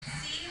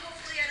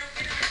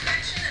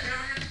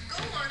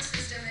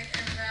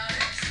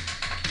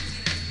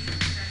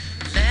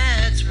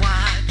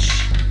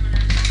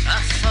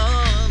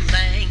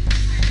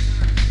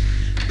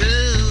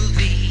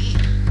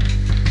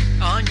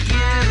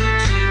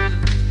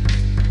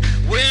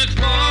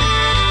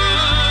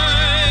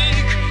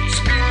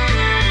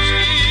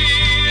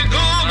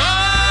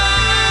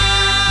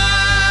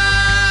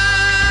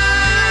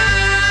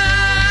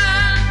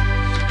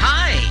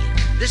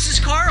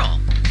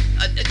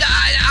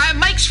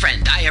Sex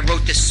Friend. I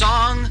wrote this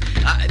song.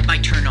 My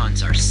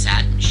turn-ons are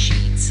satin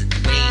sheets and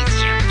the way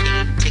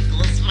champagne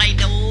tickles my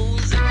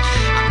nose.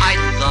 I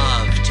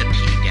love to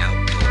peek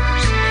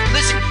outdoors.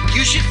 Listen,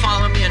 you should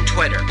follow me on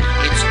Twitter.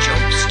 It's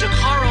Jokes to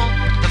Carl,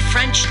 the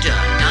French duh,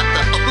 not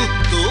the duh.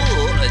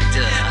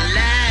 Let's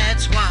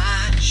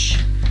watch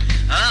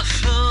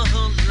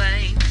a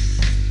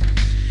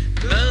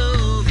full-length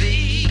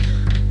movie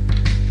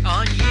on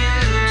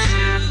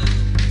YouTube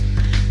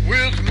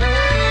with Mike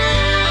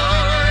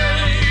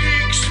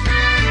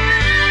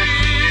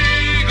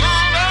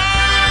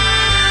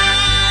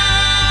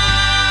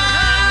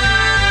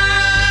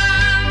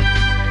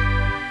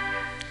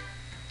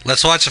Spiegelman.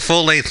 Let's watch a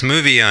full-length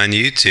movie on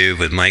YouTube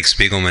with Mike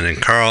Spiegelman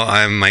and Carl.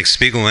 I'm Mike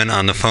Spiegelman.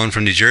 On the phone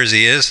from New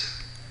Jersey is...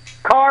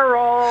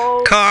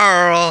 Carl!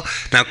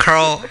 Now,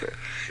 Carl,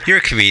 you're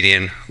a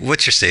comedian.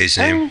 What's your stage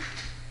name?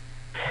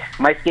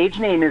 My stage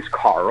name is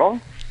Carl.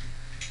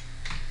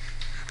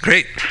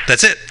 Great.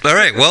 That's it. All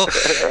right. Well,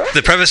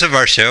 the premise of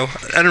our show,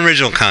 an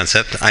original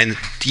concept.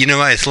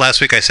 Last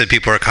week I said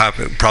people are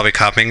probably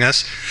copying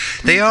us.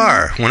 They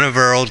are. One of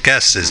our old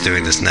guests is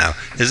doing this now.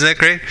 Isn't that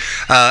great?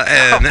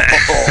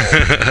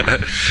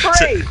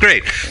 Great.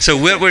 Great. So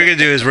what we're going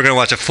to do is we're going to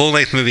watch a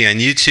full-length movie on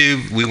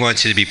YouTube. We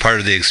want you to be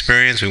part of the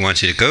experience. We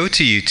want you to go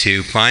to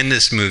YouTube, find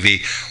this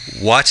movie,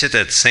 watch it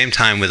at the same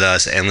time with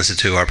us, and listen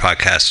to our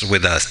podcast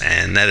with us.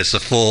 And that is the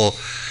full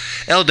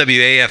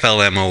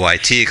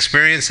Lwaflmoyt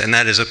experience, and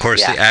that is, of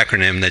course, the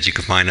acronym that you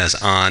can find us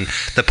on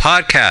the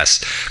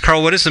podcast.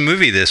 Carl, what is the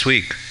movie this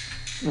week?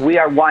 We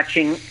are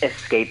watching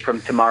Escape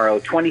from Tomorrow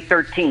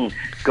 2013.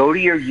 Go to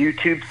your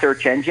YouTube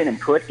search engine and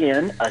put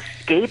in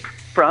Escape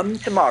from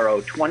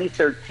Tomorrow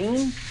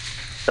 2013.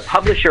 The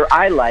publisher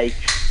I like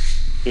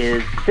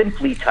is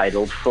simply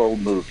titled Full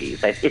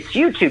Movies. It's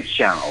YouTube's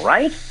channel,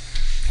 right?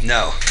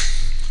 No.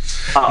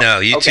 No,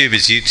 YouTube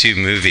is YouTube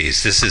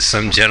Movies. This is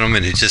some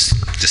gentleman who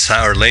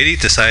or lady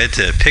decided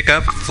to pick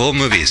up Full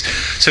Movies.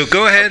 So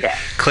go ahead,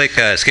 click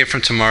Escape from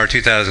Tomorrow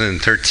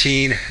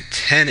 2013,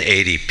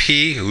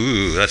 1080p.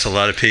 Ooh, that's a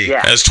lot of P.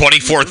 Yeah. Has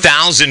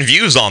 24,000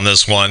 views on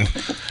this one.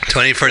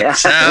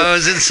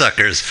 24,000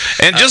 suckers.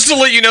 And just to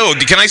let you know,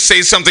 can I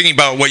say something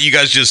about what you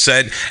guys just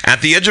said?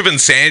 At the edge of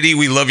insanity,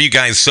 we love you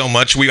guys so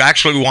much. We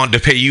actually wanted to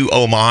pay you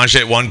homage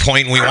at one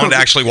point. We wanted to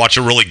actually watch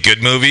a really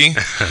good movie,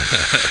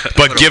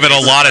 but give it a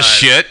lot of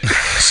shit.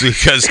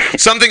 Because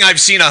something I've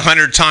seen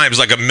 100 times,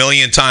 like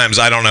 1,000,000 times,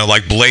 I don't know,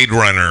 like Blade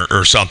Runner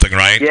or something,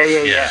 right?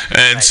 Yeah.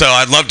 And so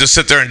I'd love to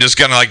sit there and just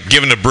kind of like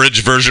give an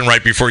abridged version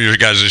right before your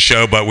guys'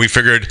 show, but we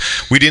figured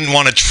we didn't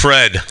want to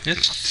tread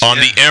on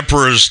the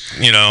Emperor's,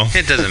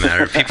 It doesn't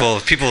matter. People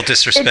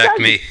disrespect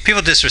me.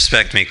 People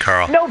disrespect me,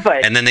 Carl. No,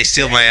 but and then they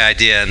steal my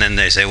idea, and then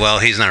they say, well,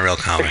 he's not a real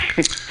comic.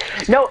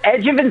 No,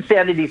 Edge of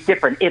Insanity is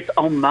different. It's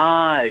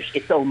homage.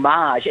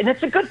 And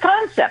it's a good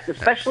concept,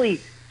 especially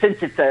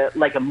since it's a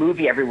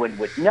movie everyone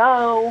would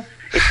know.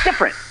 It's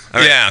different.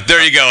 Right. Yeah,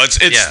 there you go. It's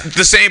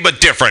the same but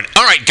different.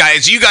 All right,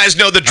 guys, you guys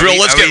know the drill.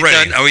 Let's get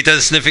ready. Are we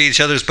done sniffing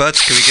each other's butts?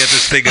 Can we get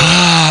this thing going?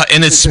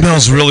 And it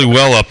smells really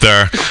well up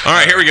there. All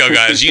right, here we go,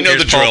 guys. You know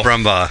the drill.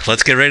 Brumbaugh.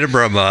 Let's get ready to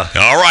Brumbaugh.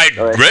 All right,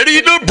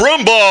 ready to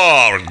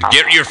Brumbaugh.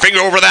 Get your finger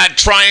over that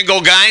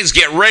triangle, guys.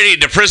 Get ready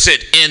to press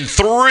it in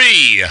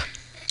 3,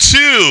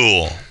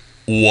 2,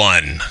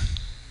 1.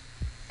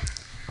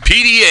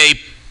 PDA,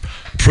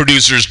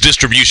 Producers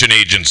Distribution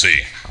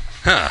Agency.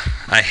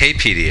 I hate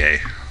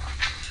PDA.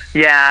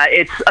 Yeah,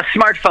 a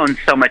smartphone's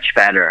so much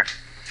better.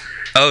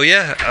 Oh,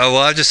 yeah? Oh,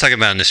 well, I'm just talking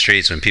about in the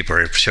streets when people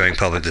are showing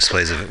public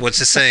displays of it.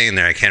 What's it saying in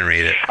there? I can't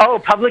read it. Oh,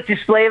 public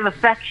display of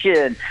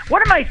affection.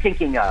 What am I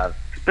thinking of?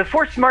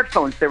 Before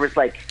smartphones, there was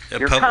your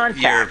contact.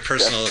 Your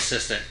personal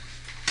assistant.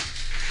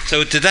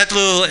 So did that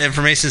little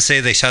information say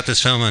they shot this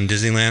film on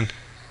Disneyland?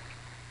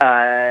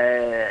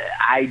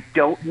 I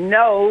don't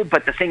know,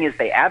 but the thing is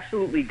they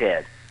absolutely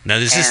did. Now,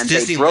 is this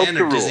Disneyland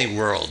or Disney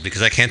World?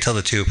 Because I can't tell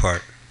the two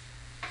apart.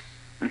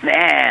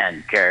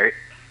 Man, Kurt.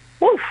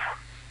 Woof.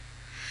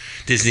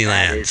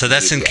 Disneyland. So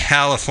that's in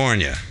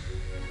California.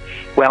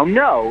 Well,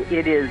 no,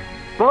 it is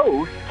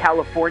both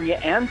California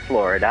and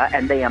Florida,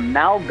 and they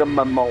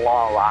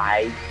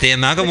amalgamalized. They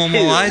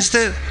amalgamalized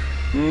it?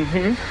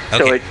 Mm-hmm. Okay.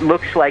 So it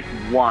looks like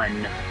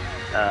one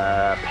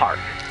park.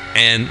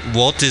 And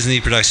Walt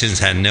Disney Productions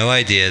had no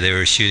idea they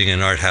were shooting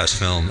an art house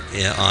film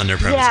on their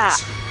premises. Yeah,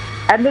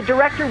 and the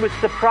director was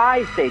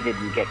surprised they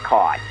didn't get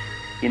caught.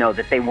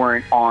 That they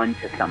weren't on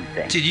to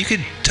something. Dude, you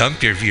could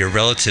dump your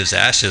relatives'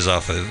 ashes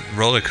off a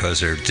roller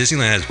coaster.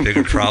 Disneyland has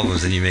bigger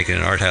problems than you making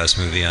an art house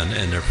movie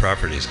in their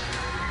properties.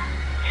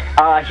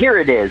 Here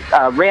it is.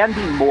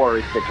 Randy Moore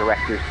is the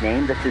director's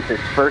name. This is his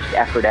first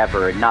effort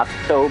ever, and not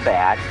so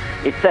bad.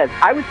 It says,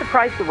 I was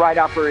surprised the ride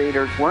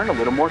operators weren't a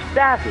little more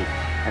savvy.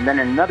 And then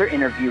in another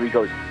interview, he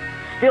goes,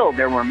 still,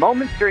 there were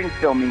moments during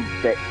filming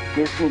that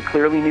Disney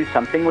clearly knew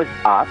something was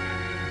up.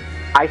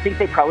 I think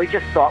they probably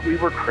just thought we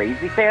were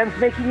crazy fans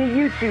making a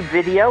YouTube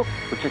video,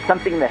 which is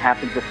something that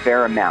happens a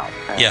fair amount.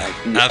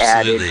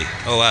 Absolutely.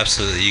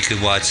 Absolutely. You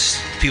could watch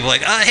people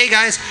like, hey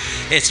guys,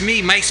 it's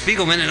me, Mike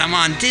Spiegelman, and I'm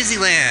on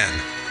Disneyland.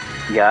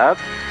 Yep.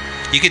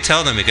 You could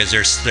tell them because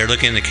they're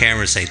looking in the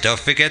camera and saying, "Don't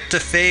forget to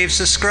fave,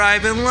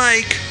 subscribe, and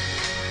like."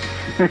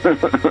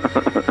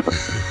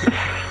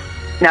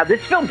 Now,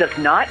 this film does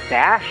not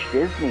bash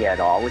Disney at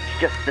all. It's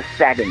just the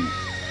setting.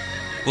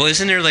 Well,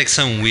 isn't there like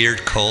some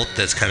weird cult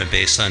that's kind of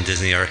based on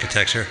Disney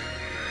architecture?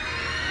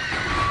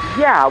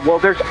 Yeah, well,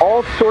 there's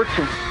all sorts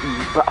of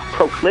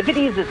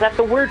proclivities. Is that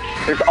the word?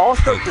 There's all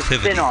sorts of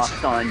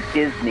spin-offs on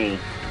Disney,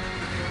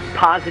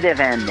 positive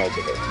and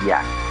negative.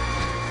 Yeah.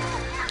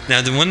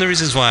 Now, one of the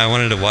reasons why I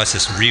wanted to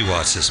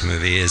rewatch this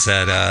movie is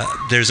that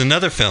there's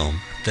another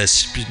film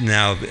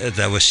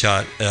that was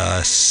shot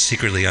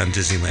secretly on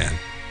Disneyland.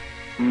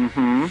 Mm-hmm.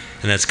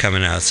 And that's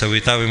coming out. So we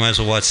thought we might as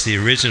well watch the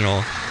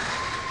original.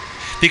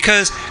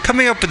 Because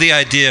coming up with the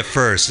idea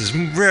first is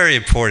very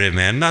important,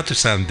 man. Not to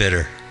sound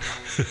bitter.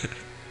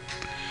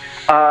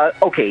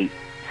 Okay,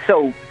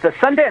 so the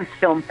Sundance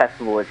Film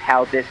Festival is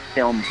how this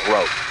film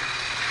broke.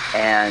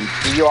 And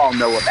you all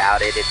know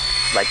about it.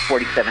 It's like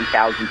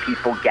 47,000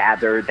 people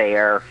gather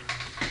there.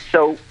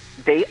 So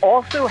they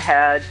also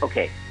had,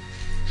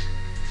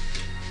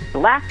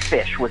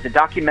 Blackfish was a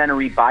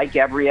documentary by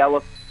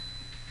Gabriella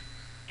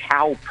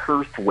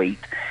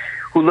Cowperthwaite,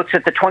 who looks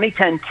at the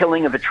 2010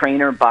 killing of a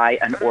trainer by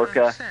an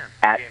orca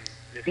at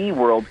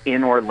SeaWorld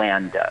in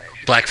Orlando.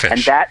 Blackfish. And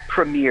that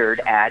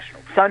premiered at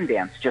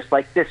Sundance, just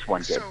like this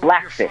one did.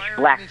 Blackfish.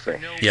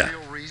 Yeah.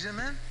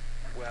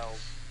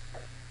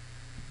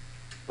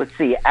 Let's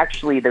see.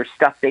 Actually, there's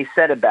stuff they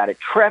said about it.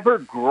 Trevor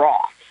Gross,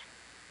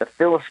 the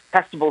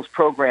festival's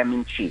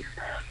programming chief,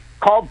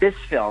 called this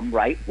film,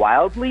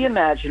 wildly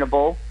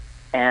imaginable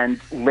and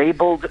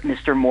labeled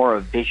Mr. Moore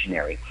a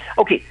visionary.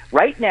 Okay,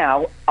 right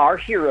now, our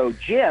hero,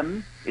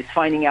 Jim, is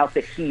finding out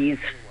that he's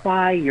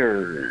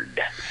fired.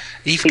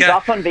 He's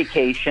off on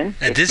vacation.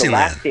 At It's Disneyland. the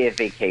last day of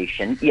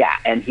vacation. Yeah,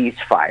 and he's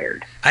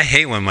fired. I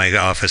hate when my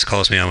office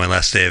calls me on my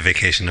last day of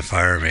vacation to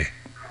fire me.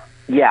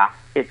 Yeah,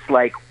 it's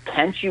like,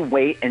 can't you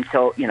wait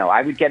until,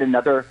 I would get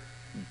another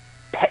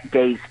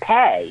day's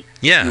pay.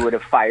 Yeah. You would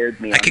have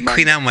fired me I could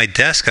clean out my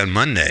desk on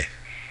Monday.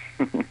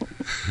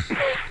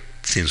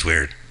 Seems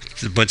weird.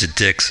 It's a bunch of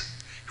dicks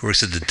who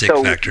works at the dick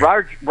factory.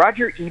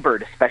 Roger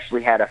Ebert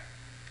especially had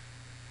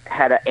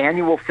an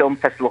annual film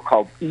festival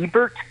called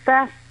Ebert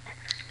Fest.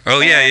 Oh,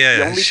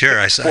 yeah, sure.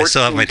 I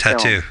still have my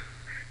tattoo.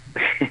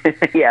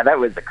 Yeah, that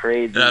was a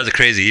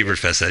crazy Ebert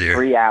Fest that year.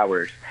 3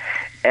 hours.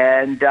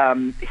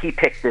 And he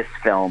picked this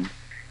film.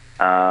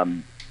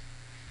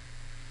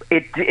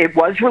 It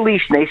was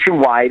released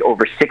nationwide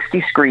over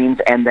 60 screens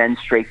and then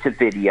straight to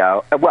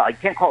video. Well, I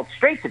can't call it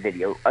straight to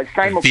video. A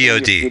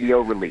simultaneous VOD. video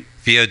release.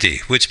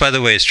 VOD, which, by the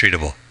way, is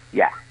treatable.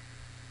 Yeah.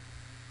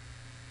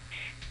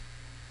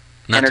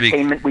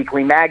 Entertainment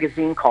Weekly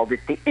magazine called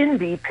it the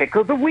Indie Pick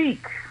of the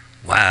Week.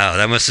 Wow,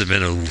 that must have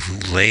been a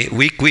late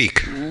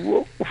week.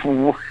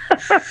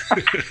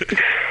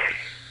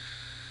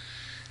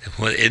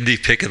 What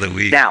Indie Pick of the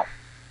Week? Now,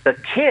 the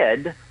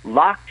kid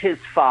locked his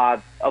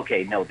father.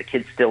 Okay, no, the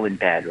kid's still in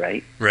bed,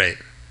 right? Right.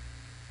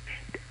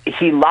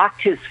 He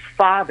locked his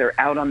father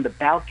out on the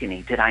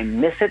balcony. Did I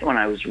miss it when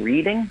I was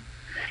reading?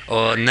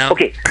 Oh, no.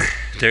 Okay.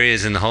 There he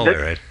is in the hallway,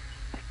 right?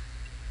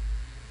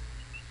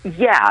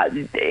 Yeah,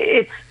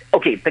 it's...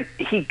 Okay, but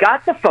he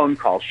got the phone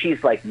call.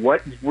 She's like,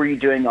 what were you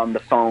doing on the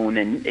phone?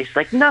 And it's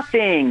like,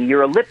 nothing.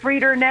 You're a lip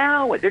reader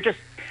now?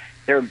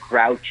 They're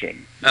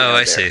grouching. Oh,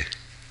 I see.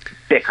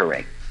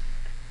 Bickering.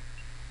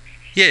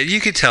 Yeah, you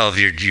could tell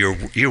if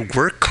your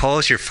work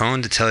calls your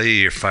phone to tell you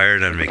you're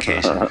fired on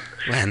vacation.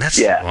 Man, that's...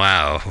 Yeah.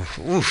 Wow.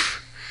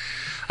 Oof.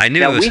 I knew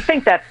now, it was... we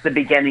think that's the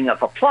beginning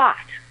of a plot.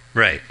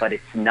 Right. But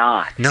it's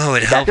not. No,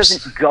 it that helps. That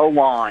doesn't go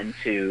on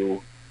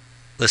to...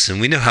 Listen,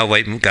 we know how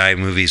white guy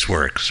movies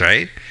works,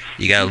 right?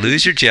 You gotta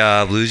lose your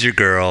job, lose your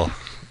girl,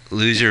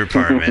 lose your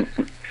apartment,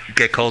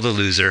 get called a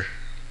loser,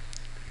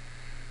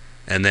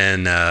 and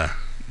then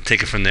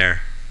take it from there.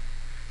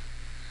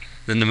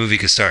 Then the movie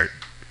can start.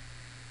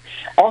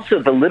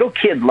 Also, the little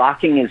kid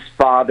locking his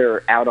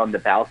father out on the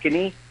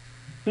balcony,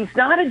 he's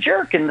not a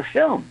jerk in the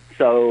film.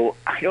 So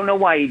I don't know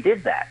why he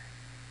did that.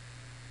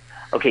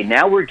 Okay,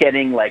 now we're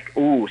getting like,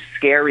 ooh,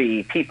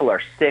 scary, people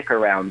are sick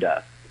around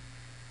us.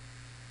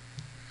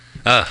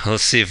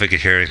 Let's see if I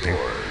could hear anything.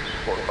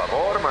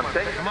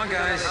 Come on,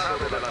 guys.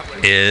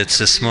 It's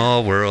a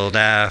small world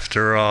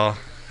after all.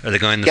 Are they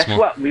going Guess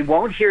what? We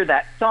won't hear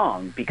that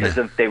song because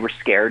they were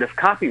scared of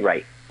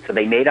copyright. So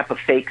they made up a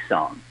fake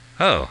song.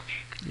 Oh,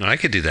 well, I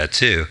could do that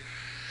too.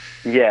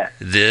 Yeah.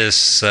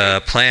 This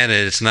planet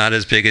is not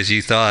as big as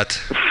you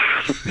thought.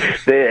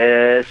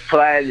 This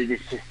planet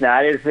is just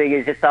not as big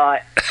as you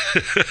thought.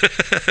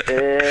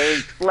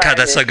 God,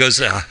 that song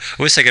goes... I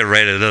wish I could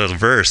write a little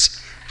verse.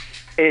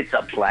 It's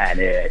a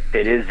planet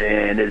that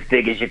isn't as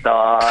big as you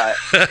thought.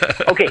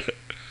 Okay,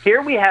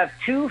 here we have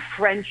two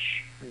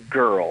French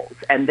girls,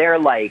 and they're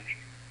like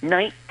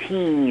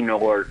 19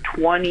 or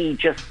 20,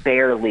 just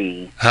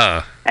barely.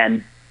 Huh.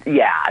 And,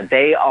 yeah,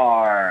 they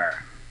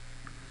are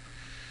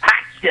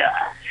hot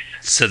stuff.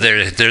 So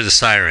they're the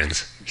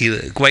sirens.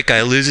 White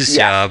guy loses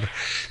job,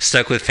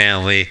 stuck with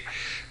family,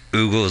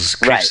 oogles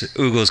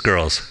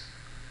girls.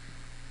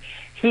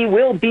 He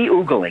will be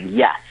oogling,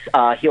 yes.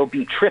 He'll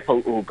be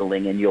triple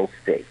oogling, and you'll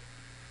see.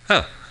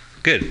 Oh,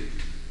 good.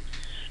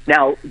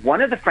 Now,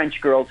 one of the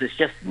French girls is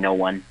just no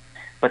one,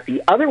 but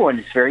the other one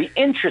is very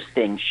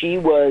interesting. She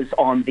was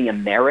on The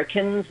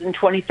Americans in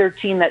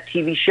 2013, that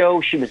TV show.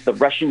 She was the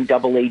Russian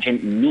double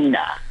agent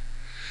Nina.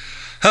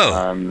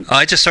 Oh,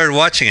 I just started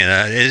watching it.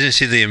 Isn't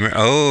she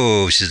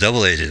she's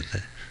double agent.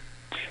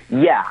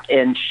 Yeah,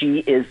 and she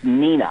is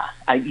Nina.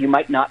 You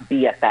might not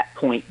be at that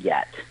point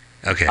yet.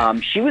 Okay.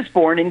 She was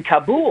born in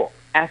Kabul,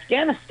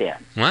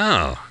 Afghanistan.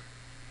 Wow.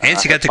 And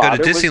she got to go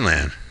to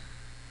Disneyland.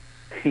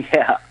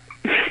 Yeah.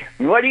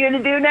 What are you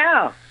going to do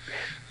now?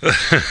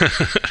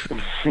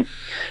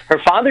 Her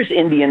father's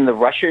Indian. The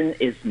Russian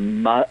is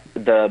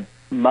the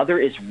mother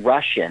is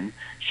Russian.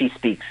 She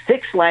speaks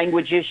 6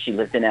 languages. She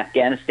lived in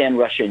Afghanistan,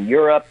 Russia, and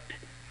Europe,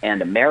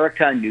 and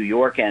America, New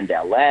York, and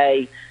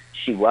L.A.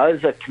 She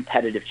was a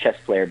competitive chess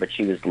player, but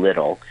she was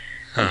little.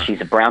 Huh. And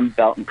she's a brown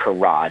belt in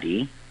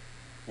karate.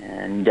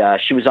 And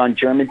she was on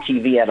German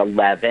TV at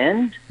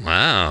 11.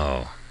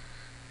 Wow.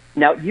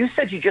 Now, you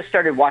said you just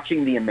started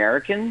watching The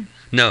Americans?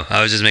 No,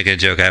 I was just making a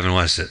joke. I haven't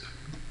watched it.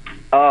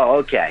 Oh,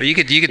 okay. But you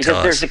could tell us.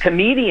 Because there's a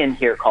comedian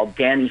here called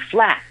Danny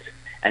Flatt,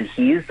 and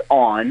he's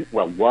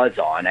was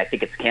on, I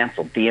think it's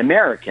canceled, The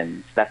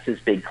Americans. That's his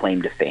big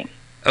claim to fame.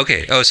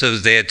 Okay. Oh, so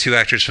they had 2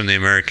 actors from The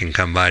American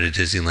come by to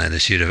Disneyland to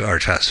shoot an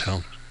art house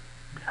film.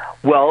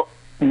 Well,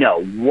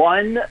 no.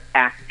 One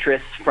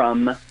actress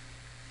from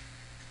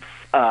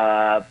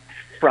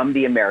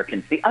The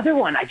Americans. The other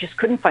one, I just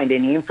couldn't find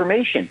any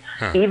information.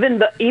 Huh. Even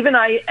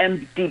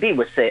IMDb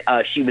would say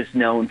she was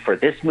known for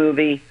this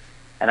movie,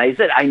 and I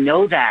said, I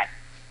know that.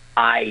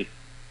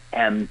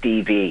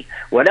 IMDb.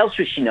 What else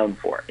was she known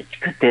for?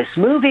 It's this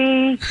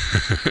movie.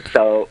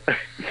 so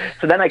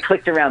then I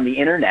clicked around the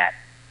internet,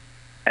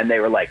 and they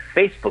were like,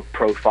 Facebook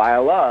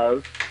profile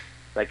of.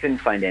 I couldn't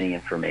find any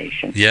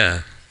information.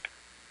 Yeah.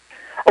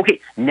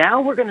 Okay,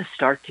 now we're going to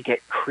start to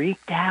get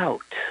creeped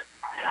out.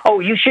 Oh,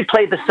 you should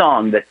play the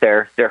song,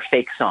 their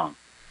fake song.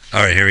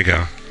 All right, here we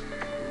go.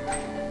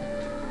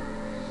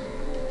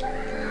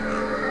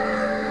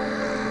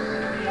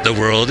 The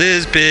world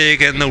is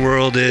big and the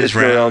world is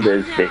round. The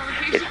world is big.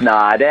 It's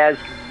not as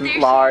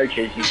large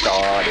as you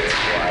thought it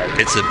was.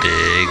 It's a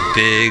big,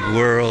 big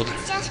world.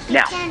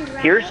 Now,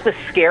 here's the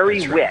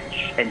scary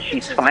witch, and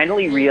she's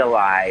finally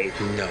realized,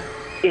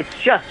 it's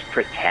just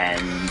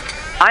pretend.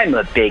 I'm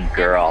a big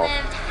girl.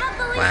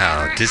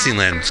 Wow,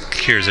 Disneyland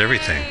cures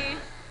everything.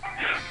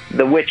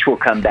 The witch will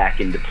come back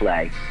into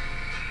play.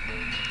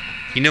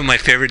 You know my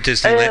favorite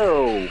Disneyland?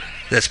 Oh,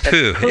 that's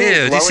Pooh.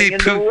 Ew, do you see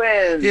Pooh?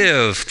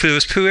 Ew,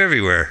 there's Pooh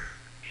everywhere.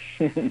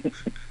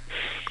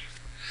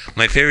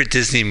 My favorite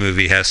Disney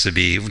movie has to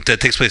be, that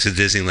takes place in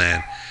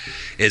Disneyland,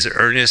 is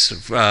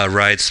Ernest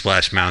Rides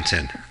Splash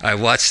Mountain. I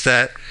watched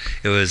that.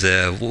 It was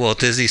a Walt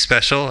Disney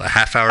special, a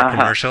half-hour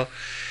commercial.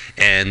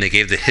 And they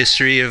gave the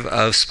history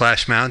of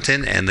Splash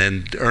Mountain, and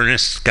then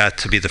Ernest got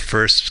to be the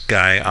first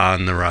guy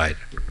on the ride.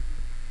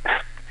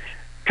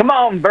 Come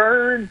on,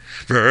 Bird.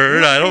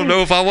 Bird, I don't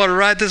know if I want to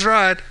ride this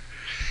ride.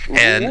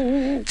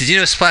 And did you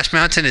know Splash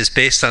Mountain is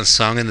based on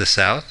Song in the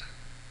South?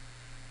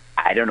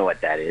 I don't know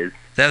what that is.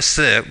 That's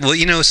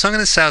Song in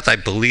the South, I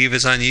believe,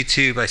 is on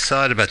YouTube. I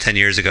saw it about 10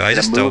 years ago. I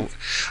just don't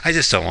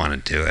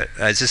want to do it.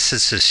 It's a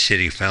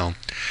shitty film.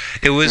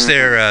 It was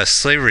their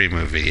slavery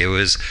movie. It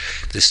was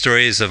the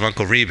stories of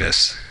Uncle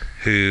Rebus,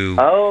 who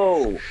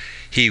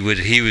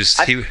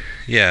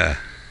yeah.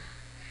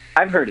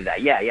 I've heard of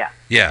that. Yeah.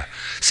 Yeah.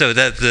 So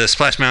that the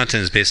Splash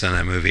Mountain is based on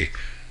that movie.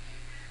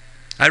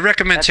 I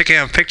recommend checking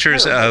out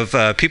pictures of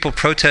people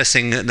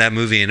protesting that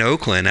movie in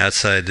Oakland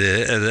outside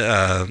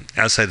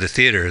the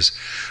theaters.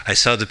 I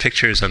saw the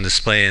pictures on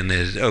display in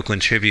the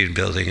Oakland Tribune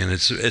building, and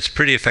it's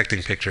pretty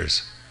affecting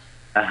pictures.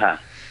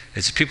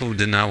 It's people who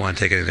did not want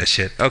to take any of that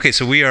shit. Okay,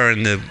 so we are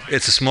in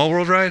it's a Small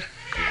World ride?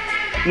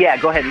 Yeah,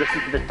 go ahead,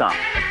 listen to the song.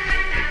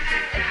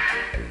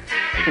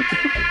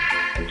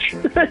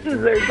 This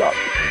is their song.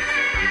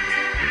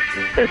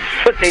 This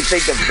is what they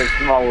think of the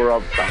Small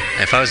World song.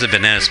 If I was the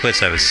Banana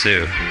Splits, I would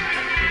sue.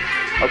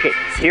 Okay,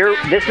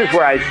 this is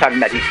where I was talking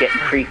about he's getting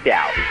creeped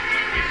out.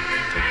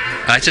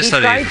 He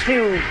tried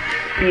to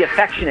be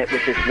affectionate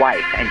with his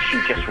wife, and she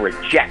just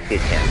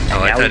rejected him.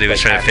 Oh, I thought he was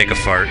trying to fake a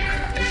fart.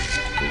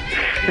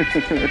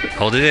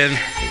 Hold it in.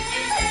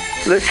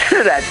 Listen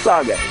to that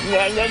song.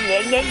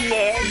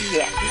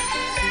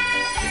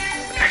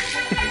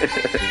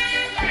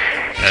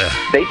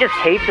 They just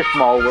hate the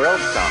Small World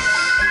song.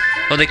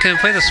 Oh, they couldn't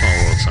play the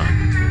Small World song.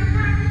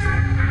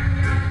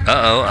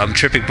 Uh-oh, I'm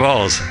tripping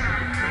balls.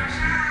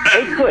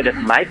 They could.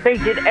 If they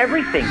did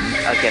everything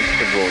against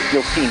the rules.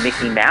 You'll see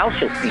Mickey Mouse.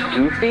 You'll see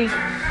Goofy.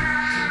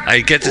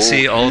 I get to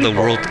see all the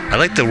world. I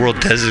like the world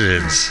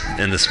presidents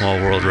in the Small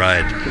World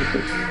ride.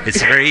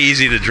 It's very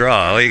easy to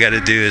draw. All you got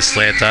to do is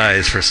slant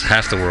eyes for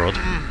half the world.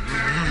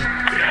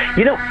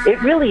 You know,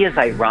 it really is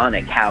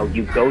ironic how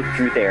you go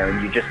through there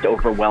and you're just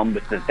overwhelmed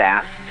with the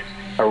vast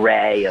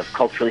array of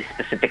culturally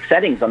specific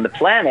settings on the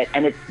planet,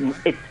 and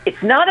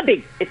it's not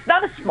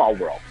a small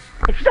world.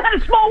 It's not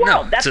a small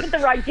world. No, That's what the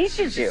ride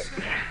teaches you.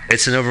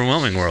 It's an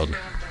overwhelming world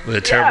with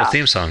a terrible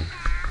theme song.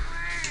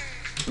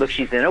 Look,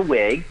 she's in a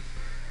wig.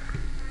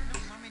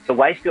 The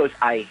wife goes,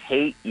 I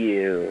hate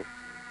you.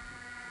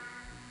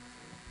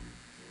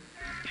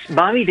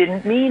 Mommy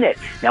didn't mean it.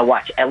 Now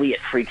watch, Elliot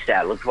freaks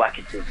out. Looks like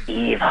it's his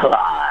evil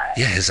eye.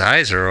 Yeah, his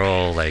eyes are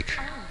all like,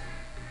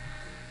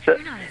 So,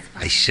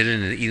 I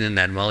shouldn't have eaten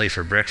that molly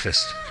for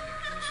breakfast.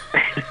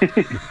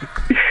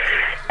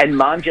 and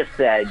Mom just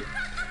said,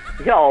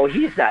 no,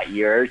 he's not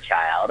your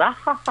child.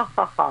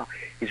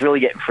 He's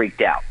really getting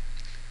freaked out.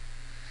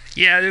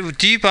 Yeah,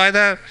 do you buy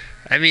that?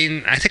 I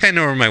mean, I think I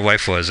know where my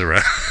wife was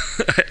around.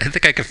 I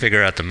think I can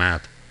figure out the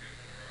math.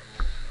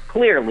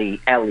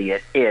 Clearly,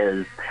 Elliot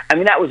is. I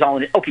mean, that was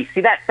all. Okay,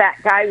 see that fat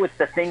guy with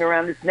the thing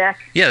around his neck?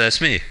 Yeah,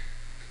 that's me.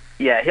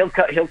 Yeah,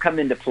 he'll come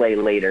into play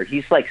later.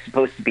 He's like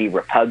supposed to be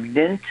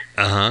repugnant.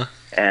 Uh-huh.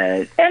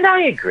 And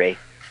I agree.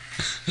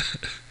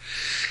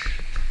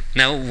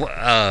 Now,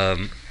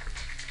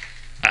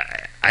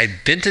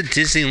 I'd been to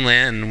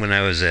Disneyland when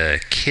I was a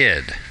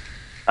kid.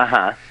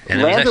 Uh-huh.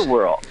 Land or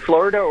World?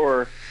 Florida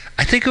or...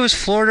 I think it was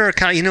Florida or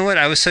California. You know what?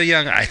 I was so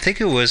young. I think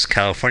it was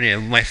California.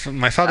 My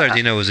father,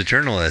 was a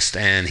journalist,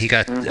 and he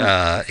got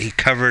he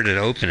covered an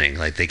opening.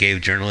 Like they gave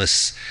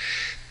journalist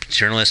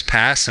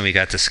pass, and we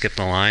got to skip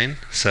the line.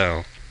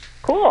 So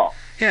cool.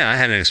 Yeah, I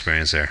had an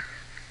experience there.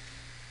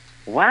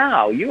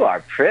 Wow, you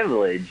are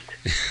privileged.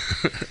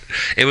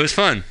 It was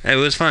fun.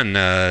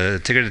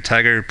 Tigger the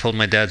Tiger pulled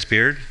my dad's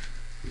beard,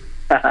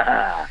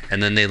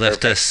 and then they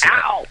left us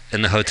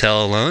in the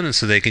hotel alone, and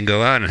so they can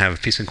go out and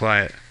have peace and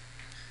quiet.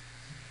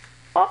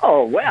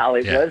 Oh, well,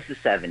 it was the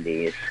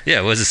 70s. Yeah,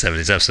 it was the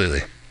 70s,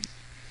 absolutely.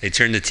 They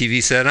turned the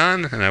TV set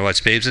on, and I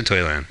watched Babes in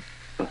Toyland.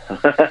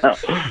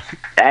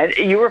 And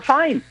you were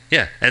fine.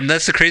 Yeah, and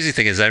that's the crazy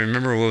thing is I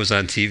remember what was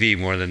on TV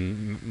more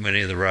than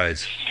many of the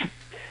rides.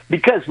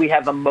 Because we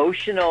have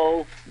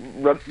emotional,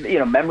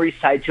 memories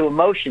tied to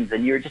emotions,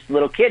 and you're just a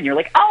little kid, and you're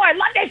like, oh, I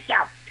love this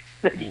show.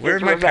 Where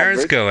are my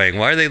parents going?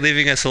 Why are they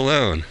leaving us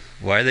alone?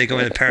 Why are they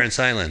going to Parents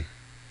Island?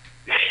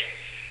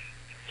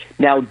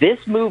 Now,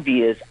 this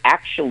movie is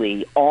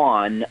actually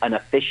on an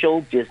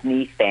official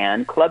Disney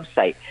fan club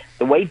site.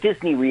 The way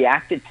Disney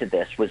reacted to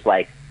this was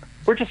like,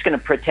 we're just going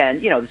to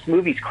pretend, this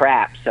movie's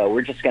crap, so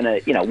we're just going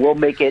to, we'll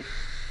make it,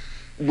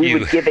 we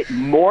would give it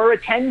more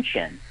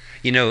attention.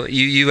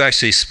 You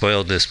actually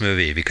spoiled this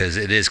movie because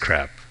it is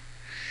crap.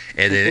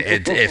 And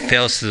it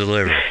fails to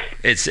deliver.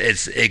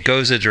 It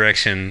goes a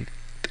direction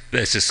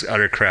that's just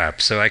utter crap.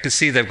 So I can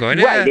see them going,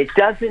 Right, it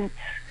doesn't,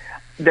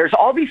 there's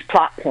all these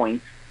plot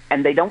points,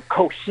 and they don't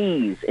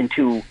cohese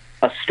into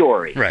a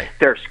story. Right.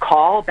 There's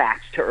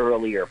callbacks to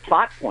earlier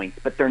plot points,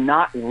 but they're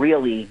not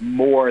really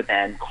more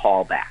than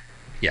callbacks.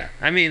 Yeah,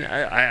 I mean,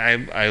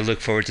 I look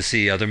forward to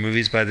see other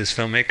movies by this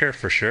filmmaker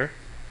for sure.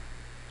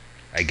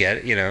 I get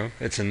it,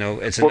 it's a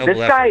noble effort. Well, this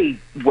guy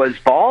was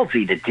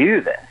ballsy to do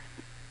this.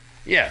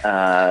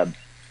 Yeah.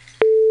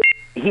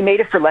 He made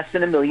it for less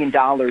than $1 million.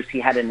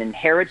 He had an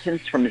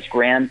inheritance from his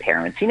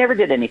grandparents. He never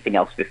did anything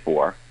else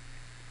before.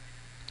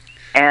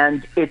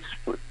 And it's,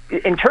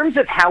 in terms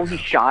of how he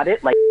shot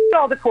it, like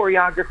all the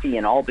choreography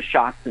and all the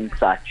shots and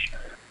such,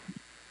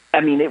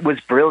 I mean, it was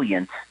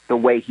brilliant the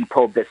way he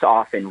pulled this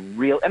off in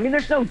real. I mean,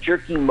 there's no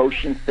jerky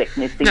motion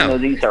sickness. No,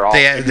 these are all.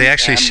 They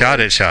actually shot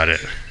it.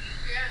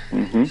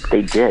 Mm-hmm,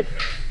 they did.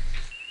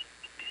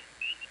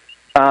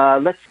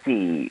 Let's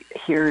see.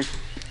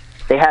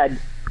 They had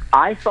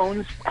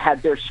iPhones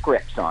had their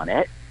scripts on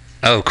it.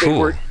 Oh,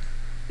 cool.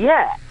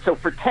 Yeah, so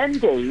for 10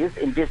 days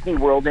in Disney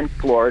World in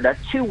Florida,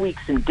 2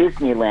 weeks in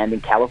Disneyland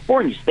in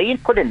California. So they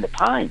didn't put in the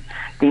time.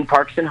 Theme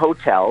parks and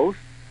hotels.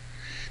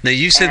 Now,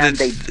 you said that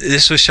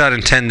this was shot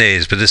in 10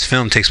 days, but this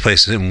film takes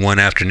place in one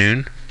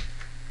afternoon?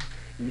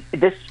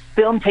 This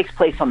film takes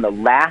place on the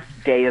last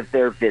day of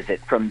their visit,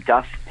 from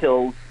dusk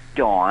till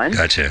dawn.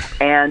 Gotcha.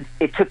 And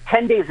it took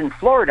 10 days in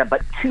Florida,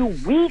 but 2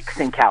 weeks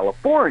in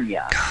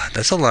California. God,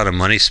 that's a lot of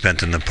money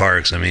spent in the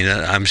parks. I mean,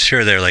 I'm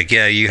sure they're like,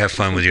 yeah, you have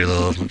fun with your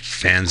little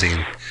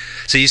fanzine.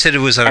 So you said it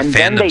was on a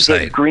fandom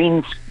site.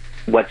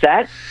 What's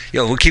that?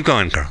 Yo, we'll keep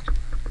going, Carl.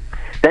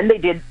 Then they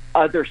did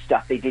other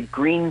stuff. They did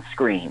green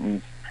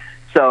screens.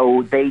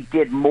 So they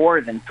did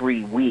more than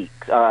 3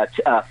 weeks,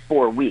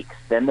 4 weeks.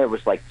 Then there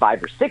was like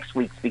 5 or 6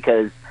 weeks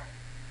because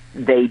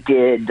they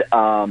did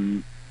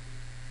lots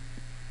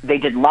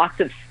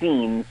of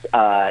scenes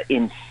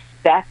in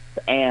sets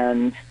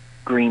and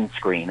green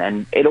screen,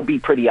 and it'll be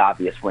pretty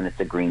obvious when it's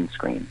a green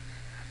screen.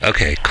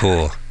 Okay,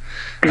 cool.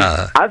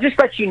 I'll just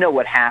let you know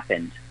what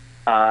happened.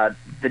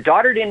 The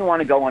daughter didn't want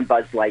to go on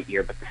Buzz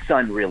Lightyear, but the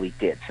son really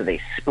did. So they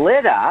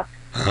split up,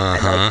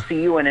 and they'll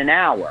see you in an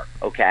hour,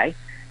 okay?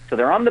 So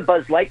they're on the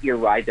Buzz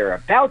Lightyear ride. They're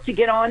about to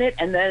get on it,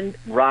 and then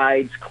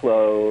rides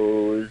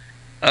close.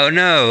 Oh,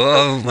 no.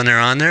 Oh, when they're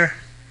on there?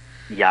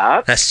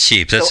 Yup. That's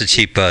cheap. That's a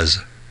cheap Buzz.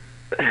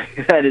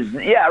 That is,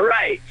 yeah,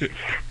 right.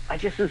 I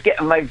just was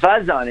getting my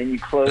buzz on, and you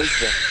closed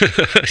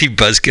it. You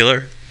buzz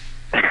killer?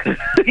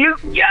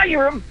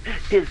 You're a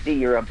Disney.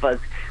 You're a buzz.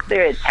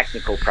 There are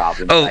technical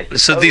problems. Oh,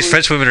 so these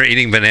French women are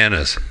eating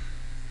bananas.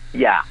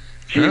 Yeah.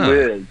 She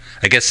was.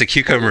 I guess the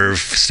cucumber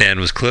stand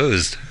was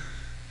closed.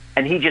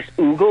 And he just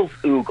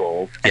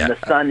oogles, and the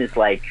son is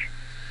like,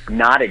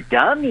 not a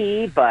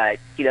dummy, but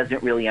he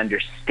doesn't really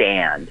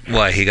understand.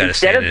 Why he got to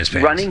stand in his pants. Instead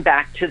of running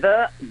back to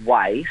the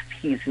wife,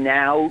 he's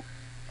now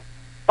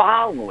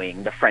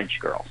following the French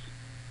girls.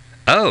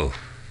 Oh,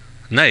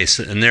 nice.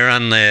 And they're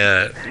on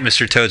the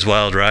Mr. Toad's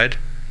Wild Ride?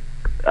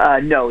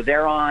 No,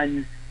 they're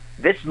on...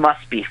 This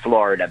must be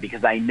Florida,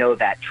 because I know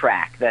that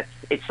track.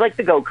 It's like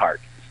the go-kart.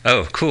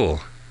 Oh,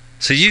 cool.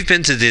 So you've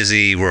been to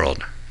Disney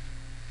World?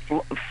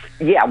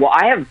 Yeah, well,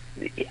 I have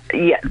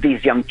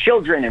these young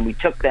children, and we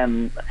took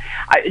them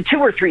 2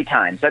 or 3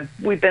 times.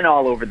 We've been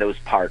all over those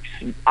parks.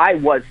 I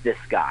was this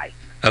guy.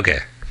 Okay.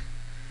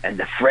 And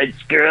the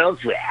French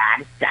girls were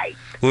out of sight.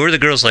 What were the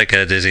girls like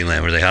at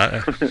Disneyland? Were they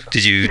hot?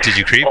 Did you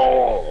creep?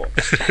 Oh.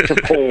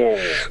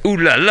 Ooh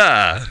la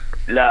la.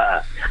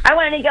 I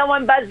want to go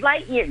on Buzz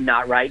Lightyear.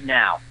 Not right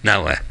now.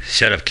 No,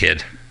 shut up,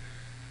 kid.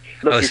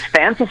 Look, he's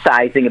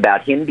fantasizing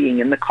about him being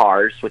in the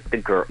cars with the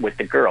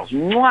girls.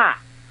 Mwah!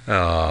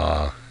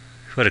 Oh,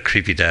 what a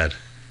creepy dad.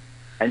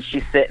 And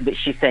she's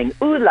saying,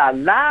 ooh la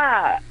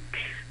la.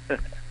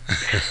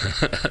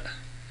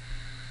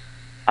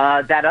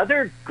 That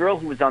other girl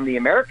who was on The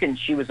Americans,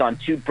 she was on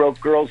Two Broke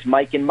Girls,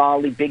 Mike and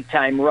Molly, Big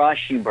Time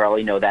Rush. You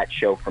probably know that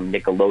show from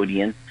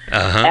Nickelodeon.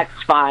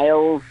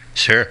 X-Files.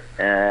 Sure.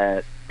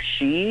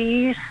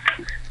 She's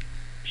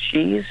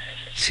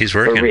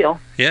working. For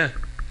real. Yeah.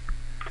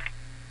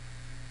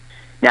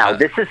 Now,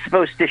 this is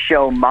supposed to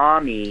show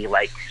mommy,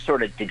 like,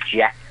 sort of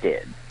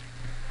dejected.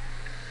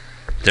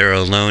 They're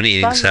alone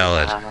eating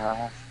salad.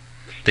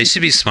 They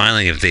should be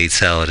smiling if they eat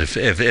salad, if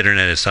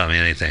internet has taught me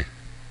anything.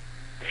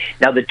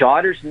 Now, the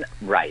daughter's...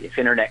 Right, if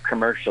internet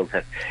commercials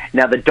have...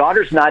 Now, the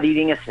daughter's not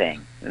eating a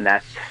thing, and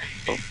that's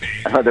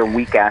another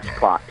weak-ass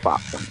plot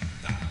problem.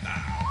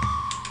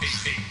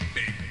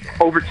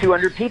 Over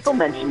 200 people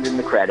mentioned in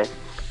the credits.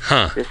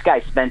 Huh. This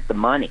guy spent the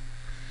money.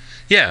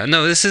 Yeah,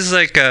 no, this is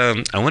like...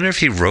 I wonder if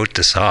he wrote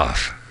this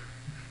off.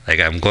 Like,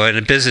 I'm going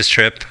on a business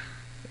trip.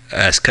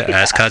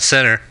 Ascot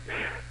Center.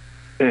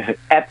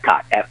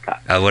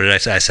 Epcot. What did I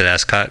say? I said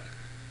Ascot?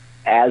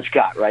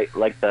 Ascot, right?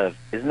 Like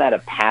isn't that a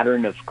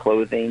pattern of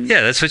clothing?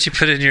 Yeah, that's what you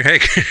put in your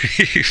head.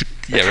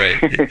 Yeah,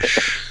 right.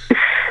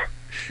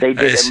 They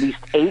did at least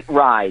 8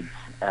 rides.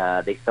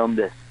 They filmed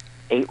this.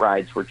 8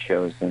 rides were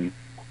chosen.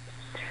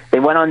 They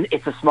went on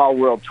It's a Small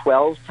World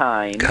 12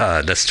 times.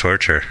 God, that's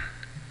torture.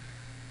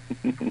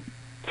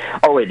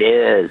 Oh, it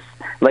is.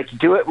 Like,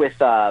 do it with,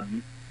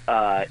 earplugs.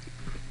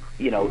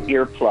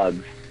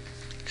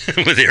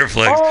 With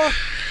earplugs. Oh,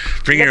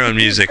 bring your own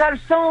music.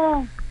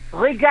 Garçon,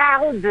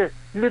 regarde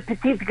le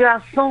petit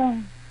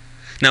garçon.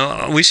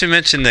 Now, we should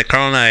mention that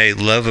Carl and I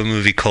love a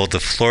movie called The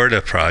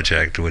Florida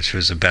Project, which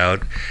was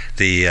about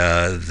the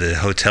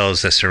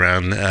hotels that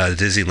surround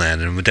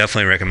Disneyland, and we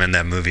definitely recommend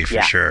that movie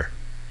for sure.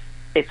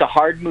 It's a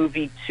hard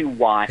movie to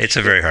watch. It's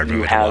a very hard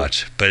movie to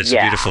watch, but it's a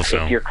beautiful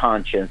film. If you're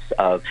conscious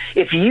of...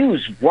 If you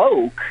use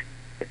woke,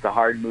 it's a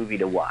hard movie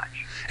to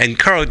watch. And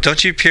Carl,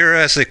 don't you appear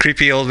as the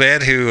creepy old man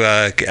who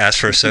asked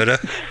for a soda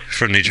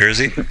from New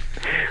Jersey?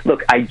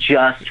 Look, I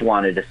just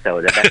wanted a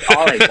soda. That's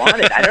all I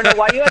wanted. I don't know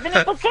why you have an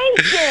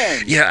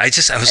implication. Yeah, I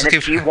was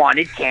looking for... if she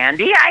wanted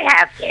candy, I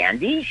have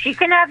candy. She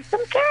can have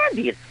some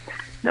candy. It's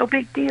no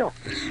big deal.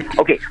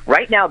 Okay,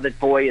 right now the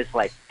boy is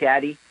like,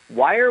 Daddy,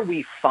 why are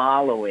we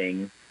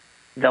following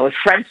those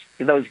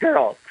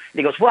girls? And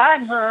he goes,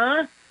 what,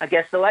 huh? I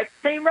guess they like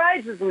the same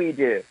rides as we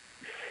do.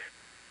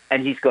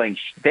 And he's going,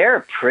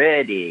 they're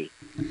pretty.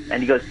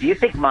 And he goes, do you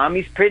think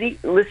Mommy's pretty?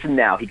 Listen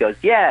now. He goes,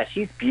 yeah,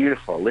 she's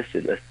beautiful.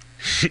 Listen.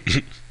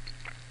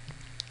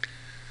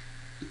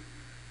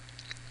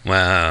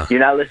 Wow. You're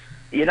not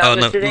listening?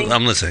 No,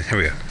 I'm listening. Here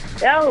we go.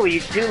 Oh,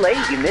 you're too late.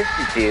 You missed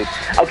it, dude.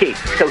 Okay,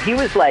 so he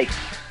was like,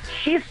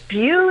 she's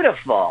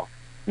beautiful.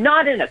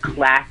 Not in a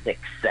classic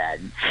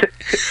sense.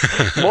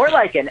 More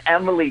like an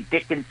Emily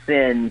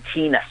Dickinson,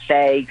 Tina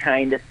Fey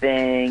kind of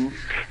thing.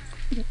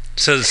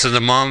 So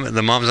the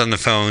mom's on the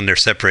phone. They're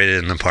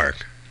separated in the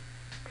park.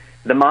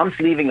 The mom's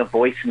leaving a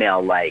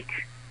voicemail like,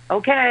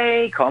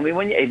 okay, call me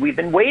we've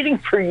been waiting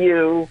for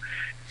you.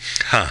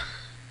 Huh.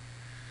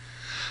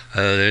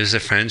 There's the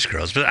French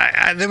girls. But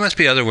there must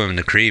be other women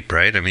to creep,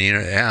 right? I mean,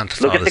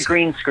 look at the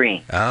green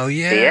screen. Oh,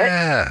 yeah.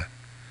 See it?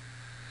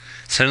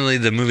 Suddenly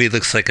the movie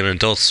looks like an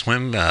Adult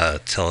Swim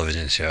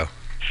television show.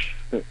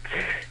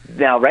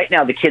 Now, right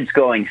now, the kid's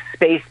going,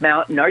 Space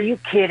Mountain, are you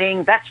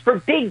kidding? That's for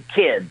big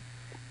kids.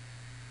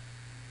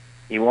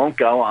 You won't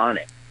go on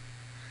it.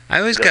 I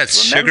always got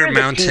Sugar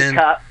Mountain.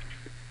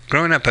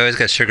 Growing up, I always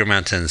got Sugar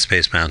Mountain and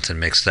Space Mountain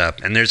mixed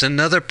up. And there's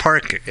another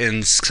park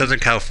in Southern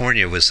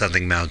California with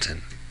something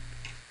mountain.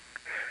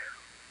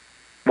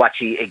 Watch,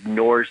 he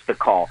ignores the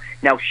call.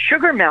 Now,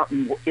 Sugar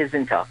Mountain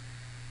isn't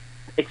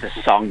it's a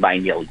song by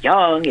Neil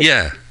Young.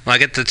 Well, I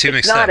get the two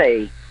mixed up.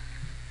 It's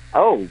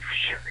not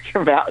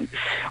Sugar Mountain.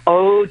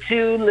 Oh,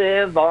 to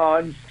live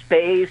on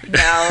Space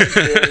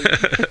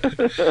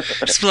Mountain.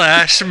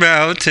 Splash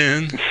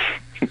Mountain.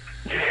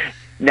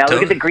 Now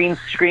look at the green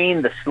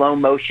screen, the slow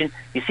motion.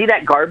 You see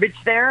that garbage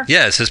there?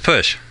 Yeah, it says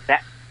push.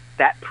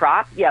 That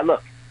prop? Yeah,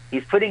 look.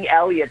 He's putting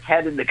Elliot's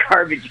head in the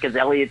garbage because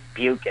Elliot's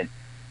puking.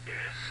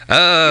 Oh.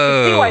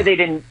 You can see why they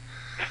didn't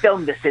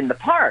film this in the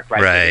park,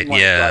 right? Right, They didn't want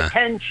to yeah. draw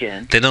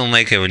attention. They don't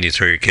like it when you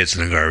throw your kids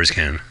in the garbage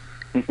can.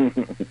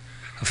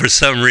 For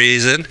some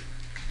reason.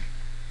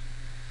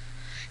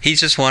 He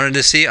just wanted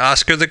to see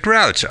Oscar the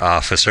Grouch,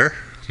 officer.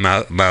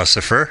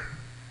 Mousifer.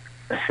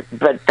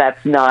 But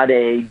that's not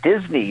a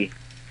Disney.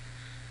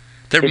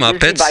 They're if Muppets.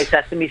 Disney buy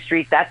Sesame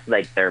Street, that's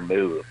like their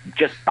move.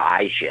 Just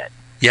buy shit.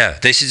 Yeah,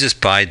 they should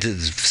just buy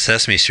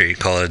Sesame Street,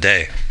 call it a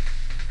day.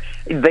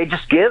 They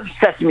just give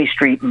Sesame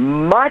Street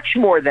much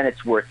more than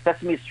it's worth.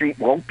 Sesame Street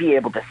won't be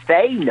able to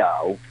say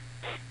no.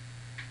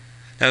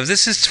 Now,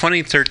 this is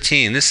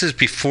 2013. This is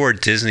before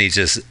Disney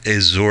just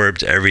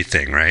absorbed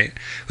everything, right?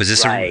 Was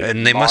this? Right.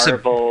 And they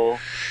Marvel, must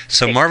have.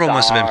 So Marvel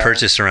must have been Pixar.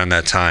 purchased around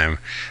that time,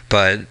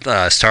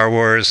 but Star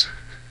Wars,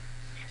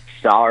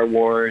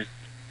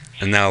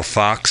 and now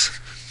Fox.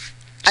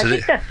 So I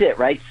think that's it,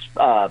 right?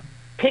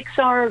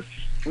 Pixar,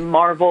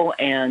 Marvel,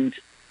 and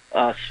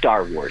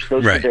Star Wars.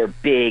 Those are their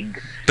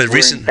big. But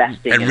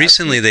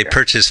recently they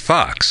purchased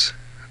Fox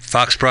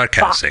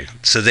Broadcasting.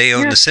 So they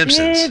own The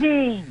Simpsons.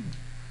 Kidding.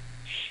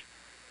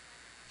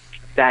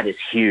 That is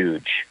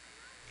huge.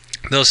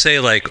 They'll say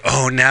like,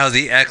 "Oh, now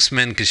the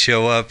X-Men could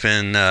show up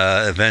in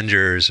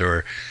Avengers,"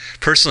 or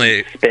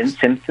personally,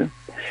 Simpsons.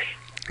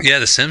 Yeah,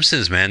 The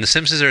Simpsons, man. The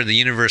Simpsons are the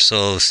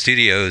Universal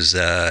Studios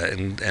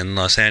in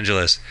Los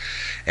Angeles,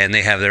 and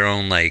they have their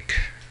own like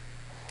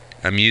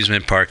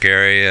amusement park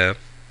area.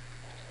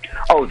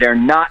 Oh, they're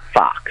not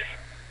Fox.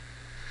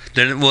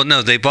 Well,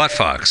 no, they bought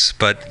Fox,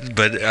 but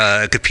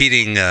a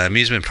competing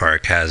amusement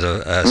park has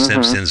a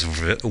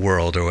Simpsons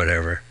World or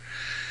whatever.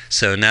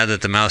 So now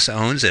that the mouse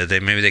owns it,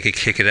 maybe they could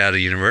kick it out of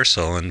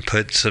Universal and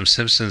put some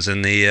Simpsons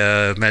in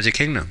the Magic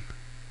Kingdom.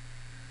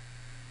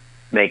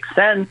 Makes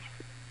sense.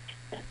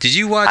 Did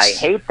you watch? I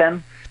hate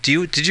them.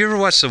 Did you ever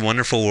watch The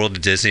Wonderful World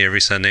of Disney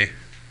every Sunday?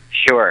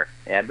 Sure.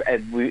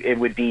 It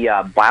would be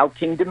Wild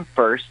Kingdom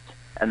first,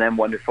 and then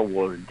Wonderful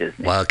World of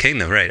Disney. Wild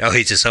Kingdom, right? Oh,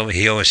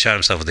 he almost shot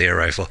himself with the air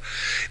rifle.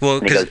 Well,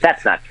 and he goes,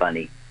 "That's not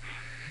funny."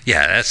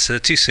 Yeah, that's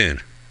too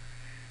soon.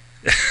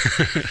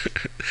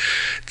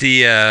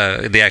 The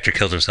actor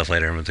killed himself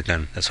later with the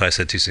gun. That's why I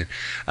said too soon.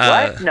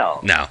 What?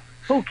 No.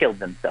 Who killed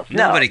themselves?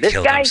 Nobody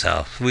killed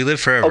himself. We live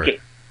forever.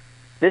 Okay.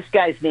 This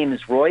guy's name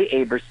is Roy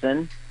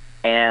Aberson,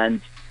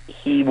 and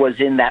he was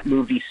in that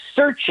movie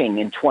Searching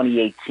in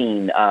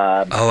 2018.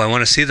 I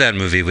want to see that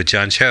movie with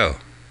John Cho.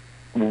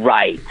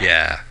 Right.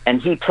 Yeah. And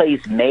he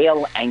plays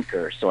male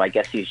anchor, so I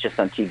guess he's just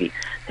on TV.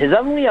 His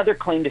only other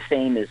claim to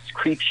fame is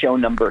Creepshow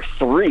number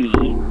 3.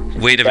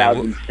 Wait a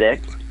minute.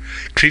 2006.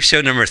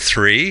 Creepshow number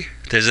 3?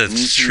 There's a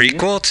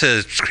prequel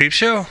to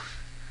Creepshow?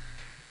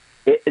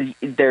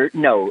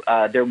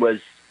 There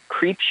was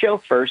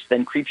Creepshow first,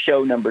 then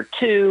Creepshow number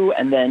 2,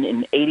 and then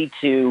in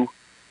 82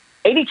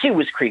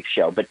 was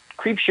Creepshow, but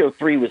Creepshow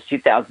 3 was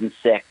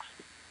 2006.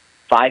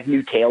 5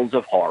 New Tales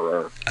of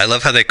Horror. I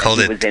love how they called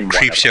it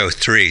Creepshow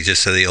 3,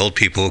 just so the old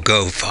people will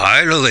go,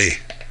 finally.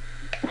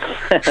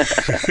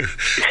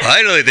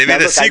 Finally, they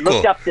made a sequel. I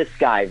looked up this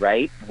guy,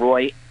 right?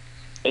 Roy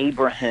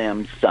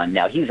Abraham's son.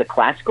 Now, he's a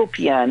classical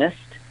pianist,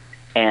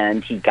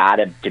 and he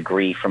got a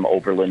degree from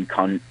Oberlin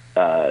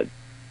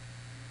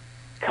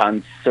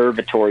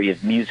Conservatory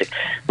of Music.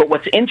 But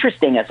what's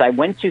interesting is I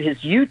went to his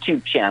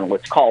YouTube channel.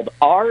 It's called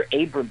R.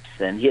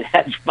 Abramson. He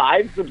has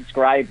 5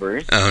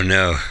 subscribers. Oh,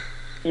 no.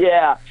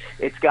 Yeah.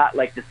 It's got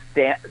like this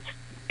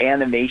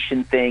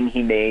animation thing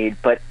he made,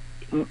 but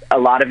a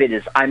lot of it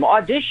is, I'm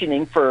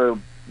auditioning for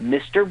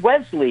Mr.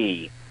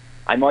 Wesley.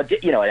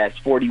 It has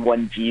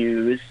 41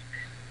 views.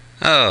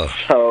 Oh.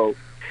 So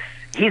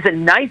he's a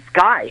nice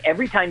guy.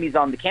 Every time he's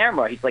on the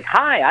camera, he's like,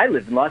 "Hi, I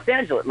live in Los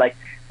Angeles." Like,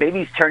 maybe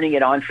he's turning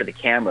it on for the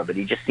camera, but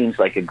he just seems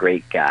like a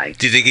great guy.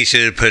 Do you think he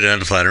should have put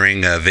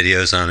unflattering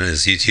videos on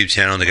his YouTube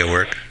channel to get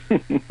work?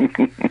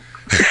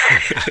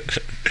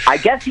 I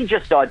guess he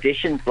just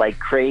auditions like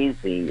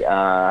crazy.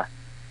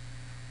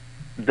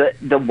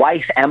 The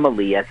wife,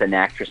 Emily, as an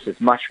actress, is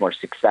much more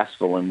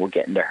successful, and we'll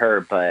get into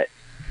her, but...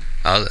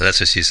 that's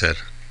what she said.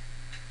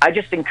 I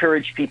just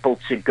encourage people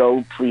to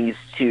go, please,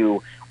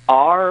 to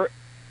Abramson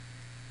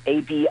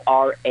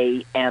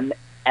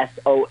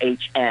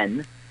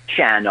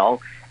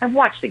channel and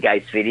watch the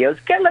guy's videos.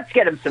 Let's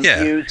get him some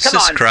views. Come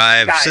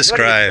subscribe, on, guys,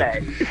 subscribe. What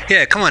do you say?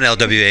 Yeah, come on,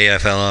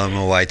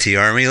 LWAFLMOYT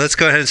Army. Let's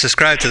go ahead and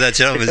subscribe to that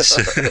gentleman's.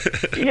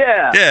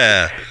 Yeah.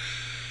 Yeah.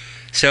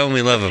 Show him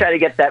we love him. Try to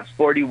get that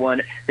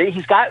 41.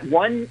 He's got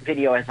one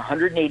video has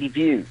 180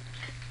 views.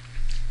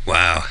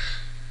 Wow.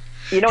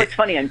 You know, it's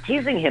funny. I'm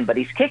teasing him, but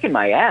he's kicking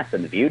my ass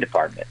in the view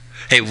department.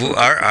 Hey,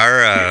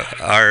 our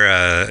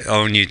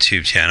own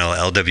YouTube channel,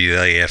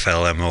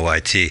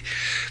 LWAFLMOYT,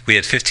 we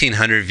had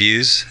 1,500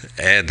 views,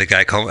 and a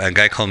guy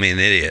called me an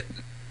idiot.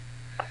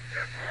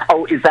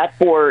 Oh, is that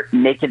for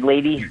Naked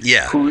Lady?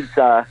 Yeah. Who's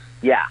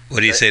Yeah. What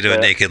do you say to a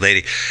naked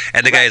lady?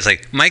 And the guy is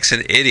like, Mike's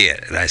an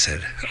idiot. And I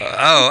said,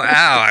 oh,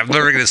 ow, I'm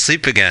never going to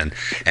sleep again.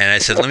 And I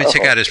said, let me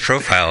check out his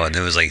profile. And it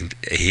was like,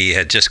 he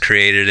had just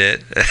created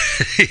it.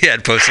 He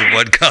had posted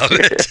one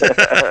comment.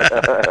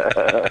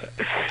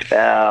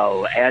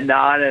 Oh,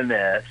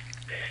 anonymous.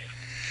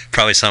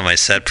 Probably saw my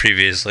set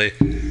previously.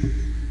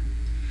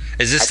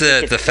 Is this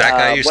the fat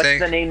guy you're saying?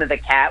 What's the name of the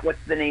cat?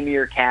 What's the name of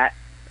your cat?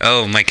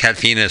 Oh, my cat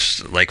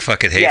Venus, like,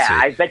 fucking hates me. Yeah,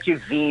 I bet you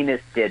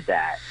Venus did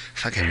that.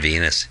 Fucking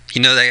Venus.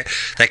 You know,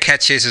 that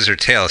cat chases her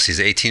tail. She's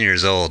 18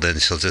 years old,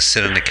 and she'll just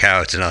sit on the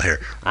couch, and I'll hear,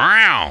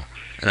 wow.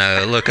 And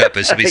I look up,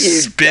 and she'll be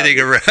spinning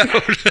around.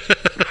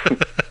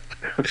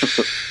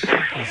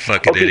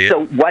 Fucking idiot.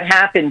 So what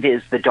happened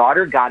is the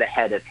daughter got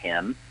ahead of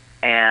him,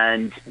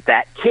 and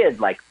that kid,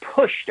 like,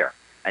 pushed her.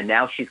 And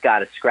now she's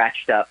got a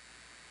scratched up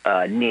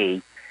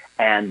knee.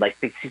 And, like,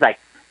 she's like,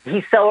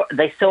 they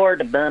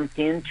sort of bumped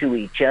into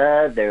each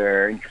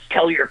other. And just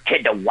tell your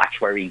kid to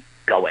watch where he's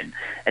going.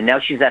 And now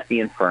she's at the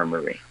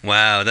infirmary.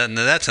 Wow,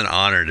 that's an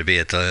honor to be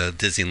at the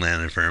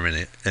Disneyland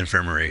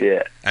infirmary.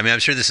 Yeah. I mean, I'm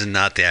sure this is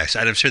not the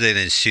actual. I'm sure they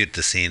didn't shoot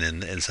the scene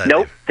inside.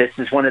 Nope, this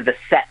is one of the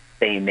sets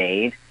they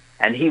made.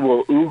 And he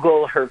will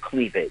oogle her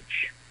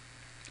cleavage.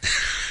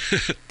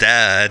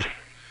 Dad.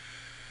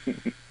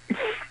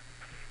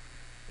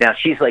 Now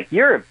she's like,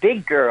 you're a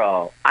big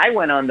girl. I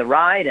went on the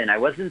ride and I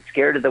wasn't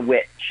scared of the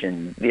witch.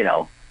 And, you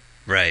know.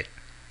 Right.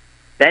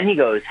 Then he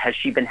goes, has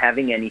she been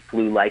having any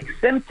flu-like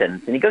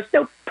symptoms? And he goes,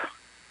 nope.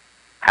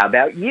 How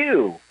about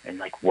you? And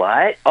like,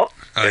 what? Oh,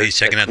 he's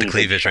checking out the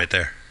cleavage right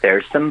there.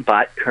 There's some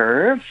butt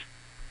curve.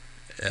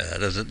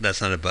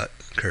 That's not a butt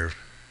curve.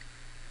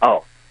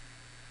 Oh.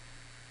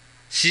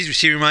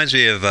 She reminds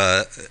me of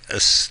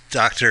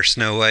Dr.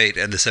 Snow White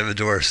and the Seven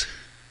Dwarfs.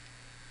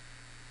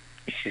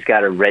 She's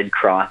got a red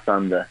cross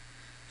on the...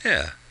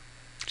 Yeah.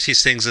 She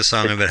sings a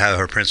song about how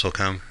her prince will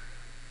come.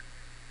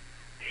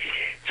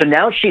 So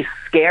now she's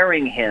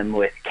scaring him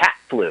with cat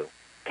flu.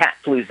 Cat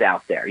flu's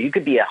out there. You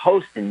could be a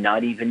host and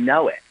not even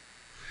know it.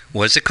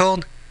 What's it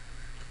called?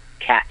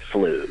 Cat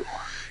flu.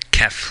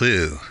 Cat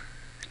flu.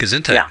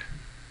 Gesundheit.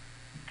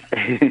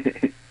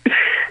 Yeah.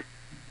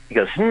 He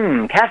goes,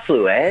 cat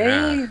flu,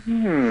 eh?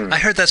 I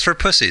heard that's for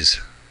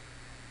pussies.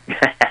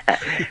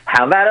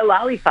 How about a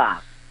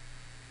lollipop?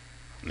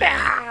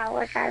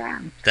 That's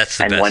the best.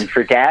 And one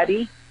for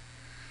daddy?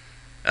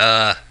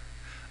 I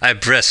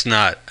breast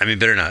not. I mean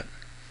bitter not.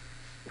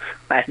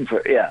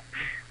 Yeah.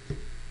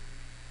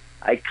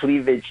 I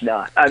cleavage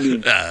not. I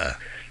mean...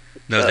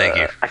 no, thank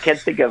you. I can't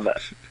think of a...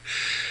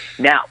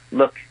 Now,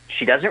 look,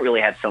 she doesn't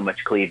really have so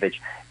much cleavage.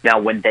 Now,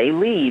 when they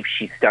leave,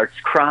 she starts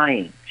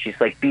crying. She's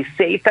like, be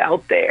safe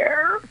out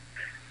there.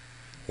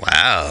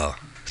 Wow.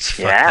 It's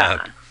fucked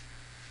up.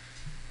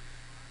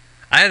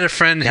 I had a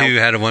friend who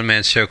had a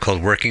one-man show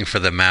called Working for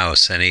the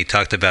Mouse, and he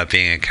talked about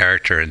being a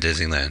character in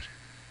Disneyland.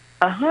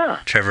 Uh-huh.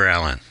 Trevor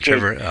Allen.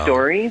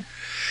 Stories?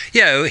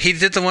 Yeah, he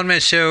did the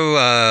one-man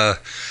show,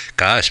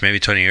 maybe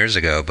 20 years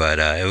ago, but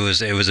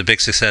it was a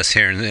big success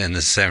here in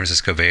the San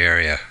Francisco Bay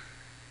Area.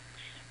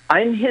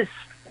 I'm his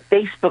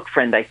Facebook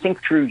friend, I think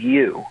through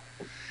you,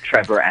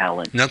 Trevor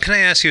Allen. Now, can I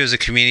ask you, as a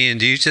comedian,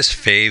 do you just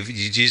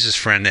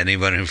friend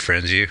anyone who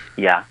friends you?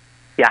 Yeah.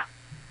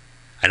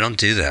 I don't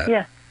do that.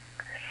 Yeah.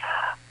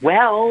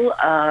 Well,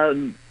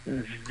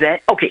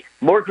 okay,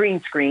 more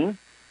green screen.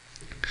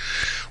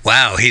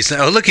 Wow, he's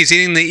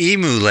eating the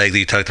emu leg that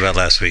you talked about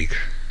last week.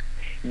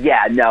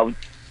 Yeah, no.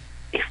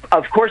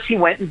 Of course, he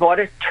went and bought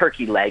a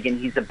turkey leg, and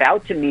he's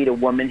about to meet a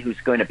woman who's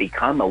going to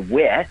become a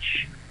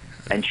witch,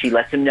 and she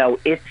lets him know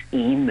it's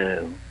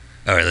emu.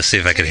 All right, let's see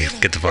if I can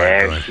get the bar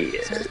there going. She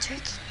is.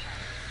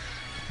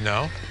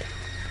 No?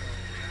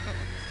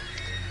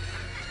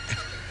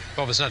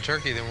 Well, if it's not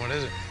turkey, then what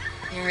is it?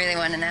 You really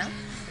want to know?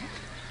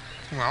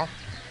 Well,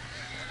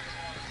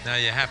 now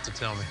you have to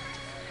tell me.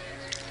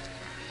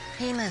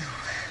 Emu.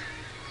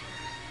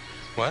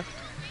 What?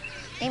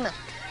 Emu.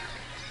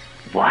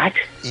 What?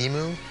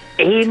 Emu?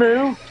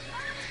 Emu?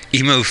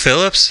 Emo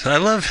Phillips? I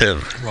love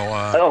him.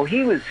 Well,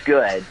 he was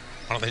good.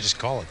 Why don't they just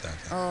call it that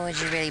then? Oh, would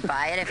you really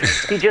buy it?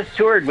 He just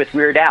toured with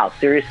Weird Al,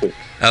 seriously.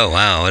 Oh,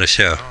 wow, what a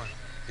show.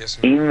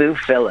 Emu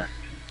Phillips.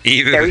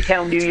 Emu.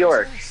 Tarrytown, New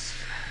York.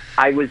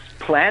 I was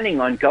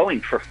planning on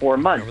going for 4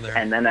 months,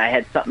 and then I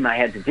had something I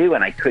had to do,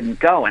 and I couldn't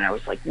go, and I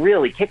was, like,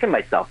 really kicking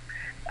myself.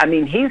 I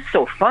mean, he's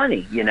so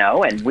funny, you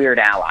know, and Weird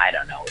Al, I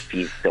don't know if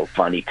he's so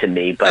funny to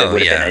me, but it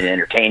would have been an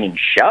entertaining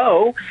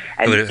show.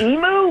 And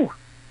Emu?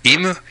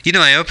 Emu? You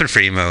know, I opened for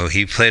Emu.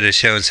 He played a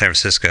show in San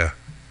Francisco.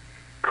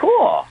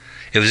 Cool.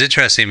 It was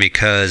interesting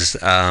because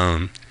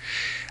I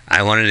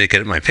wanted to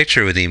get my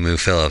picture with Emu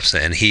Phillips,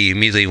 and he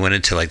immediately went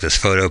into, like, this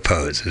photo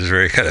pose. It was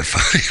very kind of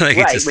funny. Like,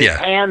 with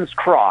hands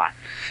crossed.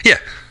 Yeah.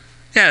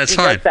 Yeah, that's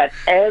fine. He does that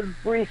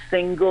every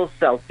single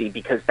selfie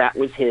because that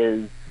was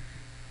his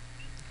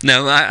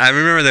No, I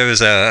remember there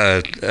was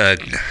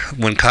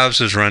when Cobb's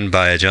was run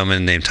by a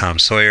gentleman named Tom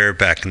Sawyer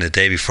back in the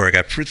day before it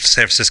got San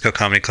Francisco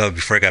Comedy Club,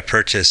 before it got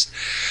purchased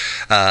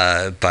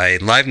by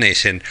Live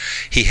Nation.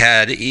 He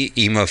had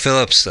Emo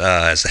Phillips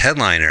as the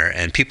headliner,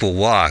 and people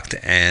walked,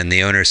 and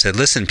the owner said,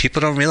 "Listen,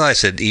 people don't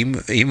realize that emo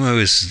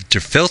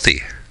they're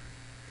filthy.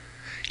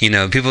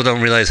 People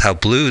don't realize how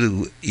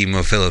blue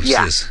Emo Phillips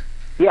is."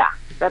 Yeah.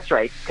 That's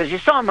right, because you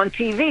saw him on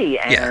TV,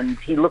 and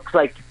he looks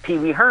like Pee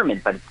Wee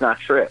Herman, but it's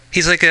not true.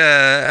 He's like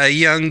a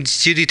young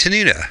Judy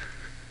Tenuta.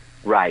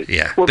 Right.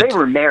 Yeah. Well, they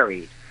were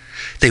married.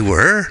 They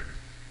were?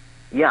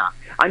 Yeah.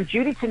 I'm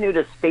Judy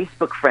Tenuta's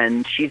Facebook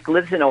friend. She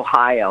lives in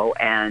Ohio,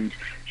 and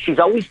she's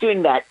always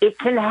doing that "It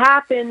Can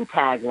Happen"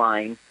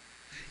 tagline.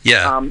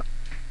 Yeah.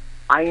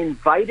 I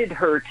invited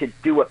her to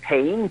do a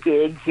paying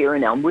gig here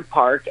in Elmwood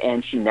Park,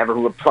 and she never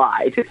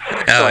replied.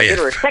 So I hit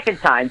her a second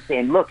time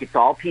saying, "Look, it's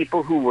all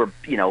people who were,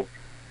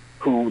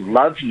 who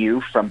love you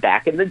from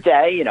back in the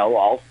day,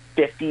 all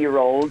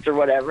 50-year-olds or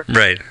whatever."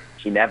 Right.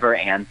 She never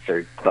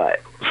answered, but...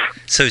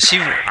 So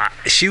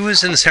she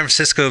was in San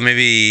Francisco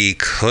maybe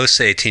close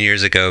to 18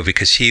 years ago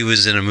because she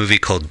was in a movie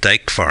called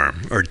Dyke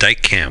Farm, or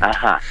Dyke Camp.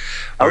 Uh-huh.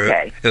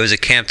 Okay. It was a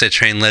camp that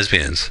trained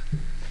lesbians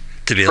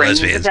to be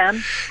lesbians.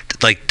 Them?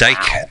 Like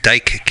Dyke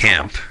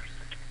Camp.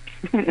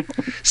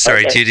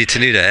 Sorry, Okay. Judy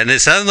Tenuta. And it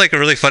sounded like a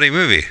really funny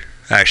movie.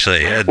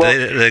 Actually, well,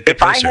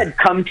 if I had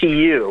come to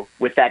you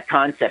with that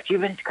concept,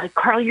 you've been like,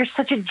 "Carl, you're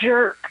such a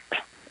jerk."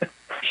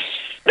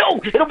 No,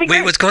 it'll be great.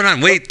 Wait, what's going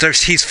on? Wait,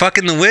 he's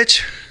fucking the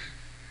witch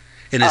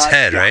in his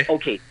head, right?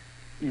 Okay,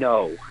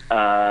 no.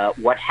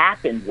 What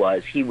happened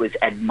was he was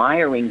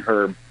admiring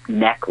her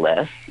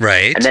necklace,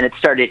 right? And then it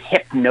started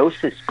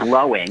hypnosis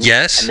glowing.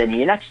 Yes. And then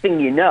the next thing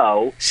you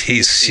know,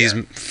 she's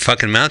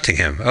fucking mounting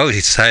him. Oh,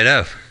 he's tied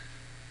up.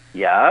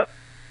 Yep.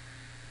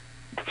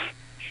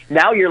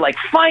 Now you're like,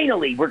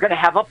 finally, we're going to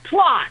have a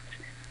plot.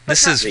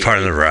 This is part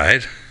of the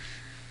ride.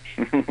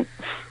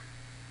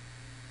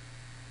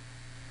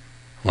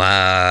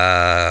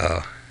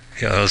 Wow.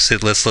 Yeah, let's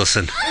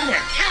listen.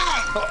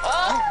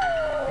 Oh,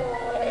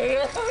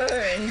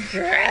 you're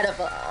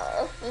incredible.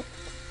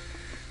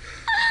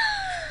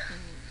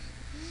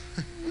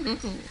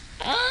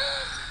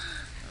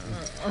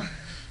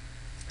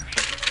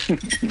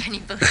 Can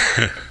you believe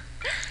it?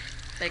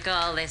 They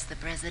call this the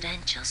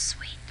presidential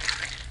suite.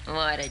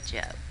 What a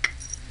joke.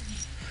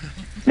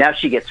 Now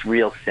she gets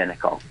real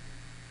cynical.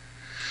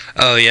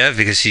 Oh yeah,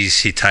 because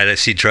she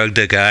drugged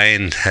a guy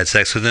and had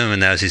sex with him,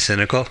 and now she's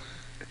cynical.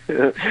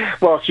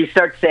 Well, she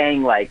starts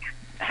saying like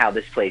how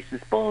this place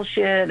is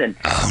bullshit, and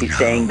she's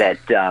saying that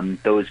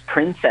those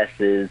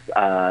princesses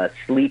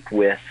sleep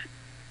with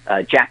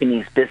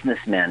Japanese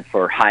businessmen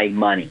for high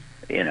money.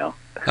 Oh,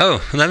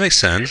 well, that makes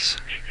sense.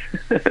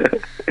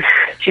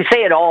 She's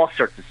saying all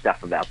sorts of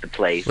stuff about the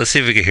place. Let's see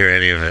if we can hear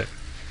any of it.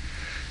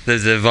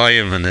 The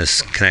volume on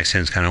this connection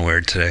is kind of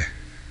weird today.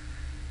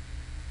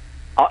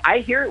 I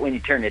hear it when you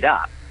turn it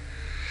up.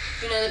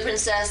 You know the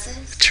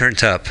princesses?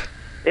 Turned up.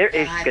 They're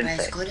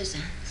high-priced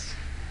courtesans.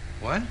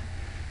 What?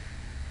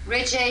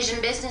 Rich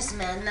Asian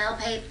businessmen, they'll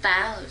pay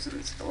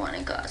thousands for one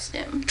in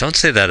costume. Don't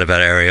say that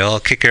about Ariel. I'll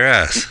kick your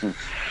ass.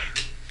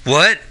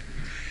 What?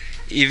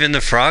 Even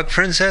the frog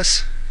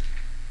princess?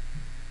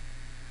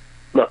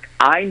 Look,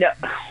 I know.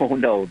 Oh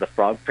no, the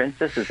frog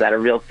princess, is that a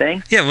real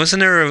thing? Yeah,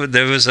 wasn't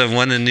there was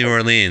one in New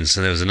Orleans,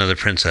 and there was another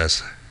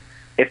princess.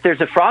 If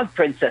there's a frog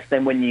princess,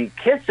 then when you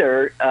kiss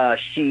her,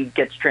 she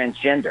gets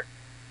transgender.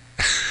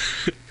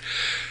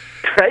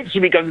 Right? She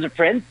becomes a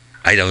prince.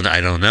 I don't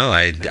know.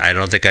 I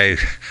don't think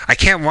I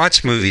can't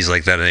watch movies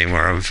like that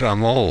anymore.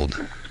 I'm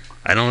old.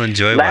 I don't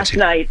enjoy Last watching.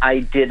 Last night I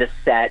did a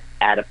set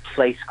at a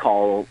place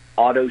called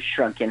Otto's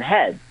Shrunken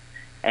Head,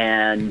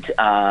 and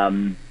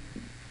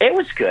it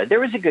was good.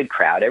 There was a good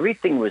crowd.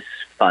 Everything was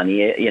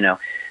funny,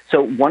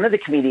 So one of the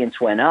comedians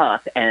went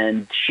up,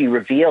 and she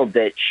revealed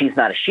that she's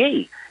not a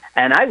she.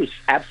 And I was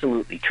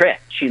absolutely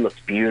tricked. She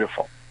looked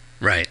beautiful.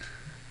 Right.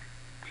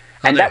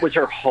 And that was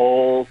her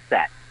whole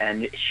set.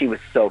 And she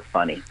was so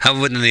funny. How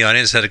wouldn't the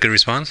audience had a good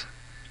response?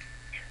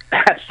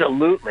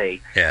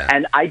 Absolutely. Yeah.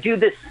 And I do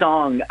this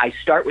song. I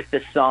start with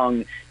this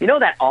song. You know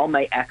that All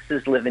My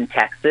Exes Live in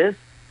Texas?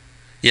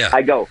 Yeah.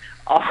 I go,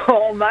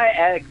 all my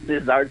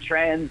exes are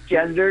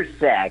transgender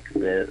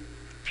sexes.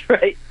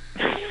 Right?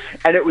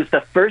 And it was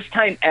the first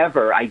time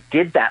ever I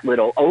did that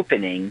little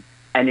opening,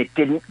 and it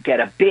didn't get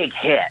a big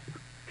hit.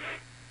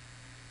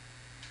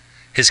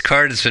 His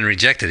card has been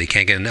rejected. He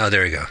can't get in. Oh,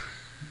 there we go.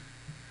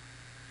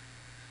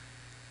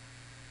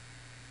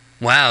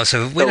 Wow.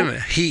 So wait a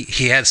minute.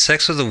 He had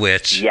sex with a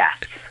witch. Yes.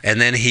 And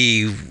then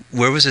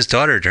where was his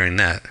daughter during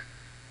that?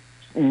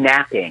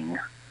 Napping.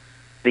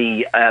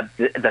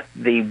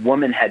 The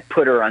woman had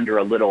put her under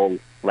a little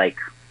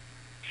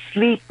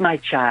sleep, my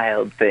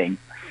child thing.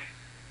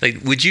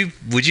 Like, would you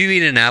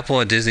eat an apple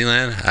at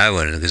Disneyland? I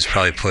wouldn't. Because it's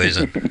probably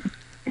poison.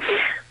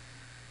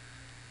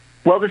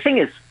 Well, the thing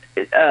is,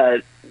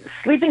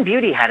 Sleeping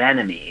Beauty had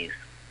enemies.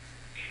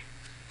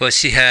 Well,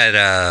 she had...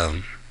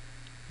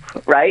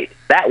 right?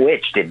 That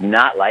witch did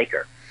not like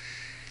her.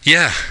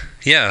 Yeah,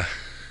 yeah.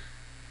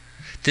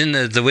 Then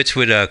the witch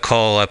would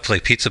call up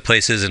like pizza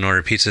places and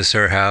order pizzas to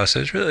her house. It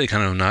was really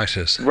kind of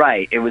obnoxious.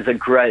 Right. It was a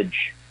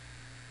grudge.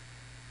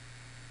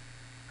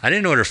 I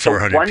didn't order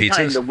 400 one pizzas. One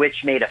time the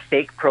witch made a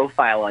fake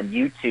profile on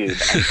YouTube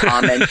and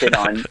commented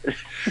on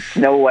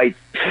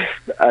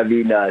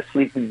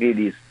Sleeping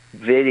Beauty's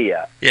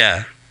video.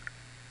 Yeah.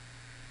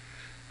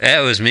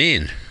 That was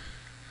mean.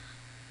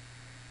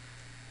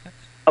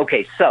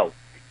 Okay, so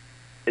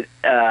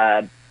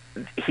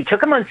he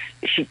took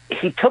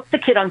the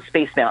kid on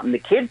Space Mountain. The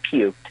kid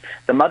puked.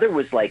 The mother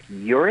was like,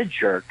 "You're a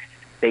jerk."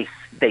 They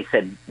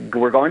said,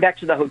 "We're going back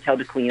to the hotel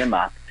to clean him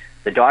up."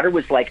 The daughter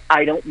was like,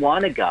 "I don't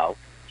want to go."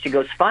 She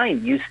goes,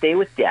 "Fine, you stay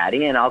with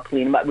Daddy and I'll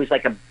clean him up." It was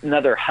like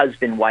another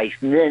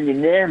husband-wife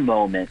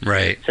moment.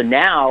 Right. So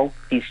now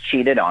he's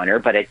cheated on her,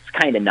 but it's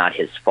kind of not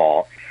his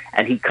fault.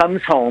 And he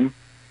comes home,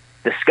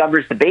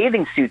 discovers the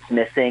bathing suit's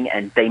missing,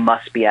 and they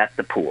must be at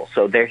the pool.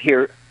 So they're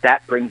here.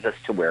 That brings us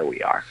to where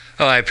we are.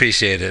 Oh, I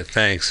appreciate it.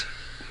 Thanks.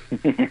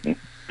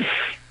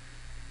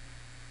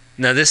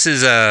 Now, this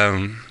is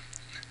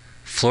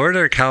Florida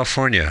or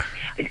California?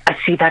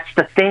 See, that's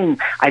the thing.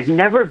 I've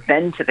never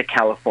been to the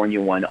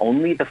California one,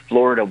 only the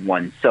Florida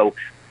one. So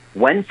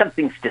when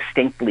something's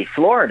distinctly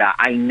Florida,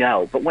 I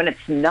know. But when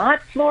it's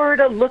not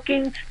Florida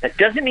looking, that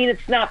doesn't mean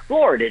it's not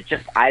Florida. It's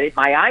just my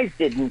eyes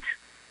didn't.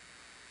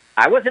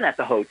 I wasn't at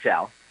the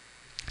hotel.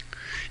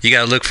 You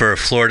got to look for a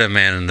Florida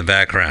man in the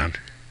background.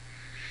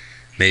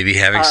 Maybe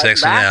having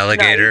sex with an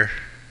alligator.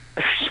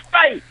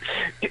 Right.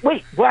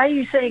 Wait, why are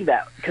you saying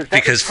that?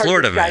 Because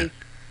Florida man.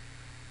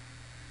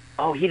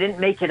 Oh, he didn't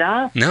make it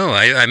up? No,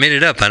 I made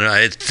it up.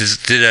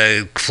 Did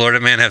a Florida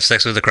man have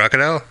sex with a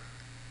crocodile?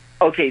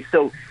 Okay,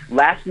 so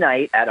last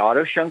night at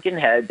Auto Shrunken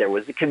Head, there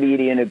was a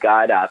comedian who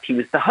got up. He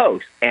was the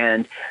host,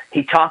 and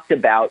he talked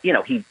about,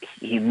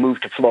 he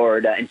moved to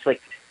Florida, and it's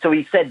like, so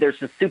he said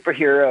there's a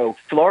superhero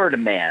Florida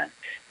man,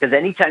 because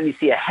anytime you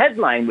see a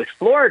headline with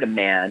Florida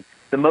man,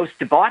 the most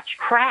debauched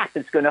crap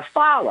is going to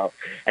follow.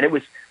 And it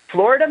was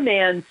Florida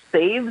man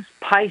saves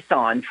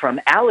python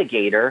from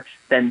alligator,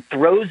 then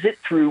throws it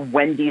through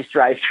Wendy's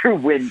drive-through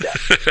window.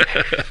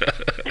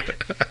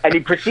 And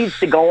he proceeds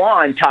to go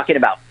on talking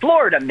about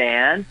Florida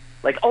man,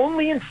 like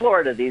only in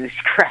Florida these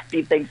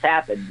crappy things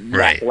happen.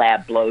 Right.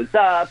 Lab blows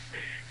up,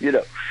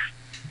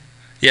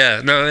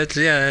 Yeah, no,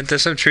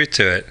 there's some truth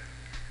to it.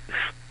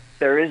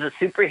 There is a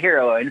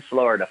superhero in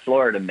Florida,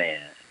 Florida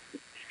man.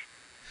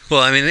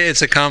 Well, I mean,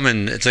 it's a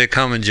common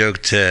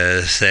joke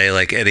to say,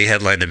 like, any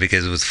headline that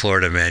begins with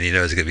Florida man,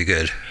 it's going to be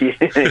good.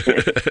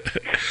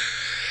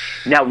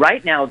 Now,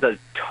 right now,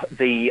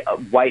 the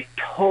wife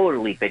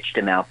totally bitched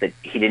him out that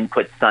he didn't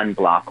put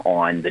sunblock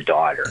on the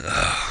daughter.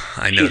 Oh,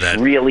 I know that.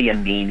 She's really a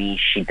meanie.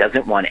 She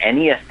doesn't want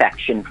any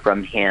affection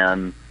from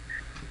him.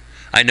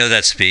 I know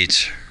that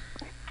speech.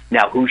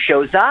 Now, who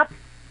shows up?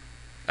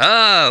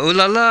 Ah, ooh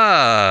la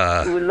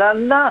la. Ooh la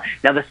la.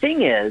 Now, the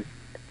thing is,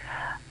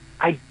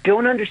 I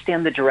don't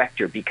understand the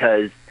director,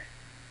 because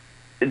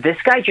this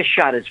guy just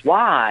shot his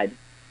wad.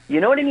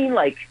 You know what I mean?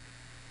 Like,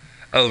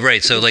 oh,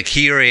 right. So, like,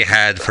 he already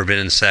had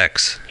forbidden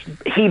sex.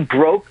 He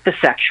broke the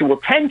sexual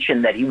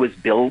tension that he was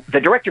the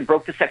director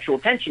broke the sexual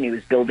tension he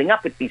was building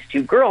up with these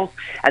two girls,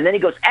 and then he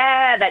goes,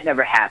 that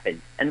never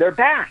happened, and they're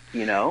back.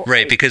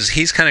 Right, because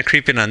he's kind of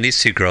creeping on these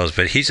two girls,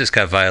 but he just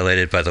got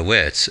violated by the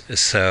witch.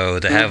 So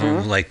to have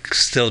him like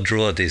still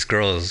drool at these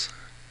girls.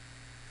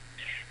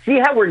 See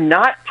how we're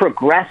not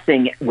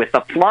progressing with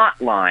the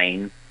plot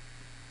line?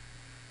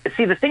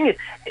 See, the thing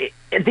is,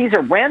 these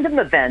are random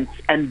events,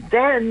 and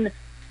then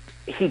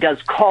he does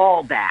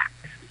callbacks.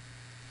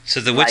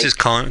 So the witch is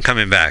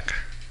coming back.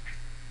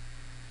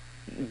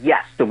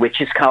 Yes, the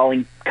witch is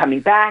coming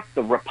back.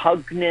 The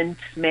repugnant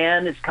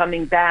man is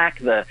coming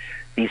back.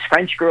 These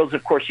French girls,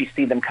 of course, you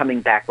see them coming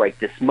back right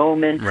this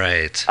moment.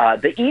 Right.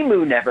 The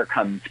emu never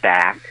comes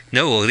back.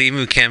 No, well, the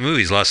emu can't move.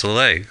 He's lost a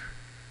leg.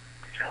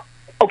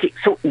 Okay,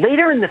 so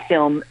later in the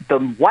film, the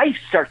wife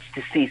starts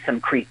to see some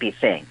creepy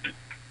things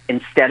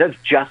instead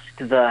of just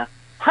the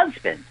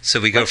husband. So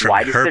we go from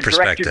her perspective.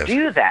 Why does the director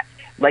do that?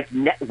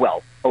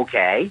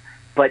 Okay,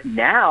 but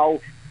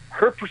now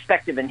her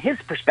perspective and his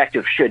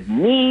perspective should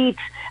meet,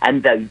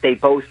 and they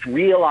both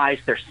realize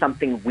there's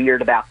something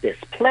weird about this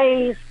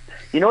place.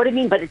 You know what I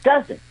mean? But it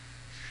doesn't.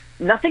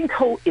 Nothing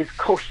is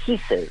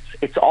cohesive.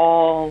 It's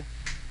all...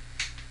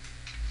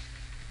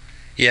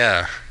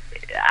 Yeah.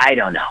 I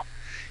don't know.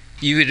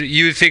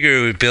 You would figure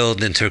it would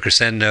build into a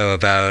crescendo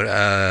about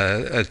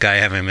a guy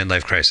having a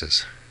midlife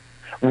crisis.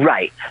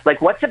 Right.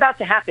 Like, what's about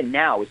to happen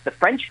now is the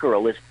French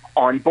girl is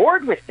on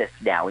board with this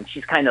now, and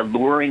she's kind of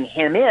luring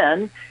him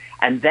in,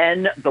 and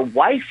then the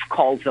wife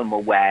calls him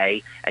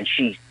away, and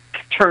she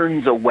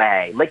turns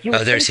away. Like, you.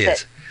 Oh, there she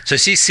is. So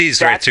she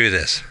sees right through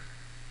this.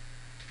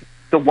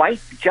 The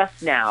wife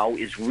just now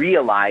is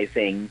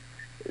realizing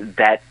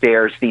that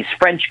there's these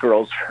French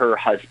girls her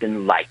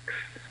husband likes.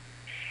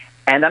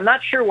 And I'm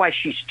not sure why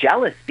she's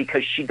jealous,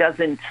 because she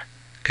doesn't...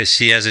 Because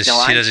she doesn't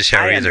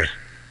shower either.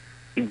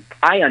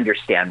 I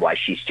understand why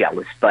she's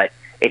jealous, but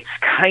it's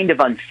kind of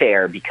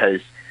unfair,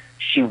 because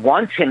she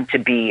wants him to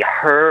be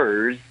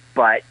hers,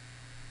 but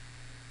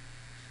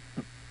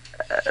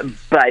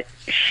but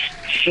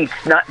she's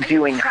not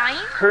doing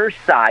her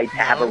side to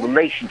have a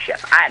relationship.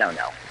 I don't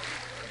know.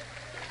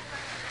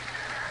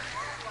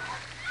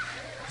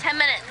 10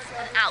 minutes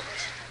and out.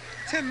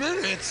 10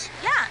 minutes?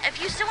 Yeah,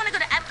 if you still want to go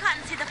to Epcot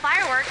and see the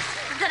fireworks,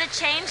 you're going to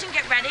change and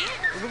get ready.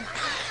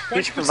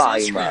 Keep the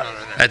volume up.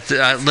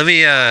 Let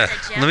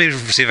me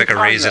see if I can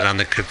raise it on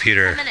the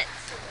computer. 10 minutes.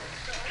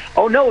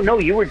 Oh, no,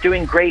 you were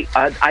doing great.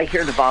 I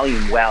hear the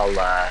volume well.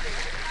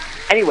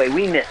 Anyway,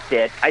 we missed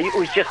it. It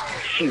was just,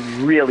 she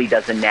really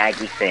does a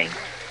naggy thing.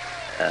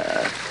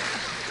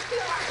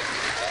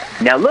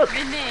 Now look,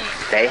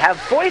 they have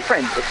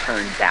boyfriends, it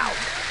turns out.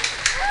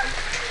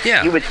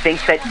 Yeah. You would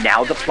think that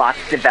now the plot's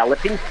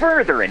developing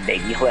further and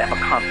maybe he'll have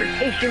a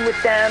confrontation with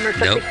them or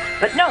something.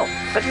 Nope.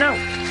 But no.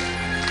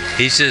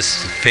 He's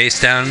just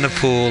face down in the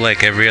pool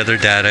like every other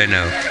dad I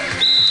know.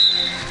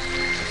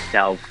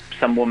 Now,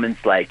 some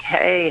woman's like,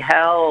 hey,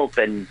 help,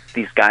 and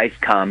these guys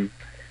come,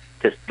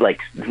 just like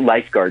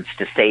lifeguards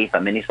to save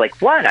him, and he's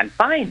like, what? I'm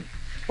fine.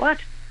 What?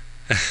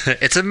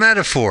 It's a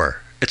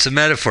metaphor. It's a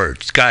metaphor.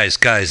 Guys,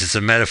 it's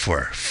a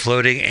metaphor.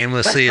 Floating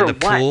aimlessly in the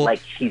pool. Like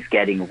he's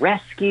getting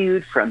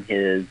rescued from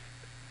his...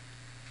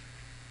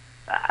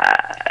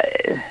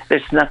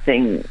 there's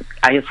nothing...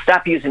 I'll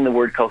stop using the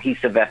word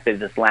cohesive after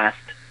this last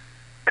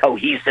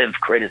cohesive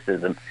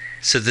criticism.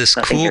 So this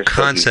cool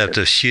concept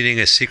of shooting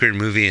a secret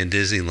movie in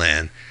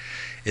Disneyland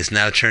is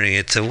now turning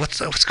into... What's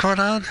going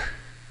on?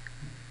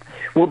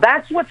 Well,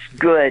 that's what's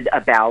good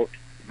about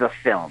the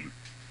film,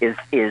 is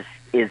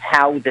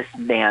how this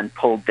man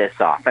pulled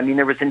this off. I mean,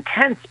 there was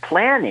intense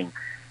planning.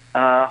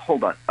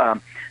 Hold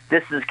on.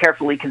 This is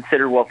carefully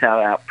considered, well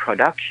thought out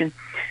production.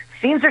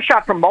 Scenes are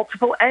shot from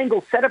multiple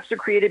angles. Setups are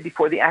created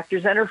before the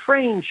actors enter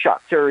frame.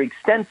 Shots are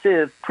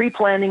extensive.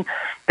 Pre-planning.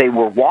 They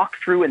were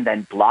walked through and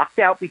then blocked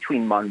out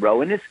between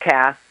Monroe and his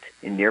cast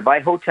in nearby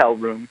hotel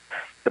rooms.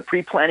 The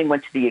pre-planning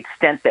went to the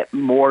extent that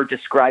Moore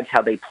describes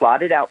how they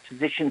plotted out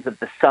positions of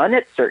the sun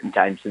at certain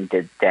times in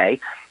the day.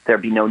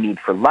 There'd be no need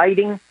for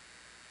lighting.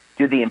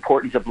 Due to the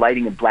importance of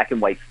lighting in black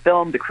and white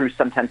film, the crew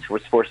sometimes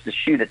was forced to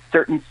shoot at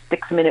certain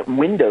 6-minute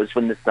windows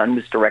when the sun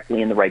was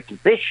directly in the right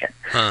position.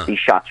 These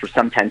shots were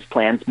sometimes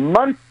planned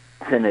months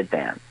in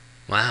advance.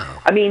 Wow.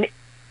 I mean,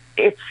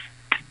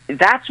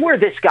 that's where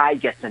this guy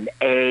gets an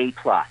A+.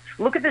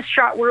 Look at this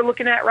shot we're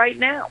looking at right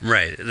now.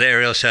 Right. The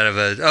aerial shot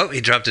of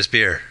he dropped his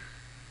beer.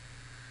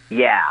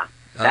 Yeah.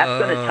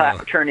 That's going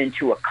to turn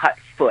into a cut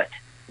foot,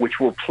 which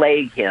will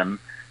plague him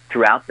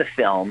throughout the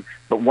film.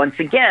 But once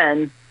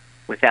again,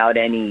 without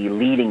any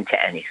leading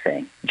to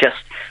anything.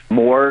 Just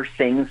more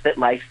things that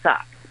life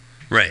sucks.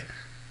 Right.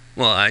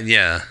 Well,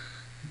 yeah.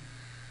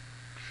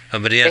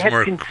 But he has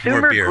more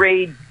beer.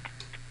 Grade.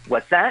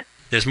 What's that?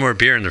 There's more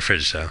beer in the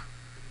fridge, though.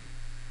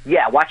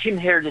 Yeah, watch him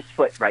hurt his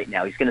foot right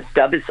now. He's going to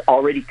stub his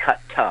already cut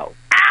toe.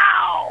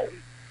 Ow!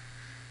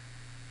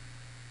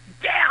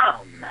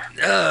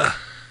 Damn!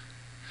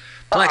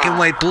 Black and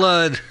white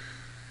blood.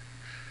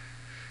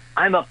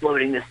 I'm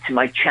uploading this to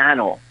my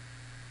channel.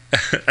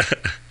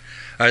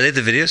 Are they at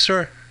the video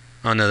store?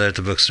 Oh, no, they're at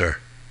the bookstore.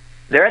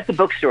 They're at the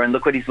bookstore, and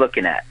look what he's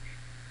looking at.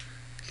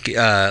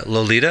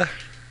 Lolita?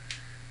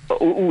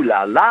 Ooh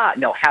la la.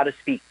 No, How to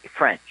Speak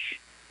French.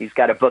 He's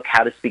got a book,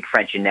 How to Speak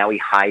French, and now he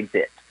hides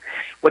it.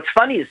 What's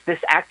funny is this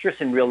actress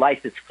in real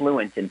life is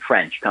fluent in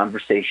French,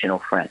 conversational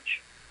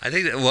French. I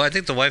think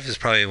the wife is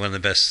probably one of the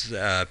best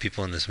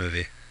people in this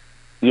movie.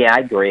 Yeah, I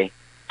agree.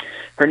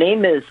 Her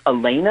name is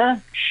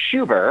Elena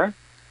Schubert.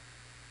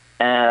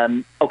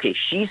 Okay,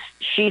 she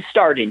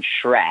starred in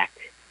Shrek.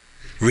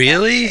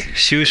 Really?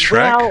 She was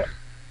Shrek? Well,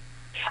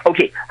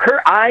 okay,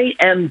 her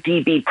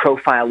IMDb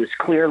profile is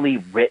clearly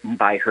written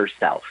by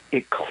herself.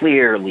 It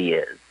clearly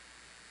is.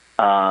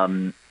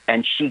 And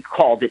she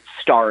called it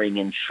starring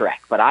in Shrek.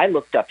 But I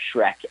looked up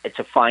Shrek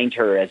to find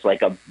her as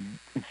like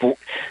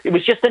it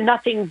was just a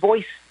nothing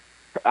voice.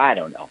 I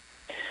don't know.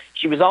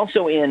 She was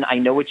also in I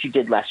Know What You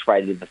Did Last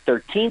Friday the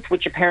 13th,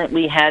 which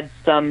apparently had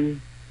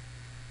some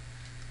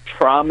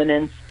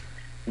prominence.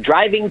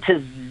 Driving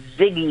to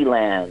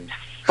Ziggyland,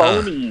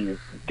 Phonies,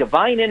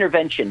 Divine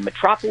Intervention,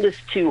 Metropolis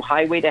 2,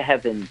 Highway to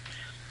Heaven.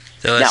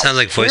 So that sounds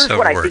like voiceover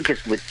what work. I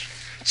think is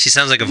she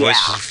sounds like a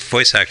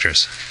voice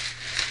actress.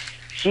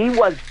 She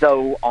was,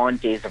 though, on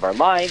Days of Our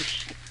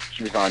Lives.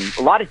 She was on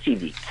a lot of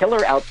TV.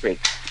 Killer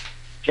Outbreaks,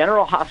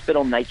 General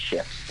Hospital Night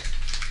Shift,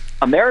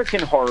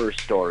 American Horror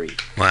Story.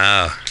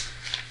 Wow.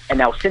 And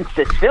now, since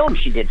this film,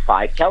 she did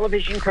 5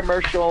 television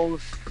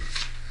commercials.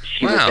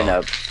 She was in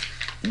a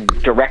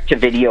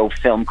direct-to-video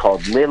film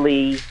called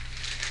Lily.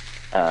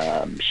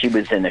 She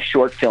was in a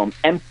short film,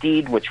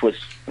 Emptied, which was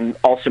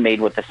also made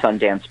with a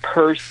Sundance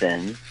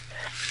person.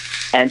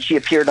 And she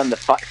appeared on the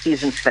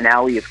season's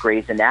finale of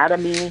Grey's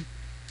Anatomy.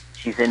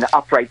 She's in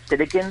Upright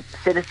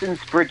Citizens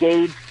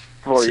Brigade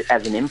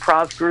as an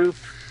improv group.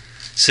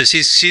 So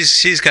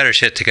she's got her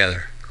shit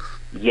together.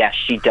 Yes,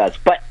 she does.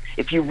 But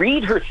if you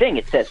read her thing,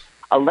 it says,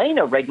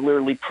 Elena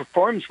regularly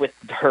performs with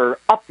her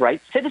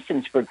Upright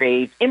Citizens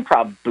Brigade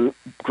improv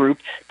group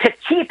to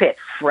keep it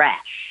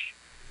fresh.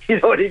 You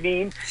know what I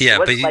mean? Yeah, it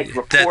wasn't but like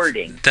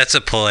reporting. That's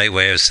a polite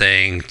way of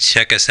saying,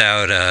 check us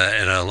out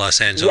in a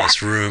Los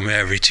Angeles room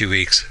every 2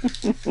 weeks.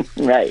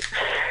 Right.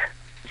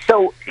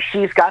 So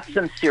she's got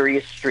some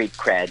serious street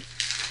cred.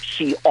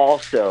 She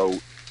also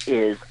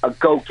is a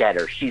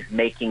go-getter. She's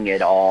making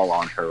it all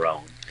on her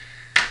own.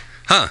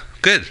 Huh,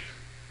 good.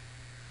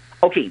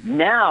 Okay,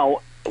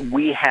 now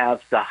we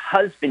have the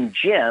husband,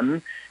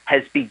 Jim,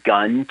 has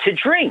begun to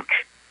drink.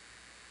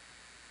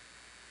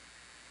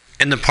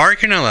 In the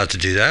park, you're not allowed to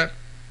do that.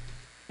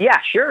 Yeah,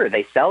 sure,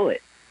 they sell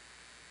it.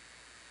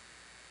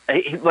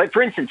 Like,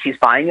 for instance, he's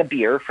buying a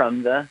beer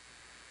from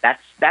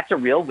that's a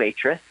real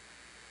waitress.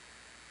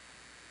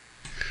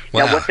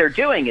 Wow. Now, what they're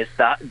doing is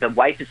the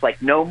wife is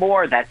like, no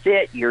more, that's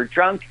it, you're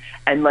drunk.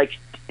 And, like,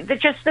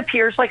 it just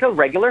appears like a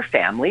regular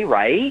family,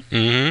 right?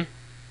 Mm-hmm.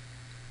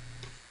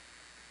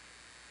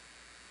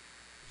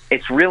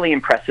 It's really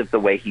impressive the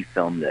way he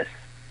filmed this.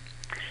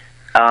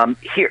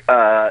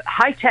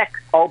 High-tech,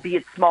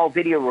 albeit small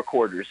video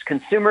recorders,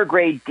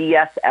 consumer-grade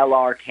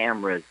DSLR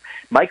cameras,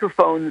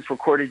 microphones,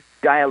 recorded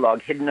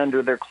dialogue hidden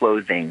under their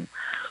clothing.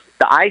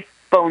 The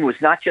iPhone was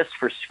not just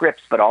for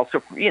scripts, but also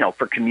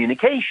for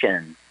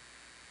communication.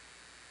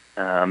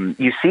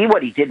 You see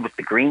what he did with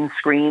the green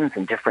screens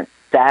and different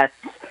sets.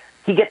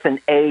 He gets an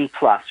A+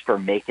 for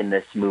making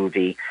this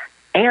movie.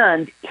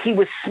 And he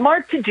was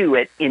smart to do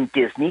it in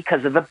Disney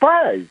because of the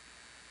buzz.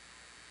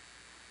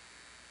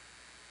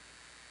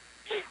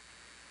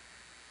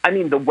 I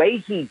mean, the way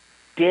he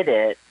did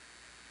it,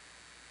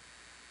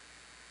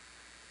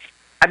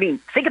 I mean,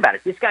 think about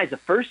it. This guy's a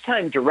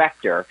first-time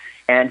director,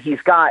 and he's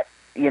got,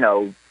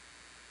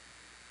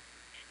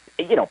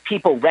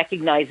 people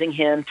recognizing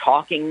him,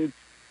 talking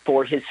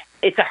for his...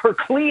 It's a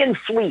Herculean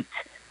feat,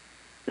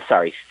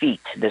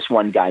 this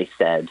one guy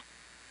said.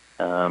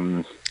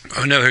 Oh,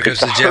 no, here goes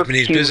the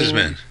Japanese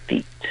businessman.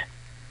 Feat.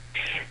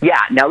 Yeah,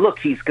 now look,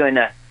 he's going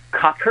to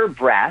cuck her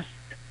breast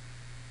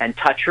and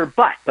touch her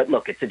butt. But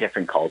look, it's a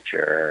different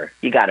culture.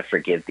 You got to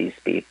forgive these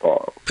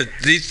people. But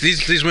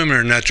these women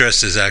are not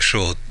dressed as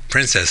actual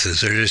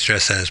princesses. They're just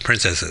dressed as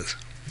princesses.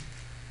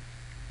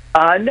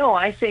 No,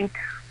 I think...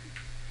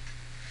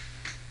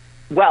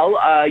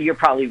 Well, you're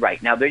probably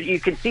right. Now,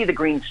 you can see the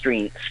green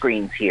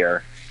screens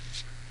here.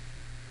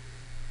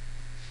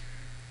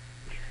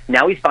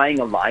 Now he's buying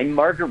a lime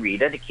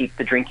margarita to keep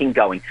the drinking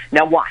going.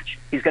 Now watch.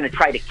 He's going to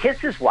try to kiss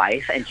his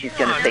wife, and she's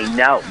going to say,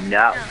 no.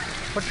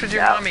 What's with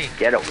your mommy?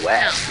 Get away.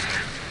 No.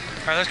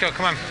 All right, let's go.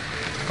 Come on.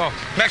 Go.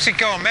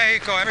 Mexico,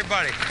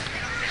 everybody.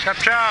 Chop,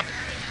 chop.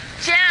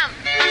 Jump.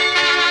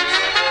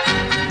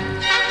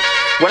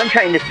 What I'm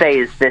trying to say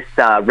is this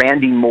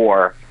Randy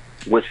Moore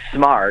was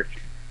smart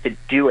to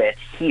do it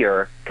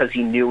here because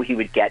he knew he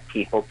would get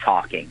people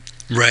talking.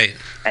 Right.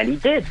 And he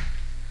did.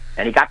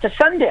 And he got to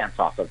Sundance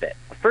off of it.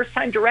 A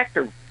first-time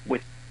director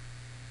with...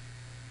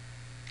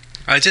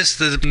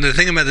 The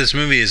thing about this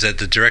movie is that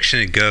the direction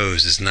it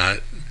goes was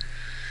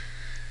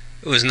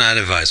not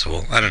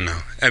advisable. I don't know.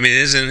 I mean,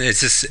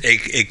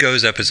 it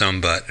goes up its own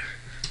butt.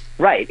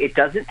 Right. It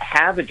doesn't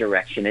have a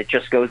direction. It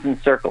just goes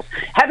in circles.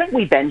 Haven't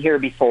we been here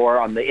before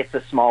on the It's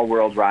a Small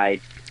World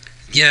ride?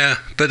 Yeah,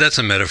 but that's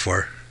a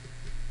metaphor.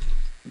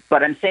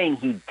 But I'm saying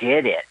he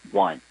did it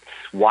once.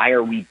 Why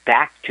are we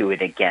back to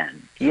it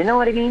again? You know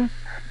what I mean?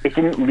 It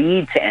didn't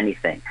lead to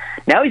anything.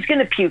 Now he's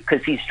going to puke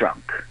because he's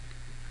drunk.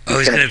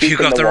 He's going to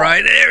puke off the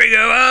ride. There we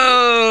go.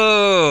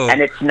 Oh!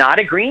 And it's not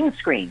a green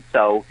screen,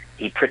 so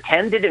he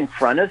pretended in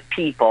front of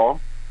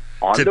people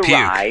on the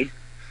ride.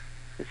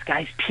 This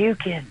guy's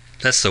puking.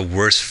 That's the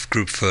worst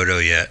group photo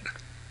yet.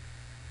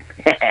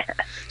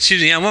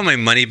 Excuse me, I want my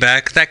money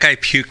back. That guy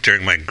puked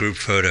during my group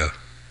photo.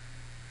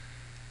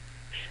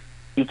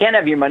 You can't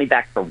have your money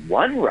back for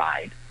one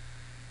ride.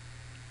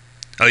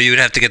 Oh, you would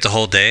have to get the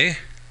whole day?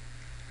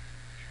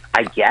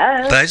 I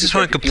guess. But I just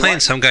want to complain.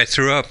 Some guy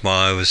threw up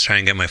while I was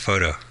trying to get my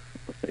photo.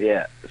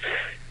 Yeah.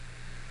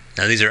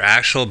 Now, these are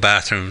actual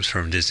bathrooms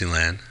from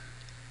Disneyland.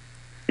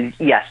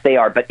 Yes, they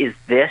are. But is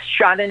this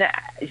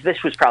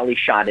this was probably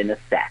shot in a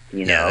set,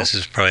 Yeah, this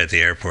is probably at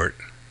the airport.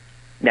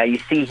 Now, you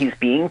see he's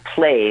being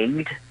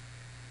plagued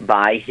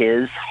by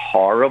his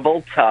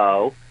horrible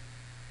toe.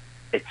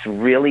 It's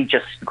really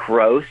just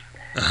gross.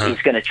 Uh-huh.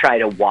 He's going to try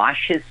to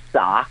wash his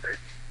sock.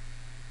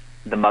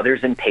 The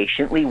mother's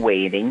impatiently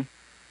waiting.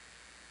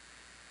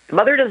 The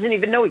mother doesn't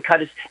even know he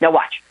cut his... Now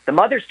watch. The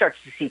mother starts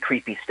to see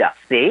creepy stuff.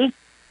 See?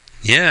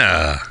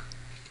 Yeah.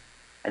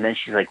 And then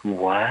she's like,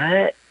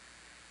 what?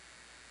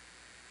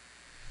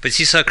 But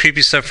she saw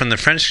creepy stuff from the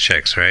French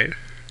chicks, right?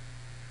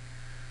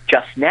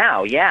 Just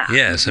now, yeah.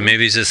 Yeah, so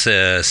maybe it's just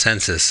a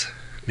census.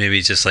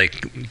 Maybe just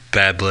like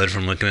bad blood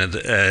from looking at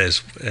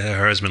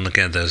her husband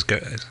looking at those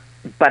guys.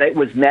 But it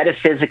was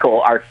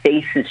metaphysical. Our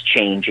face is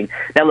changing.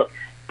 Now look,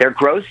 they're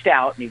grossed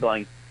out, and you're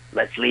going,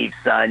 let's leave,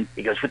 son.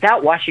 He goes,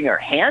 without washing our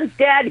hands,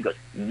 Dad? He goes,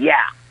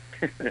 yeah.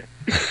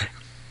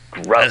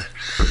 Gross.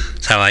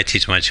 That's how I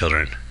teach my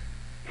children.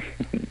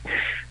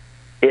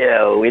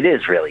 Ew, it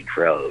is really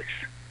gross.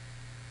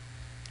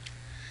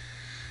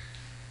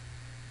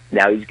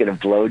 Now he's going to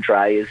blow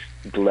dry his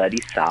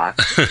bloody sock.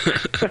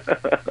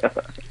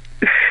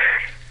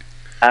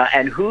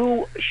 And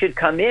who should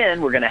come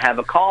in? We're going to have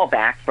a call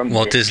back from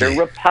Walt Mr. Disney.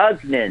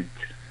 Repugnant.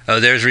 Oh,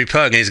 there's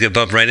Repug. He's going to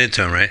bump right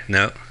into him, right?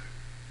 No.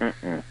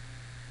 Mm-mm.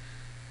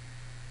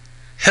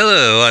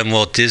 Hello, I'm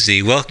Walt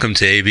Disney. Welcome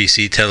to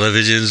ABC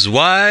Television's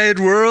Wide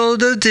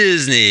World of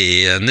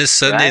Disney. On this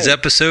Sunday's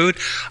episode,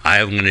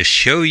 I'm going to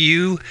show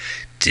you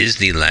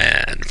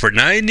Disneyland for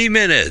 90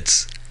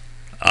 minutes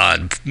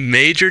on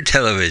major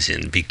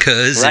television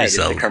because it's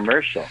a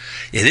commercial.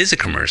 It is a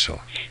commercial.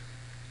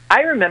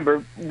 I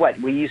remember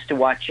we used to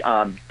watch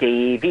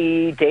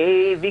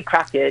Davy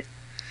Crockett.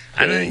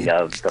 King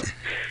of the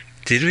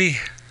Did we?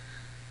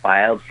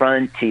 Wild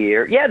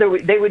Frontier. Yeah,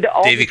 they would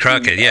all. Davy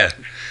Crockett. Yeah,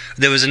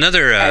 there was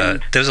another.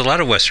 There was a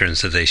lot of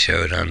westerns that they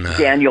showed on.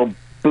 Daniel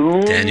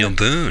Boone. Daniel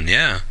Boone.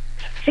 Yeah.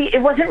 See,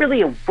 it wasn't really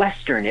a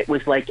western. It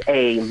was like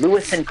a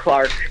Lewis and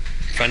Clark.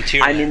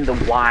 Frontier. I'm in the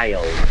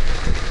wild.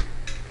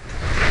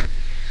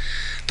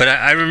 But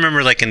I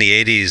remember, like in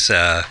the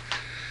 '80s.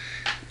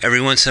 Every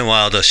once in a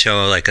while, they'll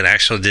show like an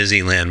actual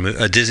Disney movie.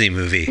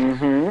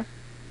 Mm-hmm.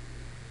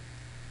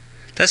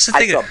 That's the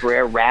thing. I saw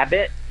Brer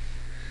Rabbit.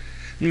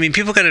 I mean,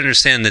 people got to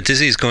understand that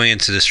Disney's going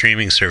into the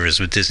streaming service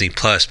with Disney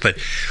Plus. But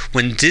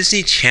when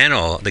Disney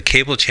Channel, the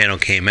cable channel,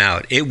 came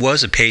out, it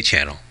was a pay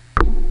channel.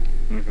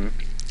 Mm-hmm.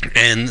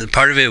 And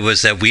part of it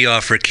was that we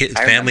offer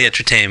family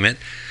entertainment.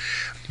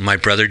 My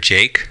brother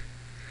Jake,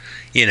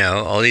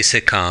 all these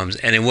sitcoms,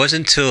 and it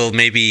wasn't until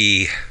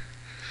maybe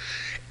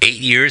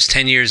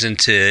 10 years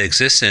into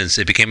existence,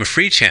 it became a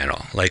free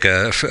channel, like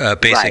a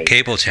basic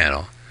cable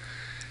channel.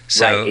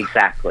 So, right,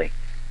 exactly.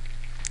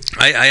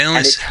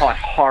 And it taught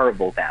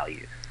horrible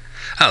values.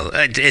 Oh,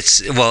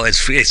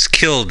 it's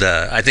killed.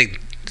 I think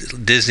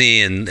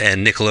Disney and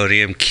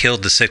Nickelodeon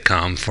killed the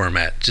sitcom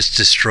format, just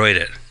destroyed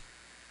it.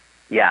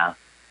 Yeah.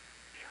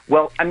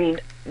 Well, I mean,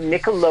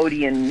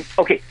 Nickelodeon.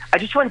 Okay, I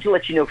just wanted to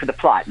let you know for the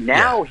plot.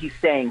 Now he's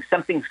saying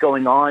something's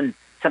going on.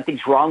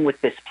 Something's wrong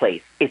with this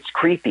place. It's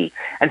creepy.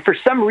 And for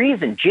some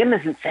reason, Jim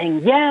isn't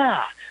saying,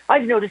 yeah,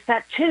 I've noticed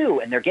that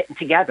too. And they're getting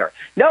together.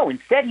 No,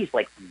 instead he's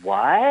like,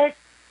 what?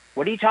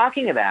 What are you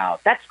talking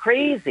about? That's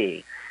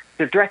crazy.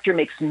 The director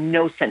makes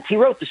no sense. He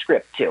wrote the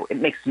script too. It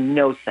makes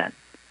no sense.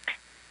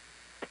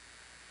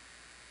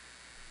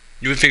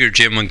 You would figure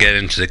Jim would get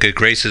into the good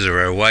graces of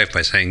our wife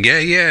by saying,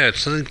 yeah,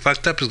 something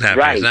fucked up is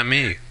happening. Right. It's not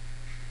me.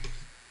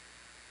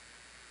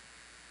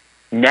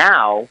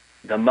 Now,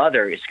 the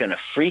mother is going to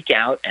freak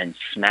out and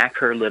smack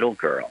her little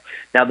girl.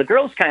 Now, the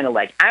girl's kind of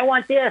like, I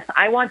want this,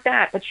 I want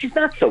that, but she's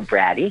not so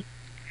bratty.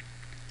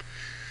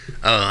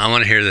 Oh, I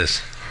want to hear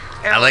this.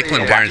 I like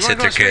when parents hit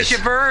their kids.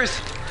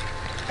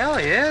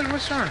 Elliot,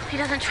 what's wrong? He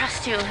doesn't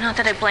trust you. Not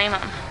that I blame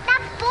him.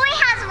 That boy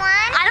has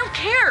one. I don't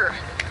care.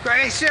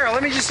 Hey, Sarah,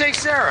 let me just take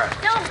Sarah.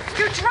 No,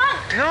 you're drunk.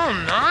 No,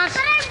 I'm not.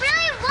 But I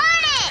really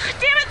want it.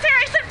 Damn it, Sarah,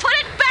 I said put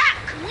it back.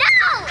 No.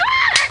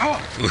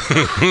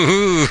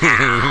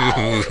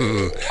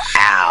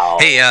 Ow.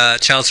 Hey,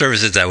 child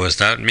services, that was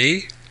not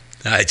me.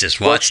 I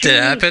just watched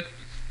it happen.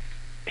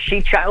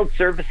 She child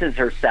services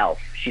herself.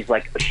 She's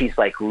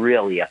like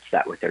really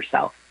upset with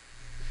herself.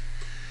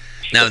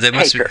 Now there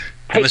must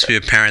be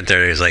a parent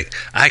there who's like,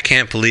 I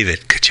can't believe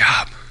it. Good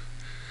job.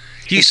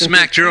 You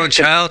smacked your own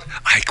child?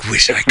 I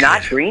wish I could. It's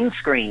not green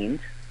screened.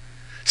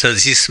 So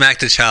she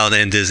smacked a child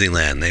in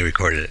Disneyland. They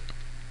recorded it.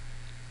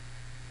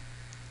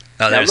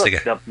 Oh, there's the guy.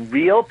 The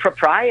real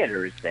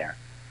proprietor is there.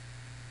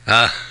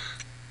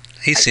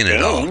 He's seen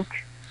it all.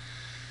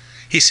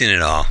 He's seen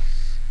it all.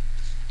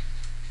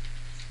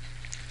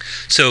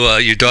 So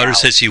your daughter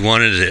said she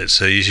wanted it,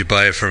 so you should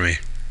buy it for me.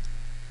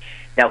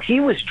 Now, he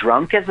was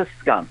drunk as a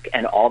skunk,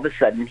 and all of a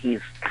sudden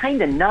he's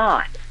kind of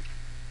not.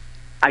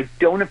 I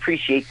don't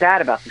appreciate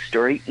that about the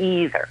story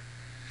either.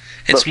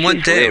 It's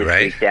one day, really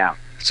right? freaked out.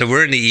 So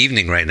we're in the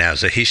evening right now,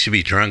 so he should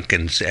be drunk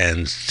and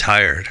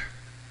tired.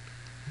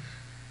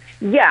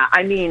 Yeah,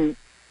 I mean,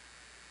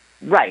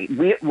 right.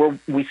 We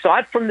saw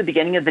it from the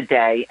beginning of the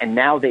day, and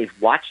now they've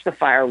watched the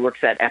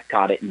fireworks at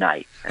Epcot at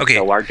night. And okay.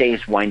 So our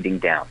day's winding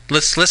down.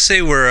 Let's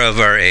say we're of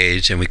our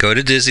age, and we go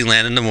to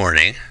Disneyland in the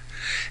morning,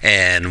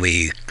 and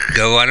we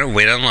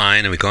wait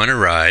online, and we go on a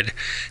ride.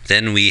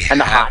 Then we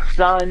the hot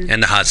sun.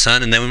 And the hot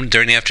sun, and then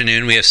during the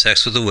afternoon we have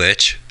sex with a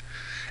witch,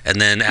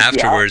 and then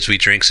afterwards we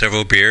drink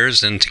several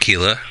beers and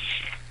tequila.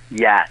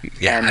 Yes.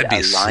 Yeah, and I'd be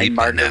asleep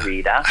right now.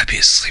 I'd be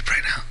asleep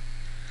right now.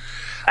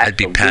 I'd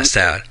be passed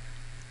out.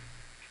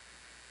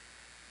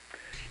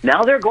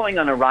 Now they're going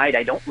on a ride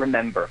I don't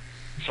remember.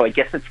 So I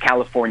guess it's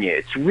California.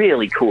 It's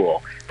really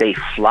cool. They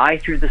fly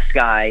through the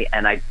sky,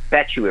 and I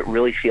bet you it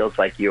really feels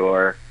like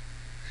you're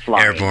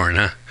flying. Airborne,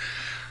 huh?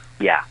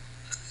 Yeah.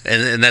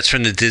 And that's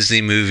from the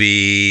Disney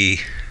movie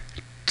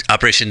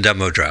Operation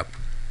Dumbo Drop.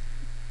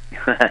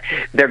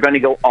 They're going to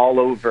go all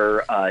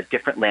over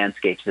different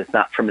landscapes. It's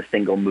not from a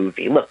single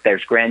movie. Look,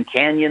 there's Grand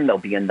Canyon. They'll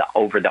be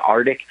over the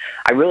Arctic.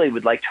 I really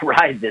would like to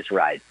ride this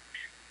ride.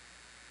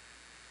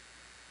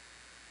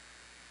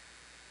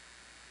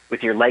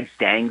 With your legs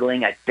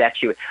dangling, I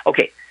bet you.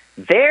 Okay,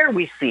 there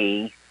we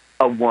see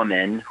a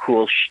woman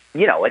who'll,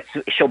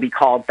 she'll be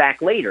called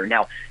back later.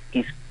 Now,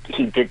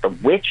 he did the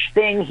witch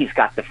thing. He's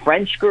got the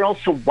French girl.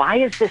 So why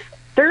is this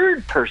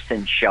third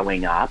person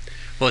showing up.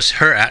 Well, she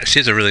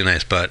has a really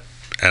nice butt,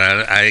 and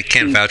I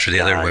can't vouch for the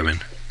other women.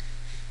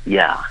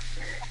 Yeah.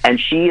 And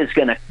she is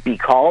going to be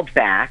called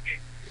back.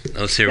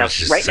 Let's hear what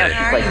she's right saying.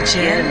 now she's like,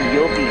 Jim,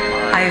 you'll be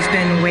mine. I've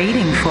been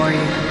waiting for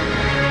you.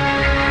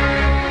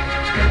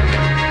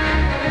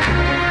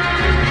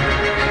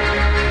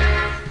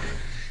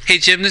 Hey,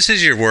 Jim, this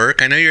is your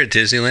work. I know you're at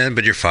Disneyland,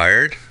 but you're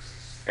fired.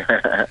 Oh!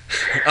 That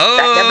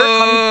never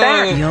comes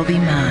back. You'll be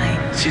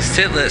mine. She's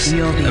titless.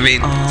 You'll be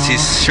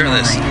she's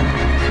shirtless.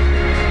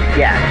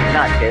 Yeah, she's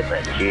not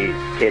titless. She's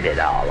titted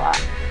all up.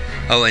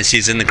 Oh, and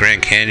she's in the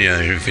Grand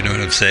Canyon, if you know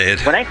what I'm saying.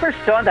 When I first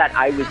saw that,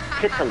 I was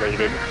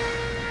titillated.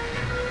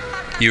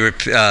 You were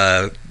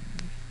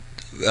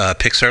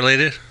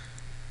Pixar-lated?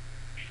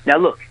 Now,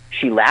 look,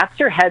 she laughs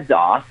her heads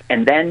off,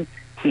 and then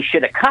he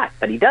should have cut,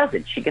 but he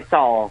doesn't. She gets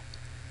all...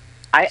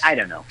 I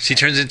don't know. She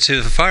turns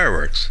into the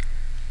fireworks.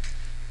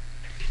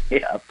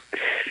 Yep.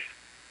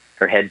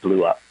 Her head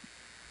blew up.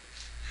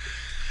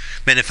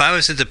 Man, if I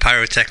was into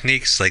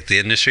pyrotechnics, like the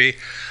industry,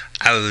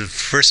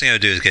 first thing I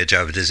would do is get a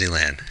job at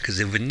Disneyland, because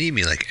they would need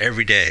me like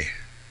every day.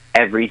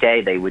 Every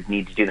day they would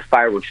need to do the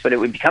fireworks, but it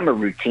would become a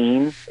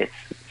routine. It's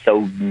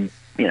so,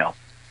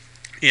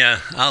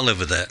 Yeah, I'll live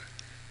with that.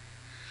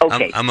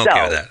 Okay, I'm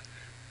okay with that.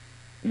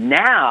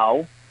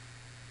 Now,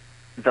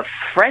 the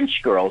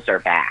French girls are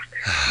back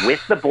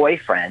with the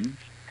boyfriends,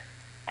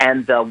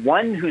 and the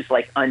one who's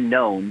like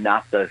unknown,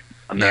 not the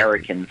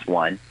Americans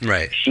one.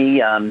 Right.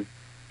 She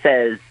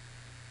says,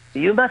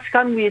 "You must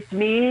come with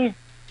me."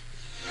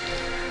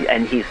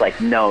 And he's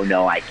like, no,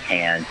 I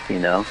can't,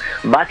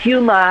 But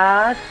you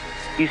must.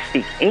 You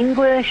speak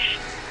English.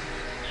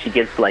 She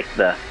gives like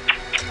the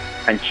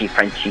Frenchy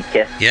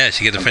kiss. Yeah,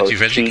 she gets the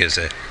Frenchy kiss.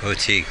 Oh,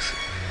 cheeks.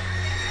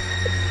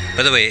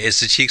 By the way, it's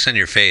the cheeks on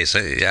your face.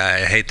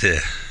 I hate to...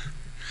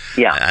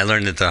 Yeah. I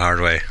learned it the hard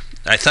way.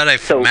 I thought I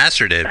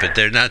mastered it, but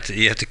they're not...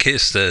 You have to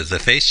kiss the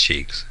face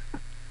cheeks.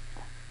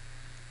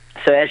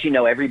 So as you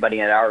know, everybody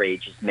at our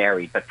age is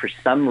married, but for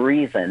some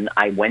reason,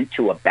 I went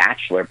to a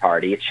bachelor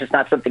party. It's just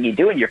not something you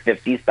do in your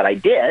 50s, but I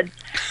did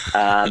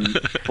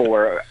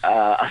for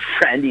a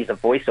friend. He's a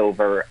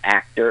voiceover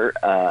actor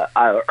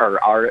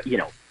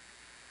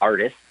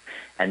artist,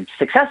 and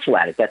successful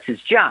at it. That's his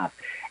job.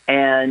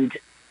 And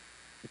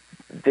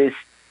these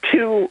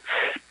two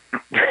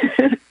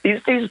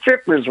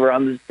strippers were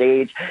on the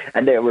stage,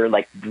 and they were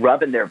like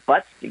rubbing their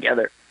butts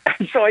together.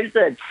 And so I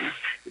said,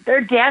 "They're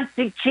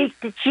dancing cheek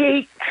to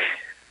cheek."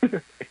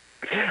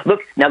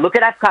 Look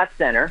at Epcot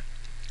Center.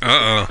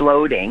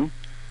 Floating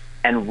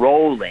and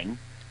rolling.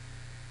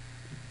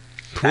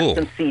 Cool.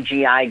 Got some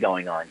CGI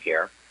going on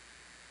here.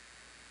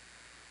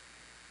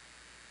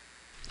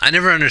 I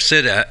never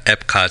understood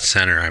Epcot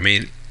Center. I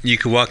mean, you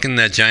could walk in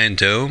that giant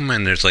dome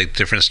and there's like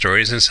different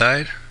stories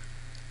inside?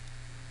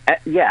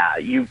 Yeah,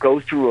 you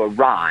go through a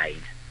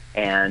ride,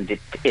 and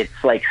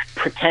it's like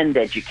pretend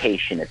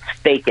education. It's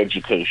fake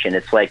education.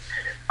 It's like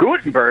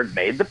Gutenberg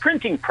made the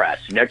printing press.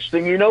 Next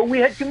thing you know, we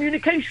had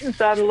communication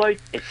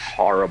satellites. It's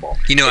horrible.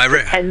 It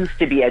pretends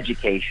to be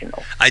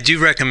educational. I do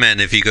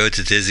recommend, if you go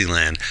to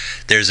Disneyland,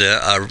 there's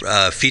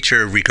a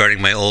feature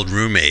regarding my old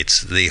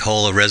roommates, the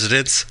whole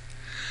residence.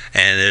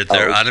 And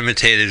they're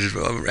unimitated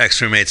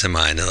ex-roommates of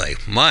mine. They're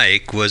like,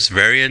 Mike was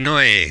very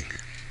annoying.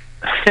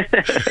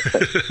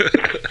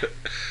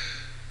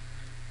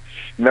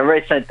 Remember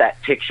I sent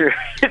that picture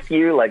of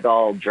you, like,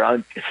 all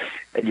drunk,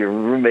 and your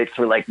roommates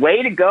were like,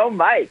 "Way to go,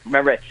 Mike."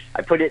 Remember,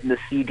 I put it in the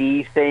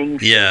CD thing?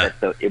 Yeah.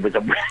 So it was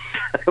a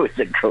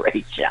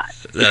great shot.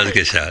 That was a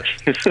good shot.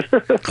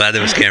 Glad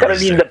there was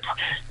cameras. But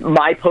I mean,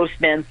 my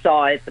postman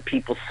saw it, the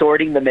people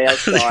sorting the mail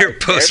saw Your it.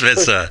 postman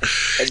saw it.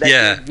 And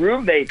then your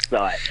roommate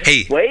saw it.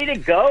 Hey. Way to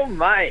go,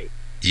 Mike.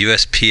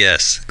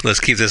 USPS. Let's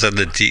keep this on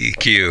the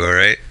DQ, all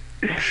right?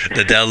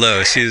 The down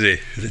low, excuse me.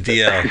 The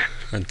DL.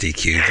 Not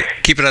DQ.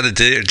 Keep it on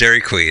the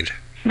Dairy Queen.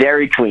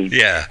 Dairy Queen.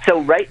 Yeah.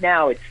 So right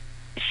now, it's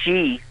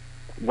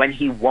when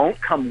he won't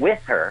come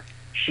with her,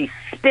 she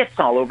spits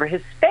all over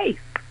his face.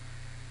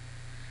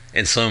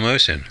 In slow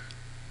motion.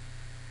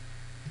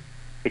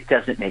 It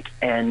doesn't make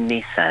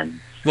any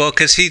sense. Well,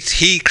 because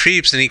he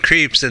creeps,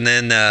 and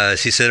then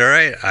she said, "All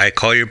right, I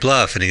call your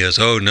bluff," and he goes,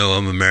 "Oh no,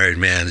 I'm a married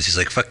man." And she's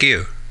like, "Fuck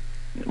you."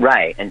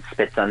 Right, and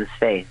spits on his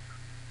face.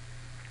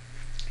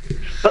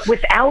 But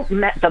without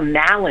the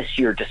malice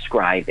you're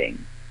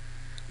describing.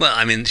 Well,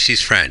 I mean,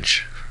 she's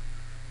French.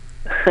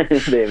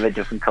 They have a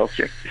different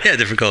culture. Yeah,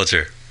 different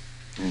culture.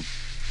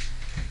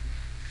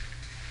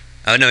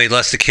 Oh no, he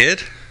lost a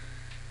kid?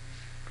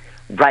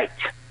 Right.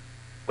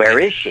 Where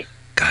is she?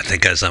 God,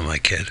 thank God it's not my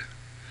kid.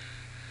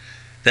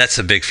 That's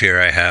a big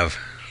fear I have,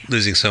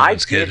 losing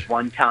someone's kid. I did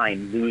one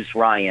time lose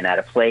Ryan at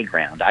a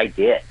playground. I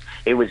did.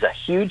 It was a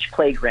huge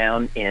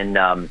playground in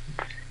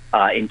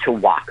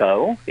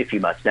Towako, if you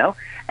must know,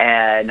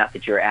 and not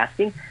that you're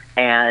asking.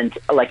 And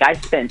like I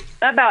spent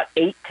about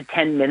 8 to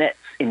 10 minutes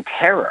in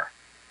terror.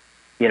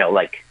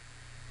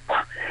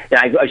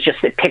 I was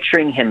just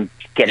picturing him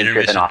getting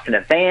driven off in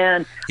a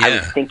van. Yeah. I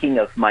was thinking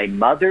of my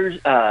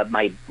mother's,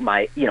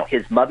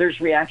 his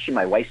mother's reaction,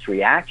 my wife's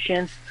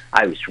reaction.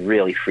 I was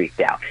really freaked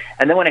out.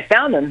 And then when I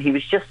found him, he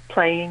was just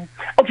playing.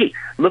 Okay,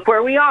 look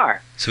where we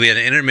are. So we had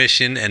an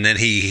intermission, and then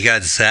he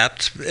got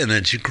zapped in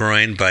the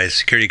groin by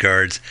security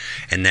guards,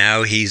 and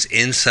now he's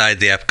inside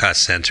the Epcot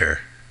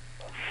Center.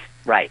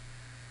 Right.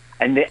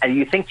 And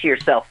you think to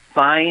yourself,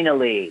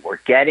 finally, we're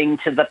getting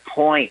to the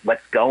point.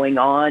 What's going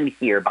on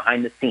here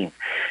behind the scenes?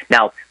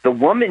 Now, the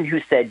woman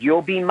who said,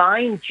 "You'll be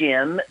mine,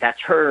 Jim,"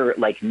 that's her,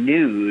 like,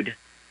 nude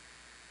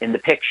in the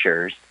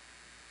pictures.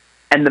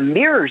 And the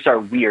mirrors are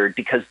weird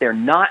because they're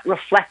not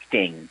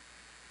reflecting.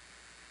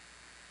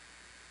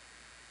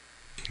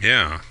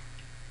 Yeah.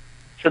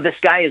 So this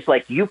guy is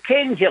like, "You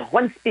came here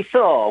once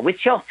before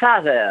with your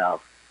father.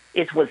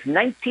 It was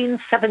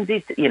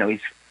 1970." You know,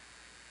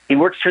 he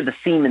works for the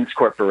Siemens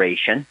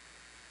Corporation.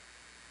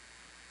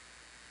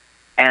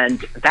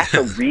 And that's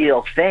a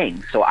real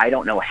thing. So I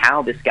don't know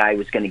how this guy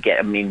was going to get...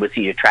 I mean, was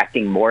he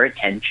attracting more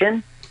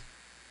attention?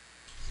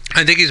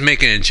 I think he's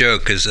making a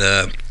joke because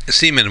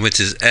Seaman, which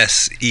is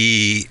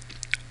S-E-I...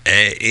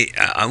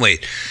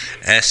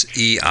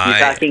 You're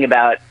talking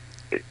about...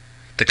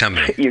 The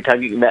company. You're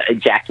talking about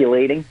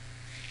ejaculating?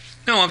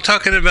 No, I'm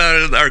talking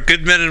about our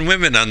good men and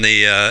women on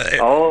the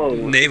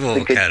Naval the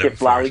good Academy.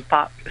 Ship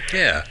Lollipop?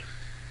 Yeah.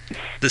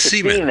 The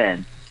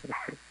Seaman.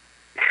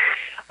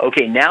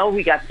 Okay, now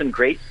we got some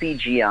great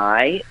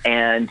CGI,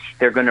 and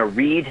they're going to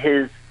read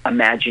his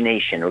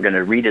imagination. We're going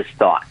to read his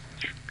thoughts.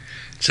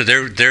 So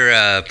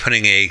they're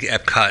putting a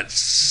Epcot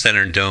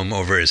Center dome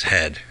over his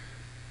head.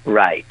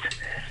 Right.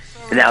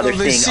 Now they're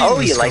saying, "Oh,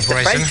 you like the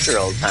Corporation. French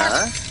girls,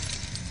 huh?"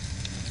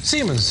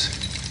 Siemens,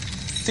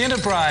 the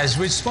enterprise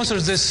which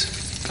sponsors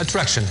this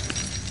attraction.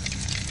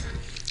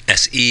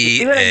 S-E-A.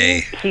 See what I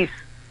mean?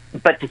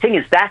 But the thing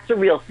is, that's a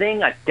real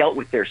thing. I've dealt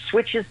with their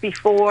switches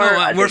before.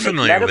 We're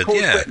familiar with it,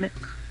 yeah. Equipment.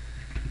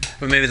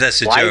 Well, maybe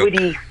that's a Why joke. would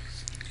he?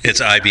 It's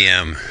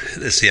IBM.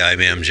 It's the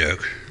IBM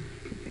joke.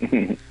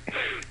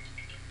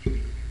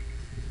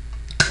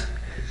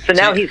 So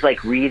now he's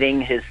like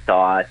reading his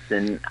thoughts,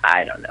 and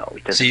I don't know.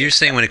 So you're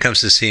saying when it comes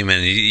to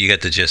Seaman, you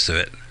get the gist of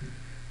it?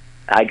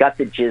 I got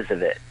the jizz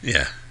of it.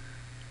 Yeah.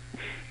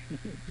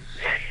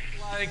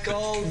 Like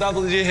old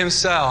WG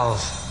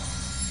himself,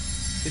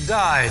 he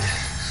died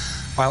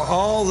while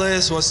all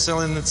this was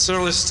still in its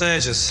early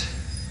stages.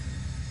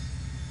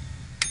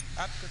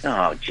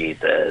 Oh,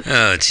 Jesus.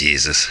 Oh,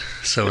 Jesus.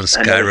 Someone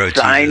skywrote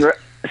Jesus.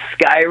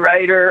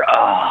 Skywriter.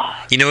 Oh.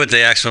 You know what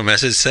the actual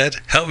message said?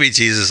 "Help me,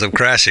 Jesus, I'm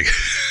crashing."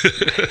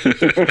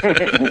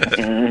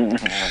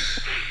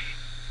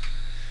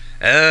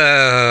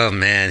 Oh,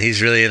 man.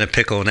 He's really in a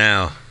pickle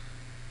now.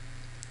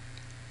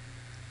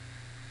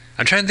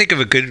 I'm trying to think of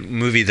a good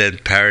movie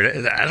that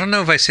parodied... I don't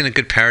know if I've seen a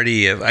good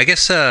parody of... I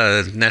guess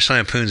National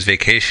Lampoon's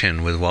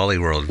Vacation with Wally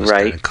World was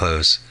kind of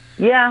close.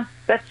 Yeah,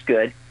 that's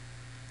good.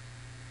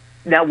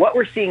 Now, what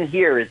we're seeing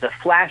here is a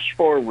flash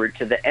forward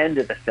to the end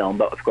of the film,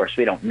 but of course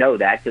we don't know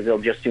that because they'll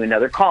just do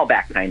another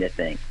callback kind of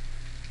thing.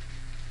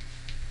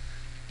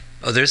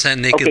 Oh, there's that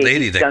naked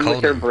lady that done called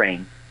with her him.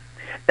 brain.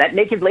 That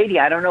naked lady,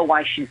 I don't know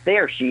why she's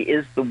there. She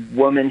is the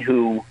woman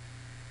who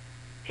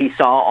he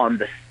saw on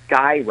the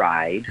Sky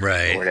Ride,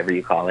 right, or whatever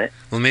you call it.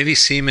 Well, maybe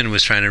Seaman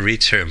was trying to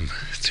reach him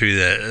through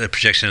the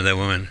projection of that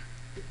woman.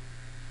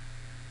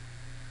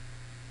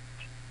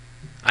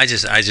 I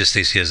just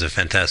think she has a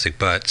fantastic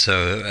butt,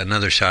 so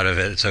another shot of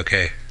it, it's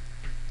okay.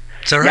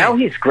 It's all right. Now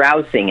he's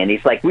grousing, and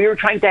he's like, "We were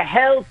trying to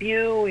help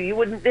you. You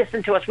wouldn't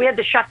listen to us. We had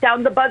to shut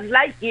down the Buzz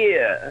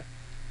Lightyear."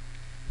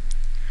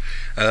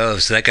 Oh,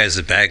 so that guy's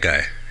the bad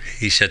guy.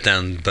 He shut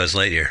down Buzz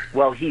Lightyear.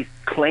 Well, he's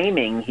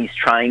claiming he's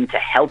trying to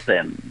help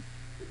him.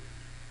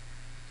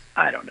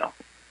 I don't know.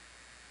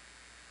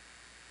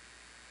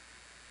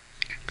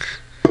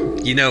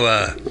 You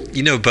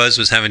know, Buzz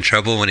was having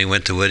trouble when he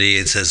went to Woody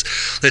and says,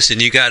 "Listen,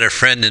 you got a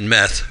friend in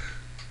meth."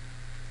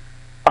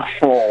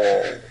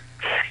 Oh,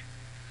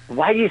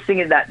 why are you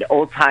singing that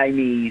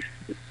old-timey,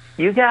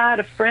 "You got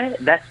a friend"?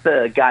 That's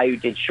the guy who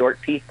did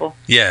Short People?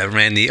 Yeah,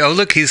 Randy. Oh,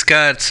 look, he's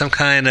got some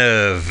kind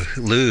of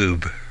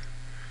lube.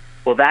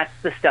 Well, that's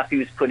the stuff he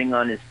was putting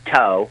on his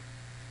toe,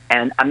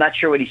 and I'm not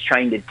sure what he's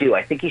trying to do.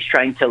 I think he's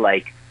trying to,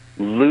 like,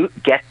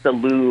 get the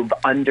lube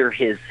under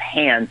his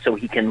hand so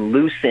he can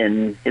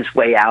loosen his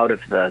way out of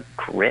the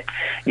grip.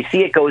 You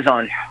see, it goes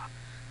on.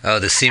 Oh,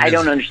 the Siemens. I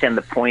don't understand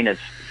the point of.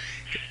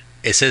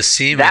 It says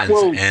Siemens,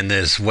 and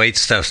there's white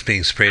stuff's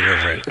being sprayed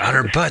over it on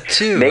her butt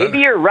too. Maybe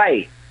you're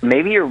right.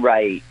 Maybe you're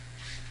right.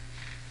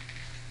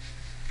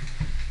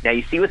 Now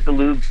you see what the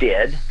lube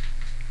did.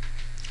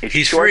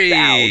 He's free.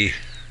 Out.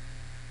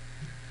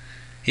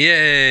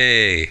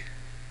 Yay!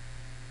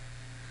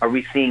 Are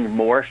we seeing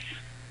more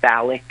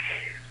phallic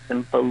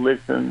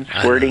symbolism,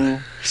 squirting?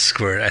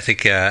 Squirt. I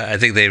think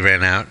they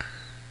ran out. I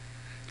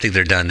think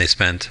they're done. They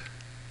spent.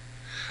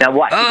 Now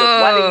what? He goes,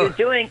 "What are you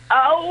doing?"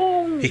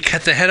 Oh! He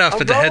cut the head off,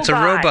 but the head's a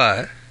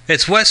robot.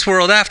 It's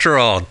Westworld after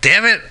all.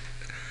 Damn it!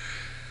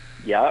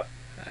 Yep.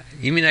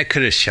 You mean I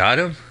could have shot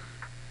him?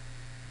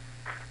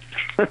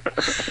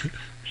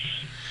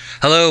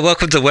 Hello,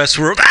 welcome to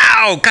Westworld.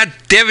 Ow! God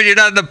damn it, you're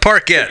not in the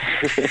park yet.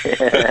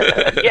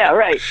 Yeah,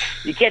 right.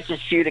 You can't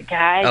just shoot a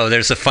guy. Oh,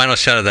 there's the final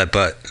shot of that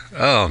butt.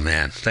 Oh,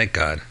 man. Thank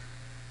God.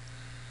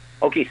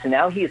 Okay, so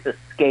now he's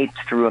escaped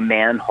through a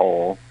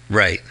manhole.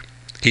 Right.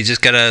 He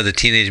just got out of the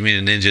Teenage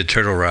Mutant Ninja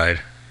Turtle ride.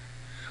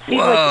 See,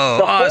 Whoa,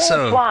 the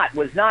awesome. whole plot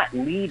was not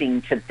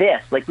leading to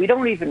this. Like, we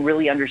don't even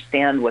really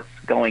understand what's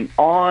going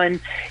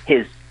on.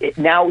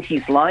 Now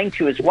he's lying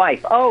to his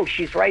wife. Oh,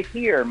 she's right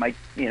here.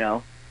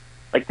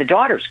 Like, the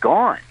daughter's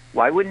gone.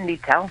 Why wouldn't he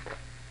tell her?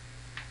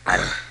 I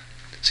don't know.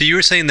 So you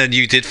were saying that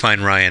you did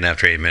find Ryan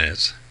after 8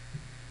 minutes.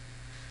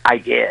 I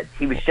did.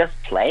 He was just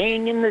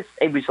playing in this.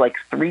 It was like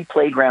 3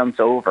 playgrounds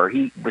over.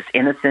 He was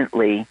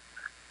innocently.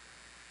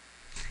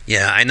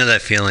 Yeah, I know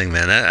that feeling,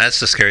 man. That's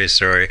the scariest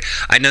story.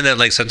 I know that,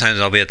 like, sometimes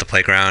I'll be at the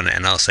playground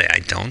and I'll say, I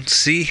don't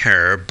see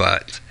her,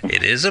 but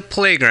it is a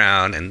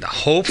playground, and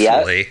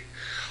hopefully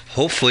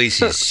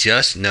she's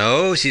just,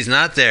 no, she's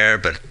not there,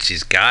 but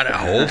she's got it,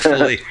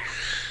 hopefully.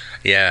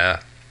 Yeah.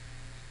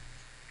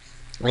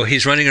 Well,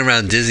 he's running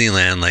around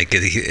Disneyland like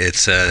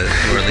it's New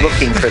Orleans.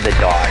 Looking for the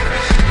daughter.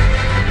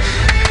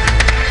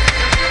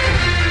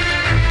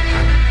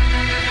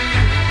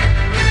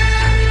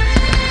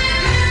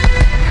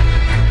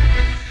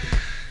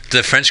 Do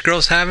the French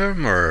girls have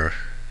him, or?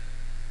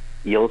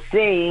 You'll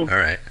see. All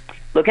right.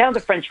 Look how the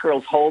French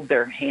girls hold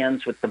their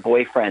hands with the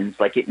boyfriends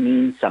like it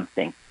means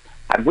something.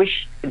 I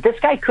wish this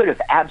guy could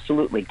have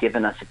absolutely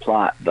given us a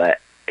plot,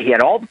 but he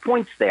had all the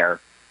points there.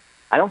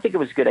 I don't think it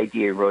was a good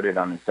idea he wrote it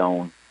on his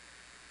own.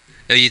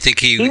 Oh, you think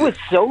he was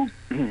so...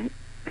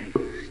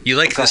 You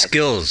like the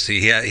skills.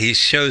 He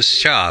shows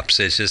chops.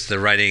 It's just the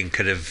writing he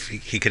could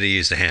have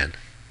used a hand.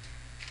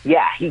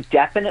 Yeah, he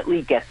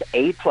definitely gets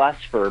A+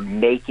 for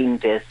making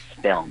this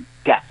film,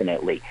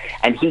 definitely.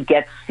 And he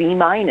gets C-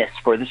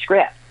 for the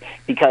script,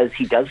 because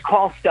he does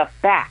call stuff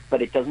back,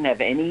 but it doesn't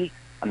have any,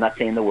 I'm not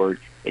saying the word,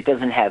 it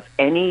doesn't have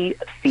any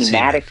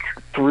thematic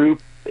through,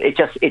 it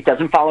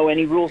doesn't follow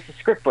any rules of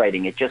script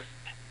writing. It just,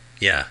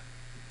 yeah.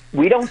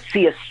 We don't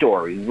see a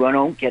story. We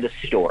don't get a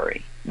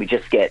story. We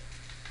just get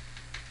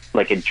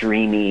like a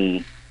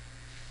dreamy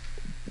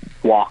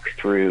walk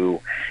through.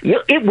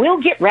 It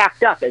will get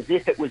wrapped up as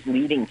if it was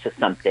leading to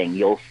something,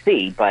 you'll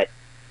see, but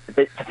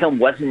the film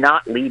was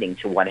not leading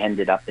to what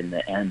ended up in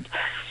the end.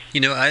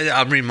 You know,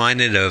 I'm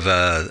reminded of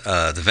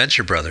the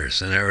Venture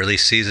Brothers. In their early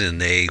season,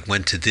 they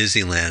went to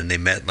Disneyland and they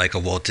met like a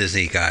Walt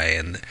Disney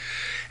guy,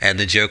 and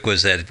the joke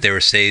was that they were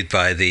saved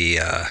by the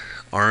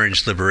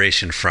Orange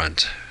Liberation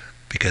Front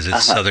because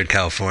it's Southern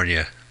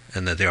California,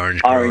 and that the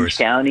orange growers... Orange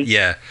County?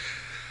 Yeah.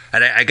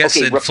 And I guess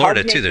in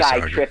Florida, too, there's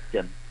orange. Tripped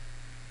him.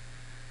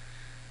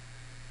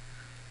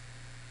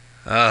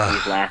 Oh.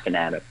 He's laughing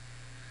at him.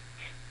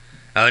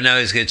 Oh, no,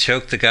 he's going to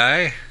choke the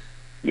guy?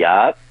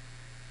 Yup.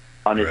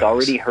 On his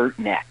already hurt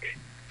neck.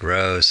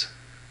 Gross.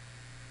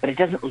 But it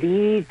doesn't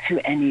lead to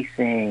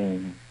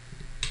anything.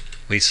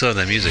 We still have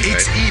that music, right?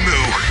 It's Emu.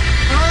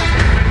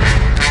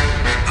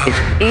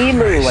 It's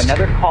Emu,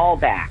 another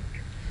callback.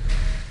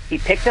 He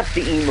picked up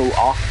the emu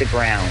off the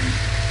ground.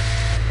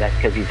 That's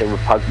because he's a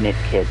repugnant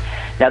kid.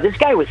 Now, this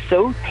guy was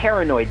so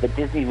paranoid that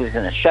Disney was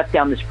going to shut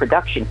down this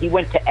production, he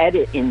went to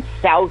edit in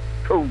South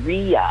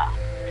Korea.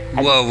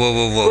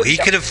 Whoa. He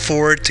could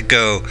afford to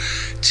go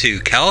to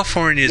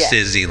California's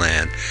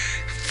Disneyland,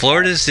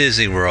 Florida's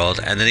Disney World,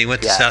 and then he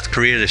went to South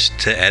Korea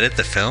to edit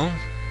the film?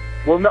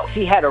 Well, no,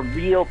 he had a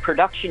real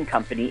production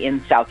company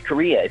in South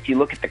Korea. If you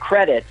look at the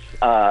credits,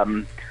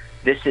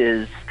 this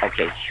is...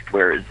 Okay,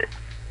 where is it?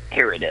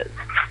 Here it is.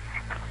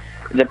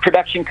 The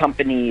production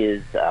company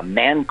is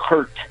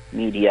Mankurt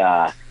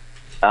Media.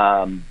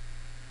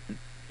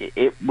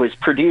 It was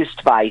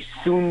produced by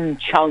Soon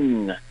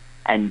Chung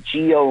and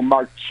Gio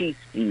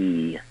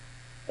Marchisi.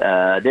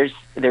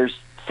 There's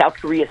South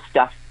Korea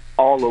stuff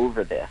all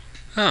over this.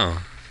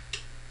 Oh.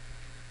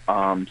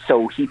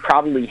 So he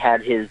probably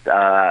had his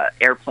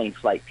airplane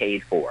flight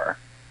paid for.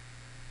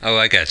 Oh,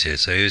 I got you.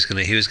 So he was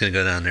gonna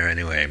go down there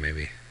anyway,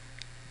 maybe.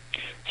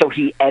 So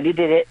he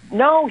edited it.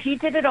 No, he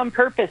did it on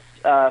purpose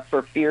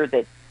for fear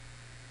that...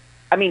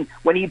 I mean,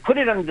 when he put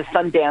it on the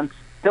Sundance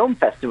Film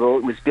Festival,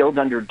 it was billed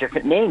under a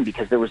different name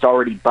because there was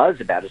already buzz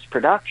about his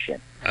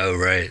production. Oh,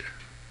 right.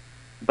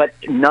 But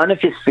none of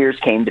his fears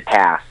came to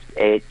pass.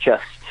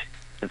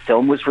 The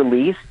film was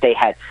released.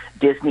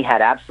 Disney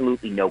had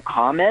absolutely no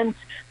comment.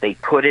 They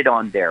put it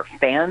on their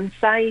fan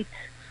site.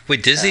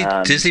 Wait, Disney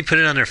put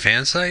it on their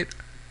fan site?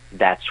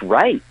 That's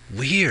right.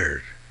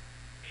 Weird.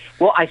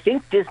 Well, I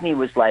think Disney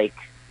was like...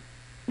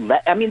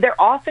 I mean,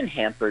 they're often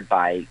hampered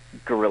by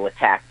guerrilla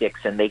tactics,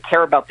 and they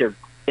care about their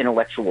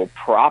intellectual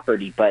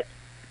property, but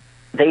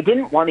they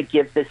didn't want to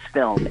give this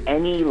film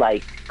any,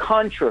 like,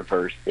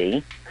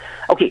 controversy.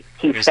 Okay,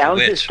 he found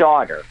his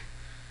daughter.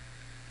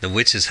 The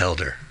witches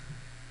held her.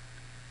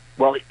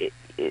 Well,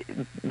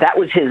 that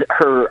was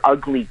her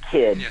ugly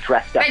kid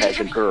dressed up as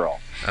a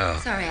girl. Oh.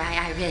 Sorry,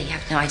 I really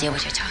have no idea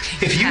what you're talking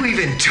about. If you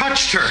even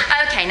touched her...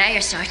 Okay, now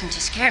you're starting to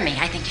scare me.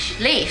 I think you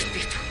should leave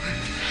before...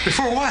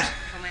 Before what?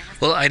 Before my husband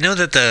Well, I know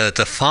that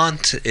the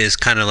font is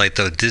kind of like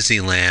the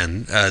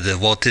Disneyland, the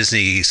Walt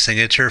Disney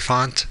signature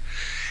font.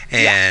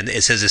 And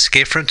it says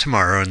Escape from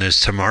Tomorrow, and there's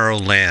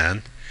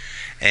Tomorrowland.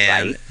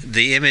 And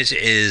the image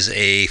is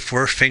a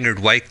four-fingered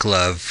white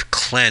glove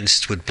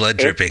clenched with blood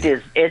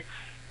dripping.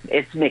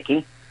 It's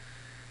Mickey.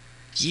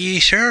 You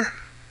sure?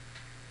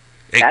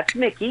 That's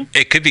Mickey.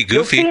 It could be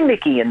Goofy. You'll see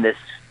Mickey in this.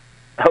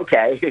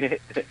 Okay.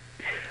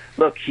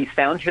 Look, she's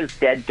found his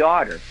dead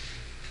daughter.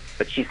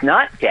 But she's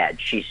not dead.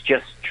 She's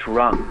just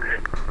drunk.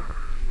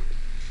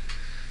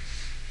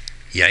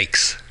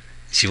 Yikes.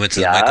 She went to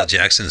the Michael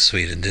Jackson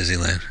suite in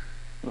Disneyland.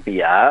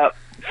 Yep.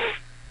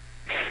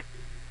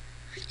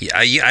 Yeah,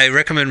 I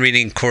recommend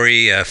reading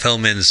Corey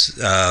Feldman's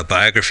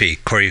biography,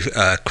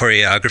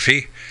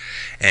 Choreography,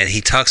 and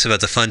he talks about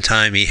the fun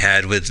time he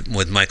had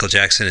with Michael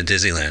Jackson in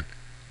Disneyland.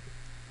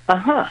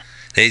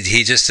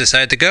 He just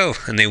decided to go,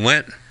 and they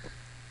went.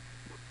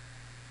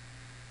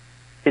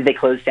 Did they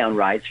close down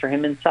rides for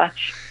him and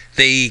such?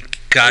 They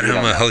got him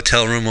a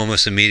hotel room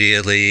almost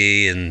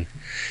immediately, and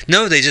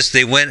no,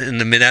 they went in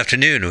the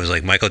mid-afternoon. It was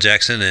like Michael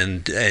Jackson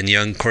and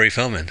young Corey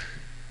Feldman.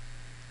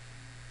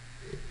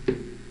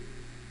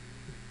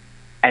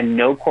 And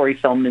no Corey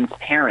Feldman's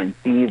parents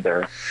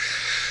either.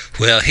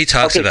 Well, he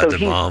talks about the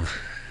mom.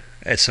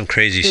 It's some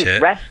crazy shit.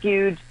 He's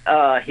rescued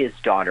his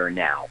daughter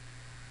now,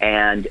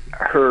 and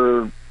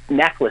her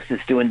necklace is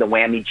doing the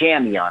whammy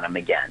jammy on him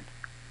again.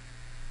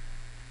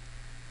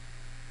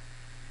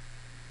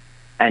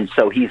 And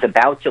so he's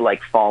about to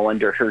fall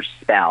under her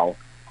spell.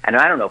 And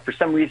I don't know, for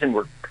some reason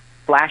we're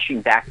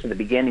flashing back to the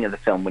beginning of the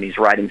film when he's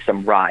riding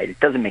some ride. It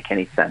doesn't make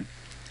any sense.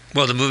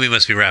 Well, the movie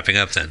must be wrapping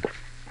up then.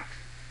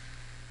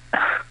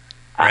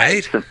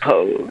 Right? I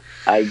suppose.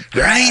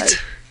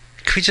 Right?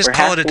 Can we just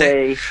call it a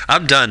day?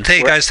 I'm done.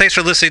 Hey, guys, thanks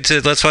for listening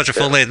to Let's Watch a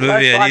Full-Length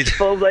Movie on YouTube. Let's Watch a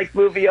Full-Length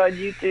Movie on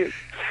YouTube.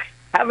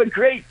 Have a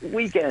great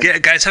weekend. Yeah,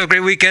 guys, have a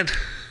great weekend.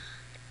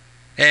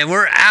 And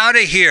we're out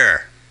of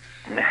here.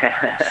 I'm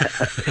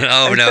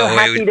so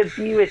happy to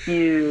be with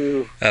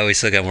you. Oh, we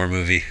still got more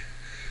movie.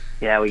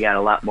 Yeah, we got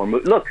a lot more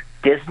movie. Look,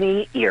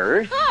 Disney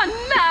ears.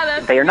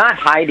 They are not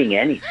hiding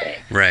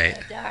anything. Right.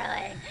 Oh,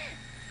 darling.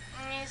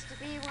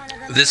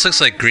 This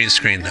looks like green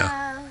screen, though.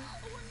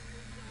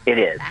 It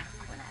is.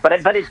 But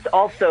it's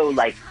also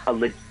a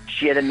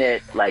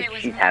legitimate,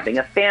 she's having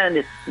a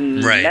fantasy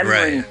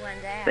memory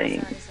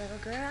thing.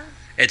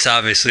 It's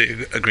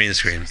obviously a green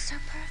screen.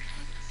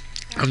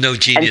 I'm no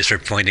genius for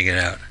pointing it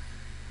out.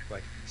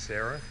 Like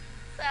Sarah?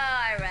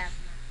 Sorry.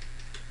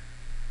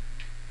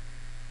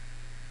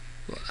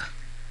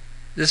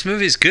 This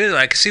movie's good.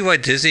 I can see why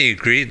Disney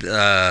agreed put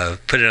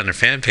it on their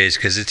fan page,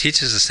 because it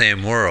teaches the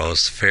same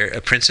morals.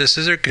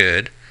 Princesses are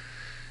good.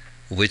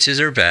 Witches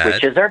are bad.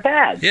 Witches are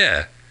bad.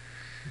 Yeah.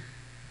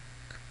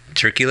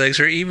 Turkey legs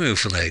are emu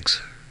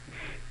legs.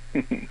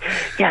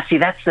 Yeah, see,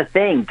 that's the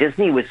thing.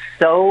 Disney was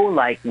so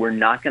we're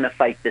not going to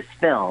fight this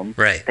film.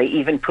 Right. They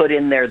even put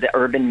in there the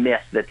urban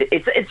myth that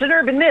it's an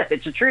urban myth.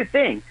 It's a true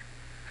thing.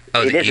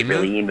 Oh, it isn't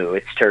really emu.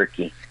 It's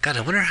turkey. God,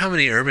 I wonder how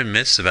many urban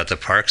myths about the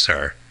parks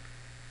are.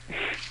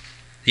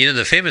 You know,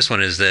 the famous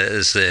one is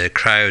the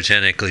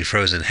cryogenically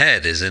frozen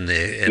head is in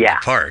the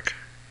park.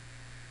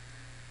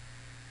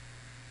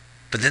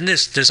 But then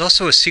there's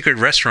also a secret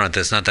restaurant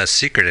that's not that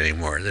secret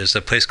anymore. There's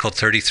a place called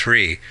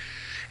 33,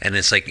 and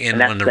it's in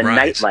one of the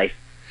rides. Nightlife.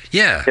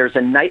 Yeah. There's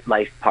a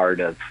nightlife part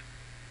of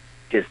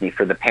Disney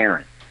for the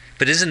parents.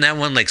 But isn't that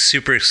one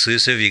super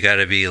exclusive? You got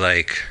to be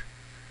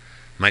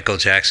Michael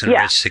Jackson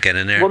rich to get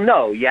in there? Well,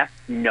 no.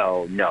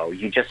 No.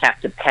 You just have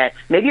to pet.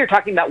 Maybe you're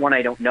talking about one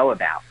I don't know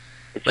about.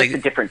 It's just a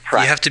different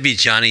price. You have to be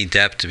Johnny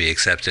Depp to be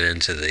accepted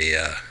into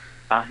the...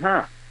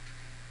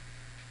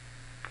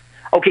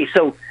 Okay,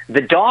 so the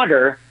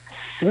daughter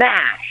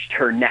smashed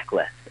her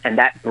necklace, and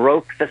that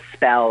broke the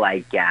spell, I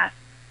guess.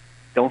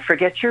 Don't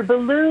forget your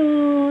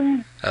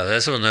balloon. Oh,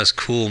 that's one of those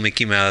cool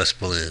Mickey Mouse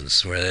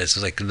balloons, where it's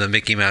the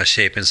Mickey Mouse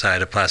shape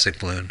inside a plastic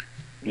balloon.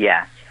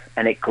 Yes,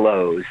 and it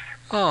glows.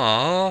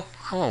 Oh,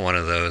 I want one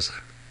of those.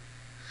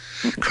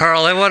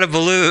 Carl, I want a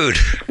balloon.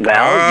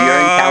 Well, you're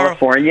in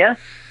California.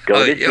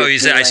 You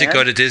said I should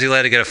go to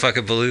Disneyland to get a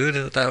fucking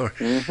balloon?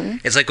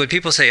 It's like when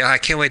people say, I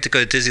can't wait to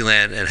go to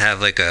Disneyland and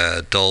have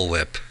a Dole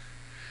Whip.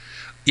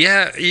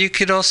 Yeah, you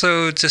could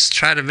also just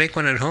try to make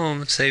one at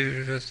home.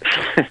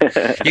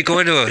 You go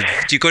into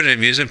an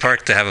amusement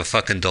park to have a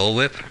fucking Dole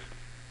Whip?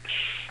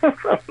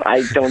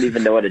 I don't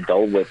even know what a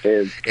Dole Whip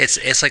is.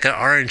 It's like an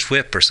orange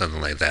whip or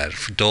something like that.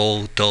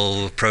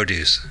 Dole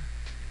produce.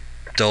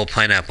 Dole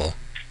pineapple.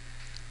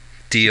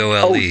 Dole.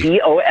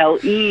 Oh,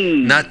 Dole.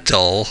 Not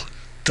Dole.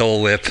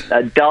 Dole Whip.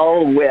 A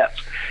Dole Whip.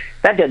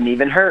 That doesn't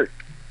even hurt.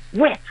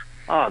 Whip.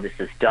 Oh, this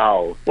is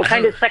dull. What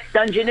kind of sex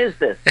dungeon is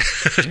this?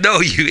 No,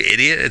 you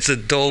idiot. It's a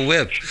Dole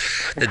Whip.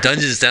 The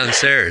dungeon's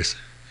downstairs.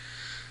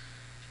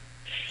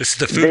 This is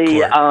the food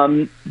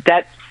court.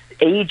 That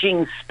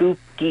aging,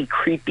 spooky,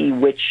 creepy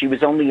witch, she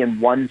was only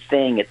in one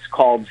thing. It's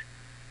called,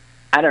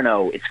 I don't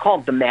know, it's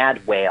called The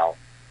Mad Whale.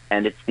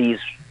 And it's these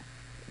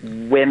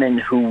women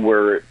who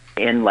were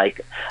in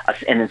like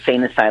an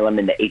insane asylum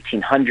in the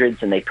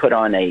 1800s, and they put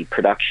on a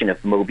production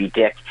of Moby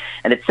Dick,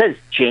 and it says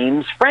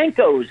James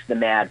Franco's the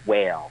Mad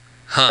Whale.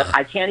 Huh. But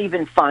I can't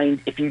even find,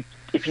 if you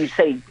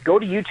say go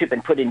to YouTube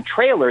and put in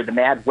trailer the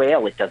Mad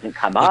Whale, it doesn't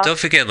come up. Don't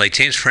forget, like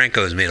James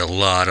Franco has made a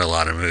lot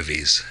of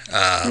movies.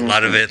 A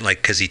lot of it,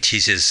 like because he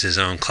teaches his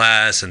own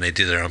class and they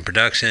do their own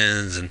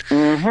productions, and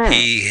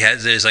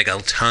there's like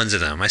tons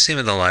of them. I see him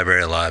in the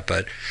library a lot,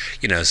 but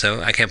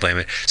so I can't blame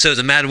it. So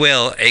the Mad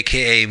Whale,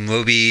 aka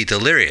Moby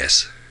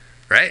Delirious,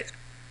 right?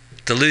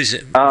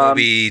 Delusion,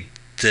 Moby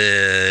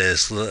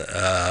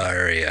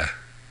area.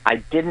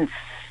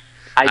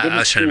 I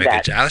was trying to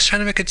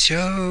make a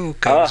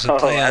joke. I was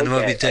playing on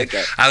Moby Dick.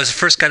 Okay. I was the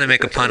first guy to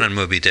make a pun on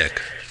Moby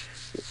Dick.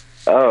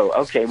 Oh,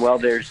 okay. Well,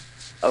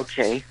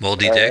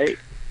 Moldy Dick.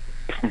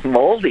 Right.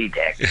 Moldy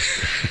Dick.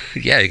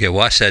 Yeah, you can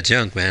watch that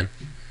junk, man.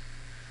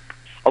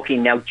 Okay,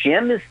 now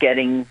Jim is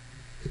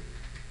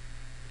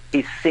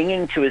he's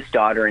singing to his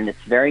daughter, and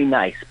it's very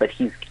nice, but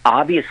he's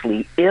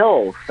obviously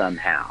ill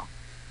somehow.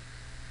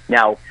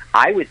 Now,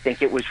 I would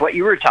think it was what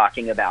you were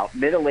talking about,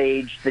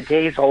 middle-aged, the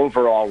day's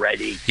over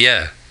already.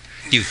 Yeah.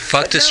 You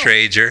fucked a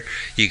stranger.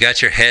 You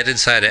got your head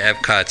inside of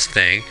Epcot's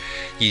thing.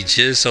 You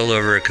jizzed all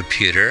over a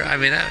computer. I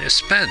mean, I'm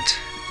spent.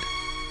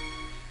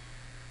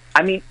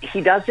 I mean,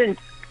 he doesn't.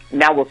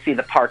 Now we'll see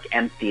the park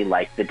empty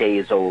like the day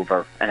is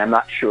over, and I'm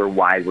not sure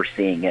why we're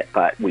seeing it,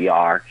 but we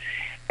are.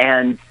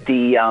 And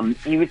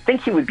you would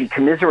think he would be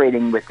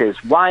commiserating with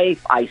his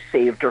wife. I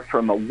saved her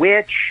from a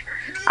witch.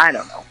 I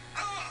don't know.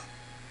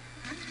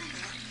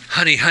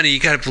 Honey, you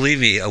gotta believe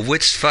me. A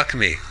witch fucked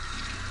me.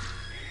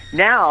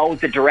 Now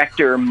the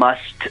director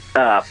must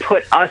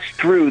put us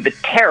through the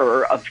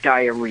terror of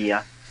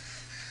diarrhea.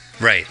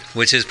 Right,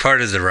 which is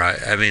part of the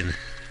ride. I mean,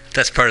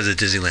 that's part of the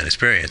Disneyland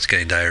experience,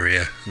 getting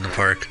diarrhea in the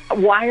park.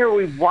 Why are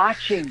we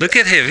watching? Look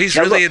at him. He's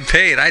really in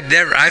pain. I've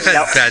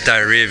had bad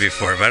diarrhea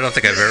before, but I don't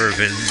think I've ever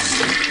been.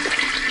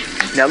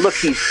 Now look,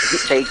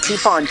 they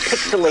keep on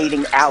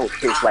pixelating out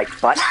his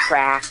butt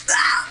crack.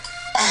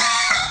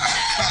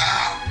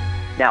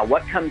 Now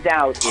what comes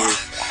out is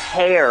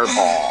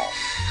hairball.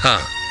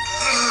 Huh.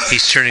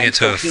 He's turning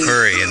into a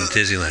furry in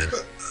Disneyland.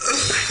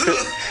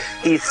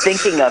 He's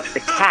thinking of the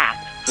cat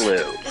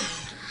flu.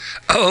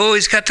 Oh,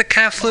 he's got the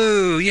cat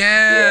flu.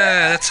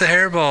 Yeah. That's the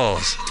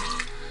hairballs.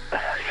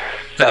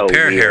 So a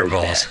pair of weird,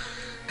 hairballs. Man.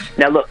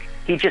 Now look,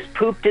 he just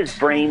pooped his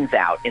brains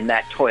out in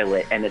that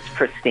toilet, and it's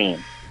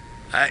pristine.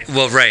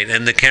 Right,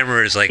 and the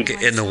camera is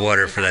in the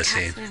water for that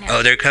scene.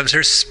 Oh, there comes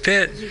her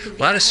spit. A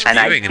lot of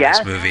spewing in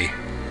this movie.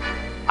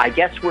 I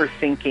guess we're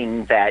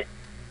thinking that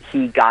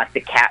he got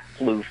the cat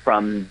flu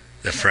from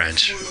the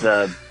French.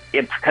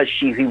 Because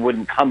he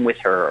wouldn't come with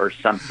her or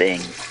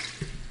something.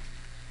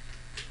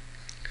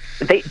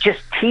 They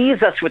just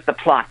tease us with the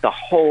plot the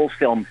whole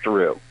film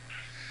through.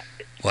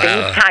 Wow.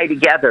 Things tie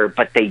together,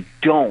 but they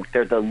don't.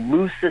 They're the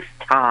loosest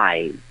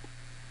ties.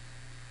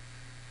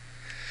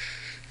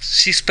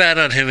 She spat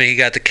on him and he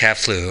got the cat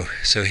flu.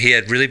 So he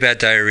had really bad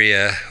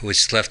diarrhea,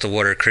 which left the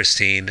water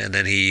pristine, and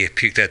then he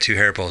puked out 2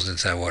 hairballs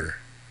into that water.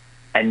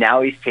 And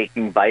now he's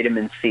taking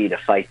vitamin C to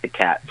fight the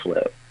cat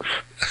flu.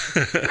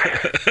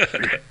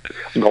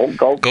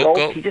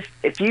 Gulp.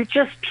 If you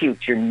just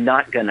puked, you're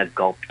not going to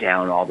gulp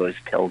down all those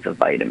pills of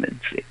vitamin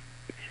C.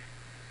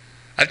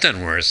 I've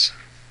done worse.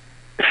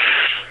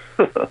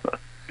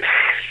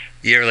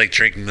 You ever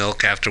drink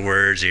milk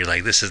afterwards? And you're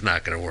like, this is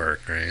not going to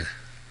work, right?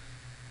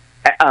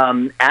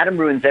 Adam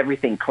Ruins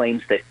Everything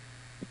claims that,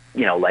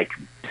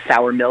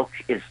 sour milk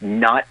is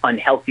not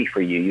unhealthy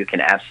for you. You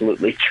can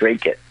absolutely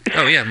drink it.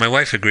 Oh, yeah. My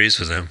wife agrees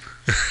with him.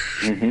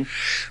 Mm-hmm.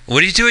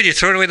 What are you doing? You're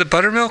throwing away the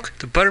buttermilk?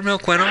 The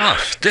buttermilk went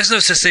off. There's no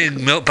such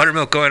thing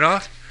buttermilk going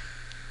off.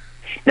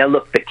 Now,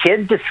 look, the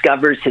kid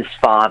discovers his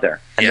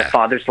father. And the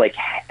father's like,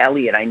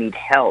 Elliot, I need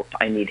help.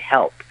 And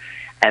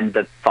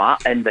the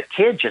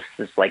kid just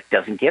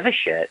doesn't give a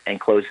shit and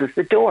closes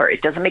the door.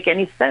 It doesn't make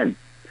any sense.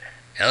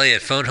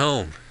 Elliot, phone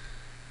home.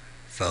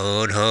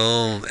 Phone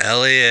home,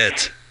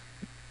 Elliot.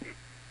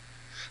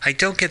 I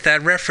don't get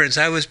that reference.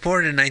 I was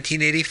born in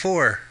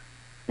 1984.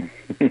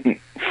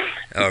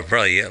 Oh,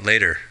 probably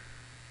later.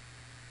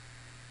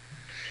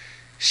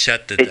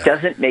 Shut the door. It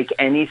doesn't make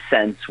any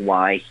sense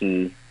why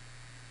he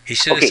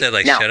should have said,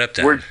 now, shut up,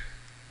 Dad.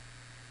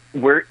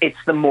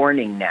 It's the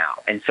morning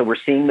now, and so we're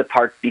seeing the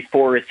park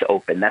before it's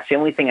open. That's the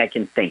only thing I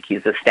can think.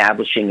 He's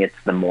establishing it's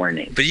the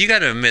morning. But you got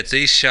to admit,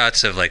 these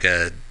shots of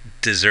a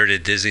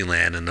deserted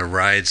Disneyland and the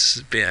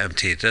rides being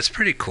empty, that's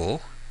pretty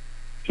cool.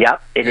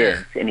 Yep, it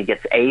is. And he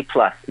gets A+,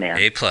 man.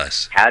 A+.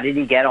 How did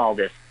he get all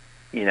this?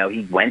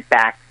 He went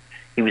back.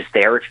 He was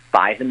there at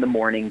 5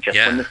 a.m, just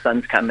when the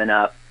sun's coming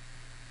up.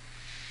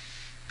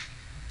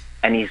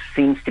 And he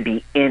seems to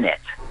be in it.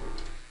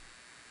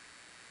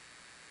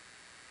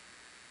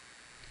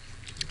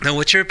 Now,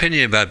 what's your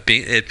opinion about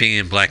it being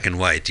in black and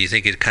white? Do you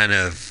think it kind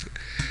of...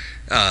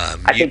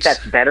 I think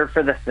that's better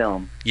for the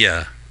film.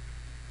 Yeah.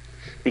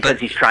 Because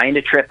he's trying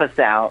to trip us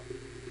out.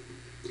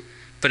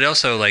 But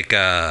also,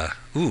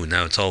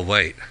 now it's all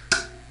white.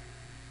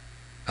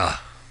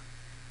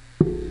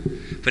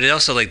 But it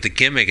also, like, the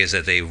gimmick is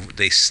that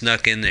they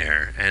snuck in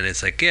there, and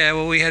it's like, yeah,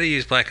 well, we had to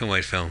use black and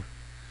white film.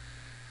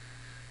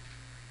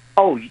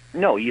 Oh,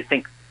 no,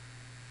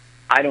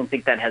 I don't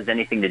think that has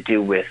anything to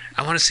do with...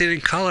 I want to see it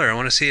in color. I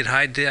want to see it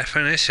high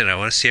definition. I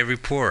want to see every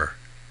pore.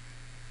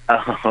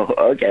 Oh,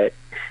 okay.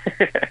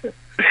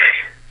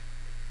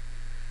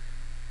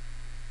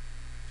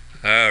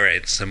 All right,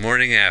 it's the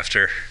morning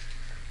after.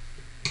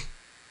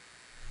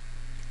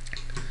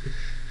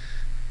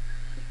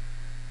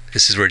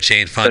 This is where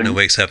Jane Fonda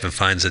wakes up and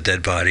finds a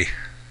dead body.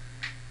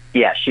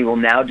 Yeah, she will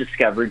now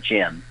discover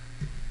Jim.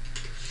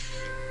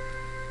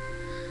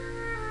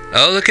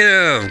 Oh, look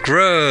at him.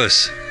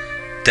 Gross.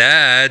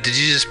 Dad, did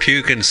you just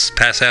puke and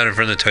pass out in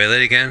front of the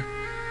toilet again?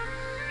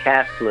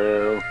 Cat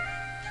flu.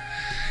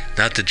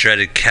 Not the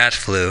dreaded cat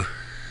flu.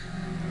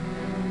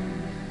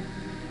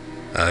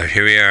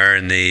 Here we are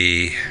in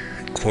the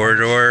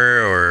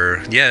corridor,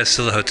 or... yeah, it's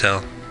still the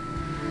hotel.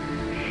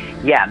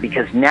 Yeah,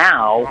 because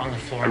now,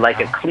 like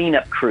a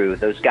cleanup crew,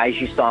 those guys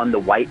you saw in the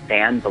white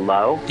van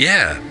below...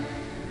 yeah.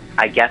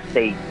 I guess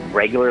they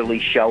regularly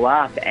show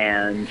up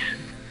and...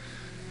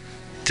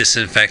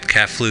 disinfect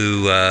cat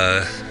flu.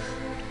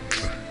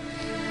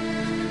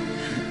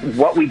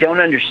 What we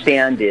don't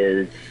understand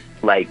is,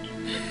 like,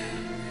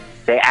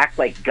 they act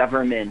like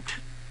government...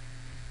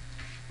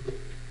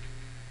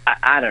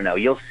 I don't know.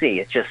 You'll see.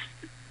 It's just...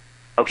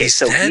 okay, he's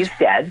dead? He's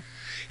dead.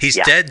 He's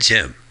dead,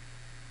 Jim.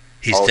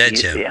 He's dead,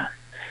 Jim. Yeah.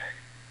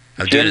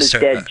 I'm Jim is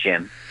dead,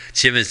 Jim.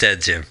 Jim is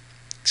dead, Jim.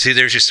 See,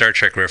 there's your Star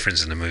Trek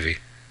reference in the movie.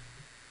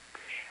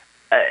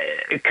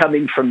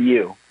 Coming from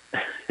you.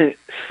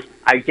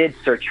 I did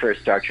search for a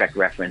Star Trek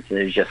reference, and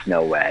there's just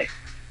no way.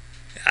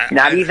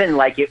 Not even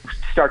like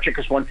Star Trek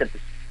was once at the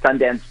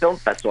Sundance Film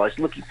Festival. I was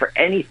looking for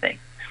anything.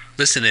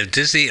 Listen, if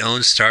Disney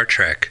owns Star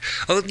Trek...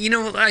 oh, you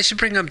know, I should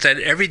bring up that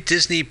every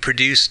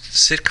Disney-produced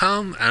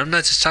sitcom, I'm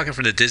not just talking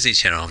from the Disney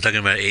Channel, I'm talking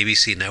about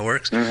ABC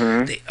networks,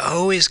 they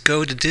always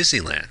go to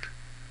Disneyland.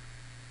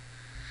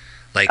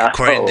 Like,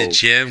 according to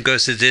Jim,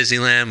 goes to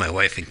Disneyland, my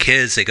wife and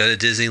kids, they go to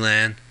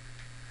Disneyland.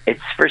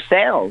 It's for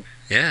sales.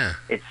 Yeah.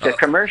 It's a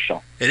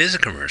commercial. It is a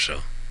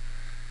commercial.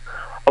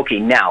 Okay,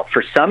 now,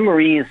 for some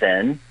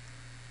reason,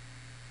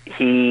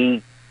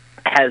 he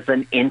has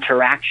an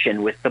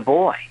interaction with the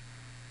boy.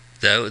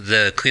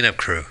 The cleanup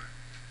crew.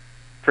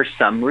 For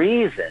some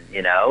reason,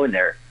 you know, and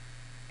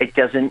it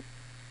doesn't...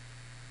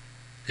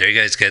 there you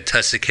guys got to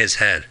touch the kid's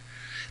head.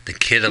 The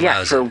kid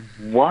allows it. Yeah, for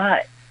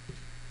what?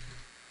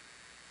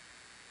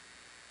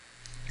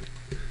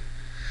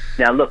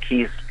 Now, look,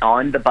 he's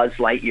on the Buzz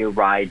Lightyear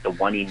ride, the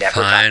one he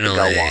never got to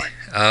go on.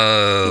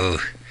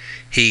 Oh,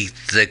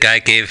 the guy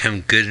gave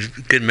him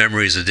good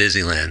memories of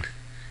Disneyland.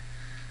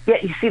 Yeah,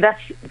 you see,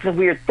 that's the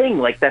weird thing.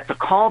 Like, that's a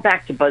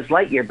callback to Buzz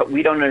Lightyear, but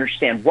we don't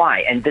understand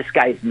why. And this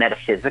guy's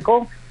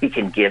metaphysical. He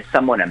can give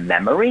someone a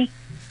memory.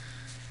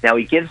 Now,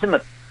 he gives him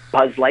a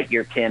Buzz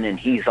Lightyear pin, and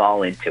he's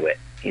all into it.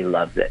 He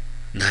loves it.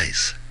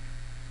 Nice.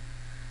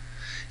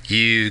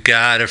 You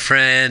got a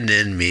friend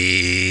in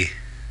me.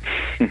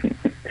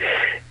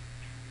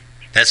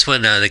 That's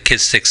when the kid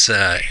sticks,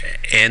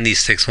 Andy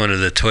sticks one of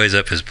the toys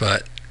up his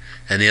butt.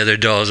 And the other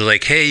dolls are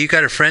like, hey, you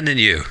got a friend in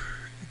you.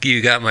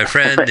 You got my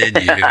friend in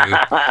you.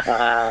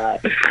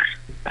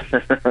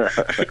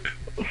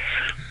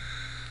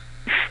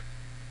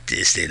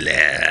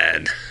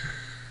 Disneyland.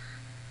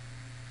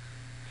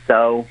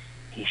 So,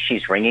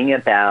 she's ringing a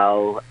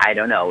bell. I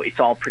don't know. It's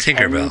all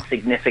pretend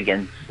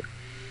significance.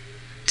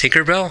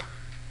 Tinkerbell?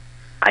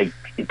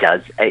 It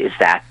does. Is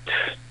that...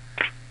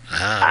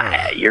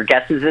 your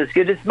guess is as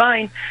good as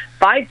mine.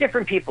 5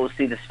 different people who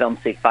see this film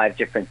say 5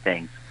 different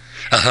things.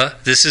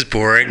 This is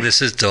boring.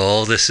 This is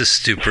dull. This is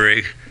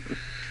stupid.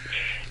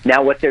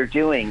 Now, what they're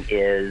doing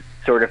is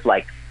sort of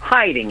like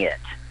hiding it.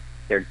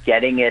 They're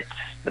getting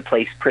the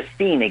place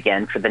pristine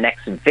again for the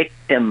next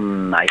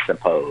victim, I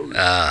suppose.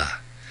 I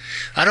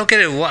don't get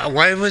it.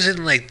 Why wasn't,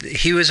 like,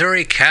 he was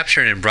already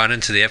captured and brought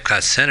into the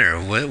Epcot Center?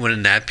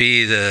 Wouldn't that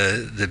be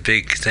the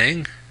big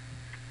thing?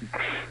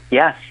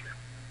 Yes,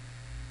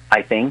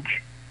 I think.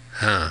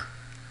 Huh.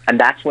 And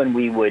that's when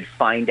we would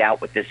find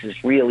out what this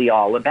is really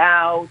all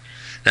about.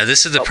 Now,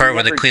 this is the part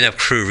where the cleanup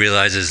crew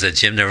realizes that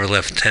Jim never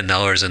left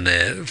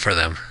 $10 for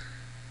them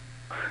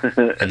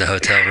in the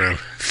hotel room.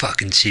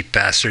 Fucking cheap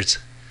bastards.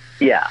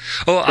 Yeah.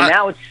 Oh, so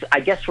now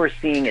I guess we're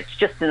seeing it's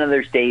just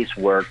another day's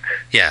work.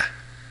 Yeah.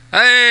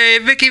 Hey,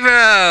 Mickey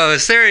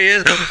Mouse! There he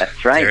is.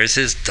 That's right. There's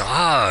his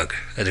dog.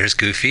 There's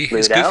Goofy. Pluto.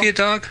 Is Goofy a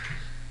dog?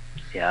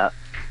 Yeah.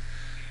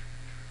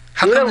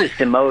 Pluto is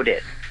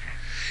demoted.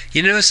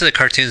 You notice in the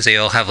cartoons they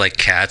all have, like,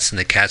 cats, and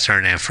the cats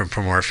aren't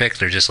anthropomorphic.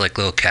 They're just like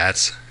little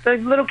cats. They're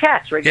little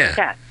cats, regular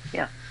cats.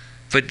 Yeah.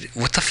 But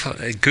what the fuck?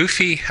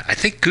 Goofy? I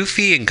think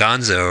Goofy and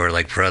Gonzo are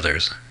like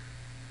brothers.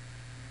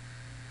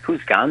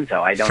 Who's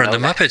Gonzo? I don't know. From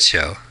the Muppet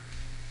Show.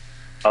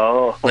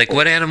 Oh. Like,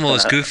 what animal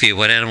is Goofy?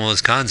 What animal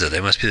is Gonzo? They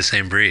must be the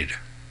same breed.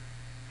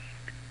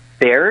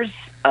 There's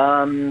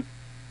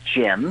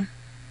Jim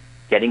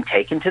getting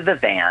taken to the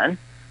van.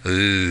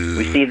 Ooh.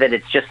 We see that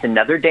it's just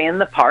another day in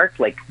the park.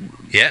 Like,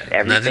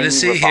 yeah, nothing to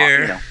see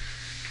here. You know.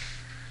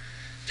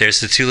 There's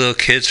the two little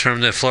kids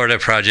from the Florida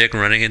Project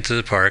running into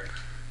the park.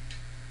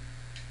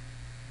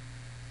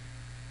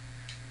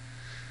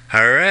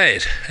 All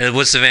right. And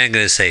what's the van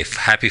going to say?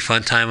 Happy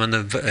fun time on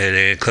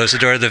the... close the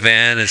door of the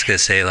van. It's going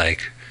to say,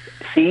 like...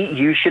 See,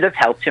 you should have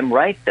helped him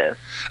write this.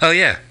 Oh,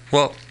 yeah.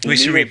 Well, we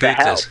should reboot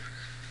this.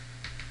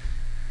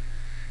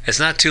 It's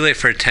not too late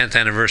for a 10th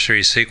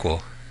anniversary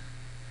sequel.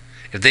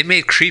 If they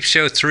made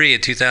Creepshow 3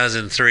 in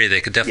 2003,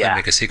 they could definitely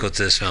make a sequel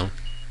to this film.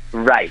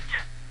 Right.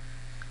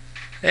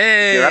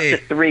 Hey! You're up to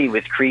 3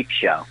 with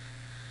Creepshow.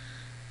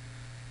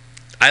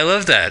 I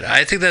love that.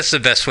 I think that's the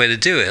best way to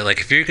do it.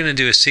 Like, if you're going to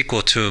do a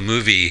sequel to a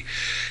movie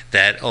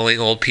that only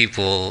old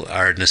people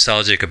are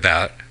nostalgic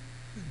about,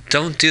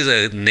 don't do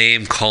the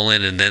name,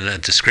 colon, and then a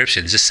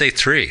description. Just say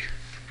 3.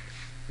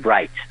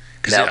 Right.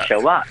 They'll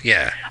show up.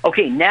 Yeah.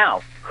 Okay,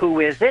 now, who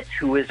is it?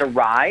 Who has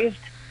arrived?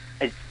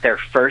 It's their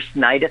first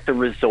night at the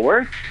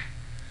resort.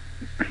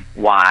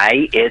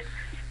 Why, it's...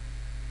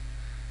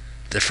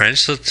 The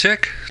French little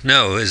chick?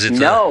 No, is it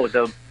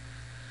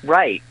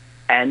Right.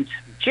 And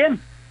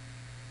Jim.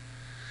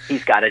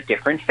 He's got a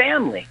different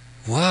family.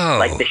 Whoa.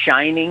 Like The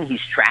Shining,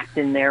 he's trapped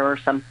in there or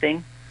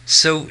something.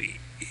 So,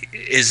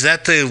 is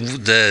that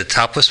the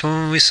topless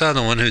woman we saw?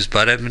 The one whose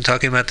butt I've been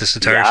talking about this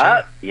entire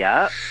show?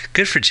 Yeah.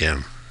 Good for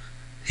Jim.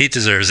 He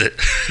deserves it.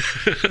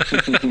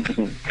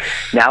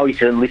 Now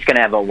he's at least going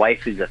to have a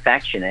wife who's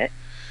affectionate.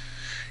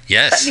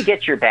 Yes. Let me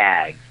get your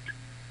bag.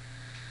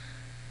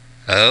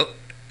 Oh,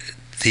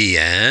 the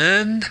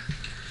end?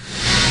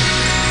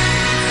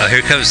 Oh,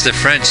 here comes the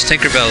French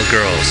Tinkerbell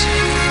girls.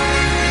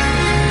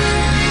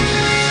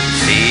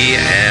 The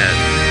end.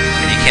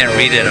 And you can't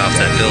read it off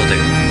that building.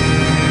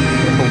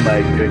 Oh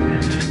my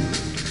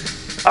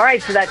goodness. All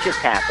right, so that just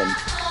happened.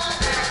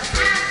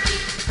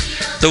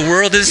 The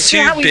world is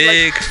too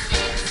big.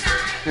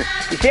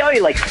 You see how he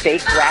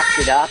fake wrapped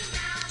it up?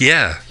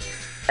 Yeah.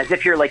 As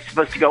if you're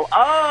supposed to go,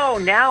 oh,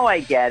 now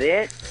I get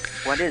it.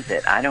 What is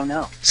it? I don't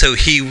know. So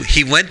he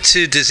went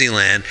to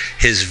Disneyland.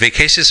 His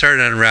vacation started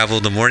to unravel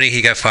the morning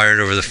he got fired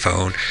over the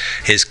phone.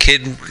 His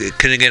kid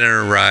couldn't get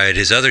on a ride.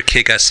 His other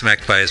kid got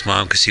smacked by his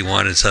mom because he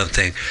wanted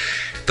something.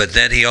 But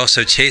then he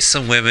also chased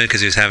some women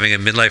because he was having a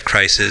midlife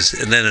crisis.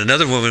 And then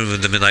another woman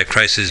with the midlife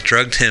crisis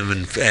drugged him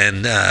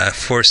and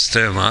forced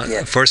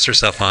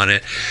herself on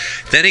it.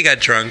 Then he got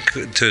drunk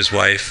to his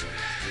wife.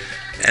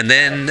 And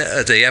then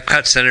the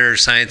Epcot Center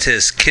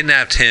scientists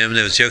kidnapped him.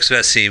 There was jokes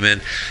about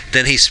semen.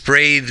 Then he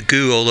sprayed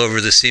goo all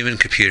over the semen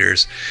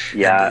computers.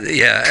 Yeah.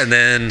 And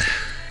then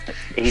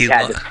he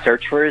had to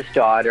search for his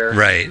daughter.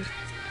 Right.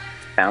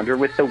 Found her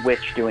with the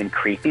witch doing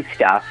creepy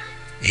stuff.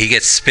 He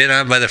gets spit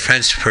on by the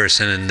French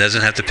person and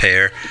doesn't have to pay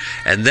her.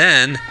 And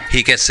then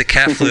he gets the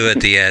cat flu at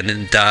the end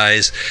and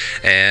dies.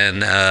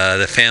 And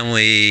the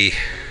family...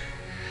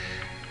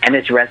 And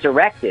it's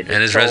resurrected.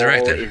 And is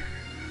resurrected.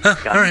 All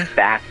right.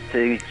 Back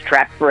to he's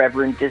trapped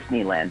forever in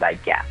Disneyland, I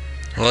guess.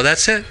 Well,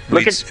 that's it.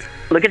 Look at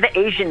the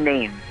Asian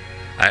names.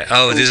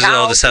 This is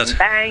all the South.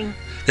 Bang.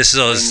 This is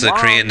all the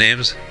Korean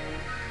names.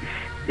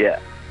 Yeah.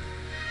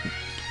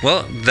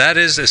 Well, that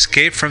is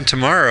Escape from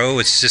Tomorrow,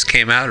 which just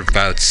came out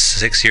about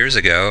 6 years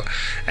ago,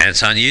 and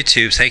it's on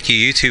YouTube. Thank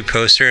you, YouTube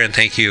poster, and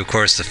thank you, of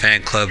course, the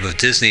fan club of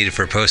Disney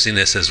for posting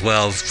this as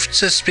well.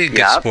 Just being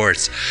good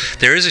sports.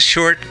 There is a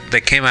short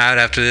that came out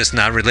after this,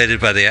 not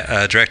related by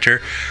the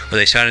director, where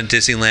they shot in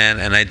Disneyland,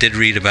 and I did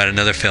read about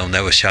another film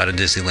that was shot in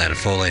Disneyland, a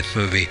full-length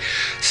movie.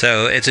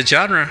 So it's a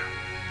genre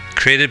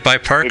created by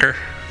Parker,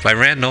 by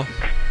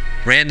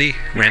Randy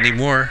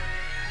Moore.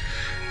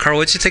 Carl,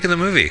 what'd you think of the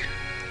movie?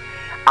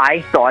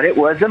 I thought it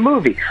was a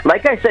movie.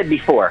 Like I said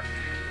before,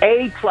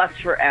 A+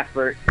 for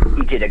effort.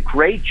 He did a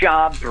great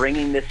job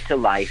bringing this to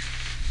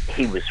life.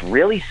 He was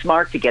really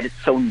smart to get it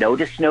so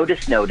notice.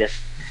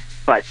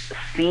 But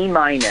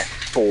C-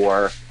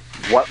 for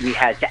what we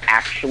had to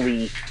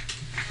actually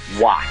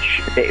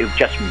watch. It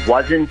just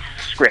wasn't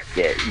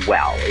scripted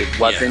well. It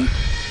wasn't.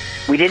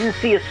 Yeah. We didn't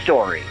see a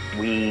story.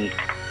 We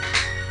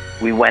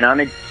went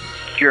on a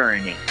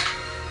journey,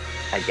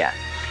 I guess.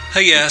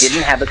 We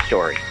didn't have a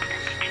story.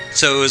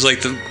 So it was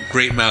like the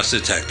Great Mouse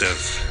Detective.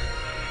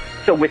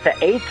 So with the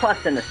A+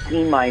 and a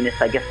C-,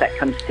 I guess that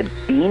comes to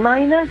B-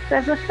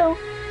 as a film?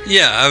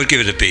 Yeah, I would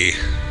give it a B.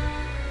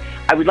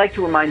 I would like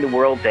to remind the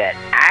world that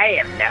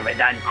I have never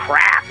done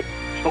crap.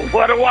 So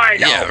what do I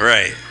know? Yeah,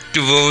 right.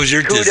 What was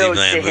your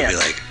Disneyland movie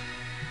like?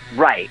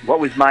 Right. What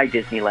was my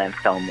Disneyland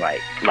film like?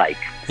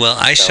 Well,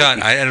 I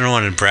don't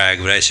want to brag,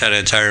 but I shot an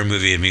entire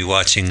movie of me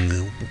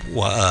watching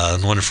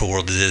Wonderful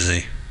World of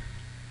Disney.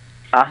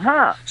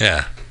 Uh-huh.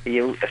 Yeah.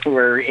 You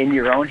were in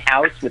your own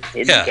house with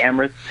hidden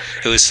cameras.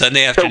 It was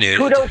Sunday afternoon.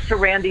 So kudos to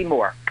Randy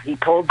Moore. He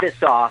pulled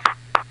this off.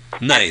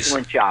 Nice.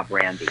 Excellent job,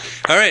 Randy.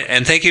 All right,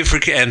 and thank you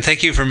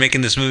for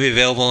making this movie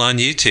available on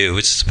YouTube,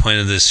 which is the point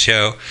of this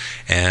show.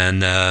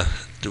 And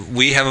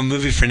we have a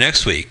movie for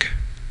next week.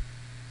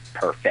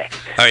 Perfect.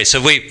 All right, so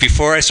wait,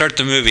 before I start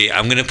the movie,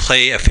 I'm going to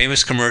play a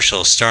famous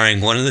commercial starring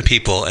one of the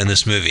people in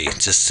this movie,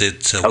 just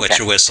to wet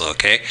your whistle,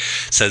 okay?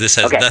 So this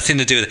has nothing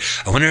to do with it.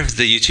 I wonder if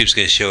the YouTube's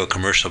going to show a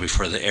commercial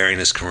before the airing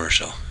this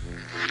commercial.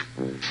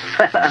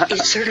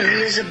 It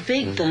certainly is a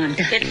big bun.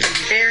 It's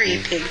a very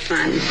big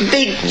bun.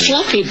 Big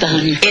fluffy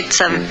bun. It's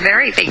a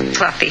very big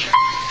fluffy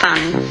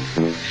bun.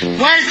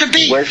 Where's the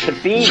beef? Where's the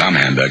beef? Some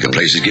hamburger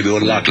places give you a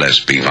lot less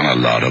beef on a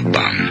lot of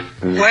bun.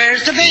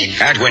 Where's the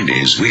beef? At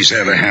Wendy's, we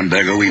serve a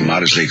hamburger we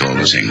modestly call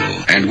a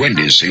single. And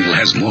Wendy's single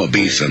has more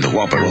beef than the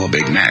Whopper or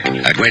Big Mac.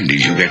 At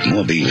Wendy's, you get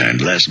more beef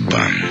and less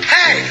bun.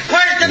 Hey,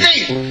 where's the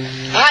beef?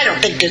 I don't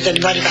think there's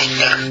anybody back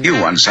there. You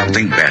want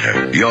something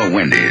better. You're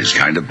Wendy's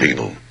kind of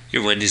people.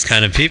 You're Wendy's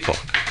kind of people.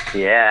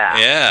 Yeah.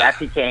 Yeah. That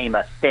became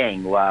a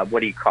thing. What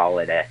do you call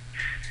it? That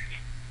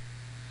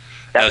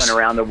went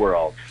around the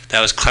world. That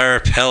was Clara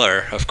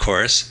Peller, of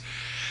course.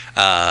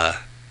 And,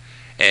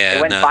 it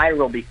went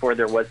viral before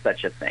there was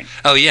such a thing.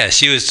 Oh, yeah.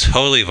 She was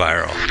totally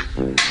viral.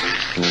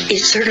 It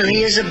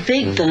certainly is a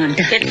big bun.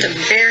 It's a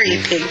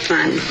very big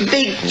bun.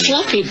 Big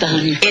fluffy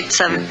bun. It's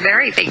a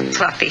very big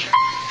fluffy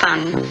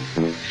bun.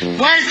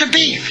 Where's the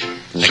beef?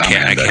 Some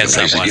hamburger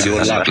places give you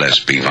a lot less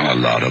beef on a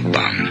lot of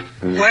bun.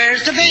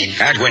 Where's the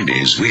beef? At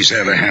Wendy's, we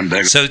serve a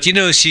hamburger. So, you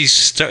know, she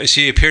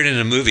appeared in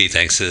a movie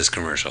thanks to this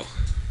commercial.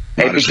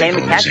 It became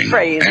a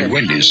catchphrase. And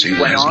Wendy's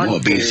single has more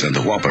beef than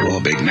the Whopper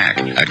or Big Mac.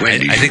 At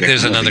Wendy's, I think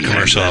there's another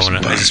commercial. I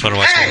just want to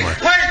watch one more.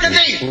 Where's the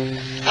beef?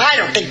 I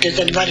don't think there's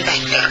anybody back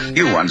there.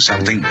 You want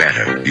something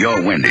better.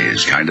 You're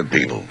Wendy's kind of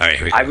people. All right,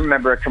 here we go. I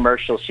remember a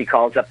commercial. She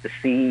calls up the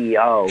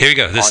CEO. Here we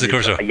go. This is the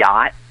commercial. A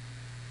yacht.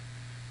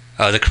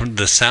 Oh,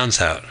 the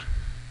sound's out.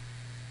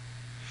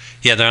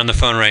 Yeah, they're on the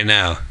phone right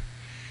now.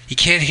 You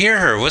can't hear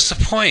her. What's the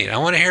point? I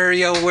want to hear her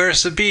yell,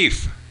 "Where's the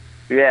beef?"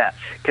 Yeah,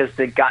 because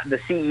the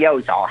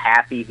CEO's all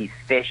happy. He's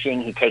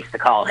fishing. He takes the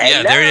call. Hello?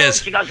 Yeah, there it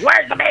is. She goes,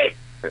 "Where's the beef?"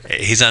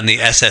 He's on the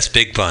SS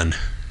Big Bun.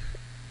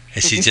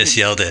 And she just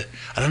yelled it.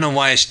 I don't know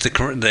why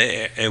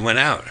it went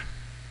out.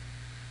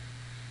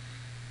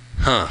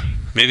 Huh.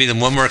 Maybe then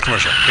one more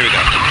commercial. Here we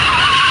go.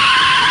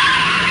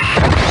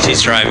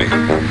 She's driving.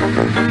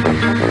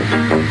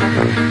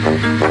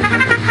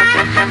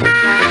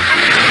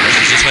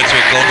 She just went through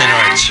a golden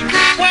arch.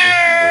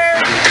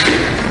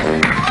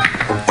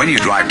 When you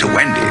drive to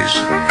Wendy's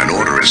and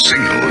order a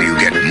single, you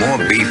get more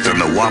beef than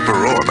the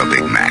Whopper or the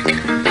Big Mac.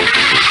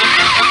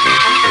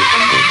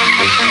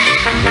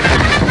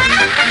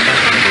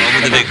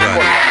 Over the big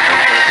bun.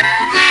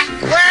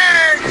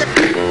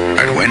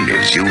 At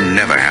Wendy's, you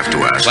never have to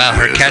ask. Wow,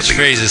 her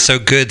catchphrase is so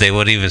good they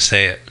won't even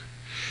say it.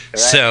 Right.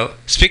 So,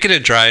 speaking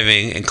of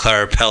driving and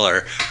Clara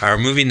Peller, our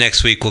movie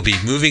next week will be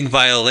Moving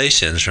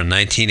Violations from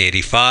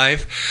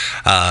 1985,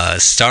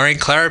 starring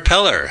Clara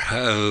Peller,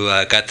 who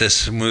got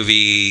this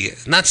movie,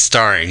 not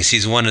starring,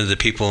 she's one of the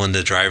people in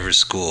the driver's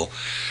school.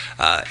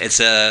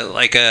 It's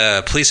like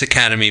a police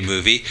academy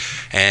movie,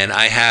 and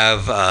I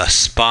have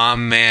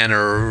Spam Man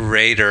or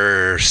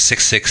Raider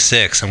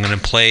 666. I'm going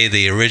to play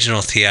the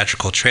original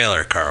theatrical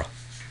trailer, Carl.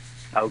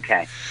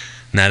 Okay.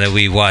 Now that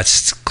we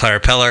watched Clara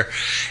Peller.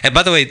 And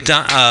by the way,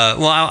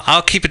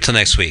 I'll keep it till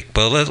next week,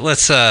 but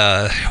let's watch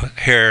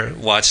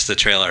the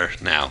trailer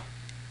now.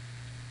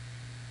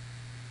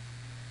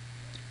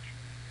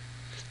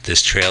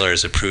 This trailer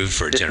is approved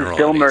for general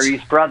Bill audience.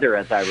 Murray's brother,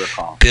 as I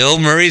recall. Bill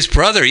Murray's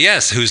brother,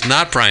 yes, who's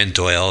not Brian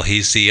Doyle.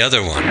 He's the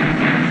other one.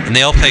 And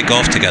they all play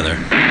golf together.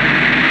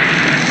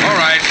 All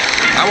right,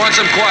 I want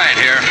some quiet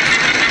here.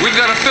 We've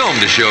got a film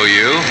to show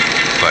you,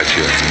 but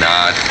you're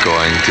not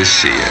going to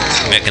see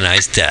it.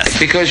 Mechanized death.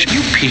 Because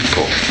you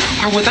people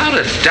are without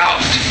a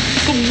doubt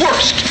the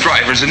worst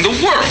drivers in the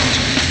world.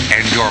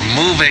 And your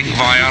moving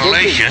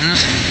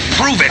violations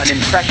prove it.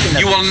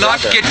 You will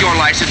not get your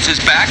licenses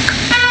back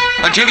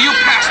until you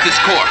pass this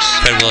course.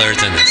 Fred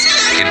Willard's in this.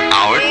 In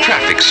our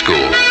traffic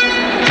school.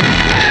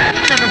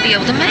 Never be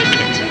able to make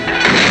it.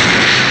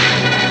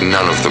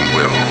 None of them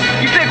will.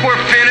 You think we're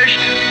finished?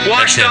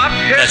 Washed up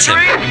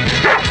history?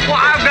 Well,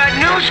 I've got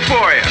news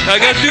for you. I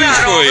got news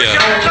for you.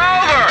 It's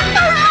over.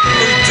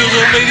 Until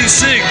the lady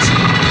sings.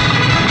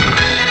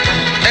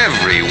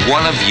 Every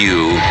one of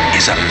you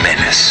is a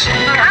menace.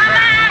 Come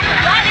on,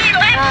 buddy,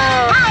 let's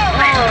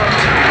move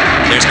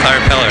it. There's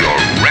Clara Peller.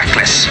 You're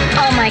reckless.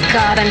 Oh my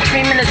God, I'm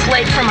 3 minutes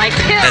late for my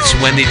pill. That's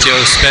Wendy Jo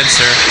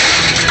Spencer.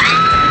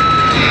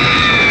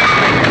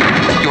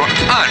 You're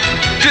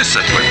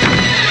undisciplined.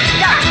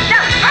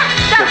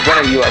 What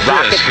are you, a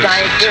rocket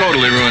scientist?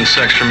 Totally ruined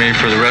sex for me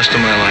for the rest of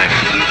my life.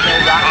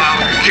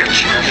 I'll get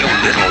you, you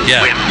little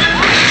Yeah. wimp.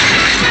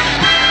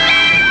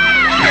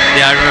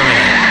 Yeah, I remember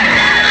that.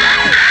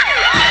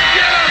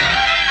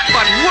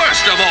 But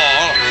worst of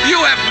all, you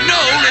have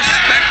no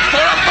respect for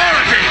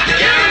authority.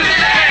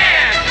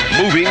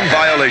 Moving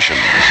violations.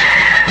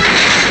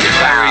 If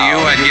I were you,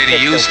 I'd get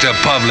used to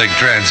public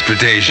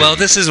transportation. Well,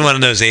 this is one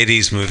of those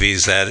 80s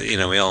movies that,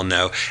 we all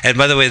know. And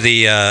by the way,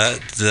 the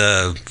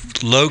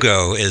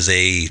logo is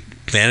a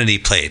vanity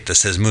plate that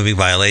says Moving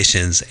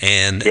Violations,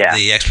 and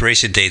the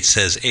expiration date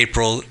says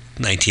April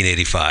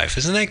 1985.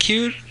 Isn't that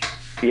cute?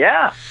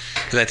 Yeah.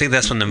 Because I think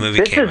that's when the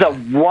movie came out. This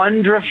is a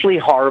wonderfully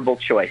horrible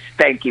choice.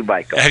 Thank you,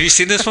 Michael. Have you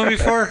seen this one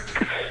before?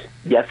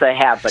 Yes, I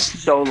have, but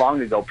so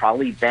long ago,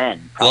 probably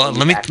then. Well,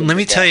 let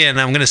me tell you,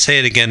 and I'm going to say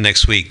it again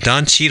next week.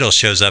 Don Cheadle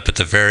shows up at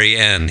the very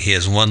end. He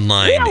has one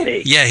line.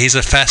 Really? Yeah, he's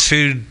a fast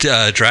food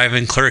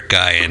driving clerk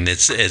guy, and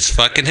it's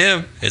fucking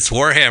him. It's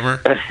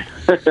Warhammer.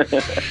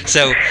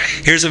 So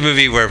here's a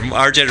movie where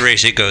our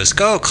generation goes,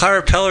 "Go,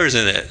 Clara Peller's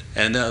in it,"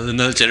 and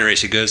another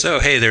generation goes, "Oh,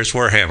 hey, there's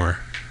Warhammer."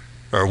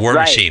 Or War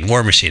Machine,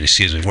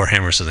 excuse me.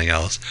 Warhammer something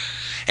else.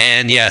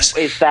 And yes.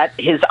 Is that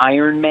his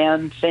Iron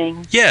Man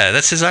thing? Yeah,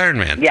 that's his Iron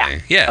Man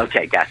thing. Yeah.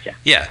 Okay, gotcha.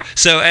 Yeah.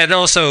 So, and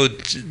also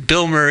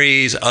Bill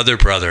Murray's other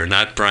brother,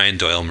 not Brian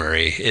Doyle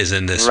Murray, is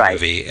in this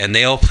movie. And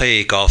they all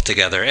play golf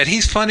together. And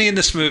he's funny in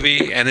this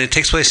movie. And it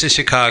takes place in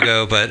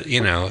Chicago. But,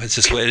 it's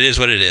just, it is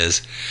what it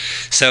is.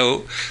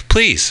 So,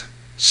 please,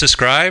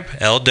 subscribe.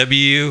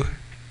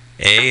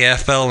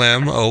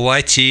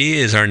 LWAFLMOYT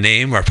is our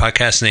name, our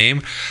podcast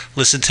name.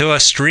 Listen to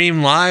us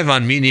stream live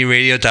on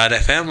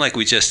MutinyRadio.fm like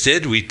we just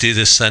did. We do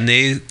this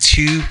Sunday,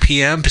 2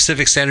 p.m.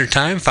 Pacific Standard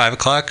Time, 5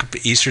 o'clock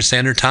Eastern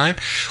Standard Time.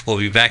 We'll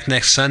be back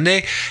next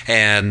Sunday.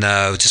 And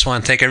just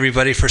want to thank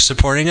everybody for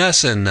supporting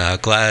us, and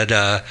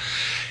glad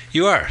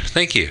you are.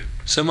 Thank you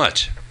so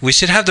much. We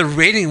should have our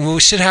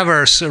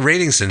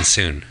ratings in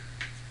soon.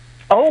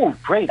 Oh,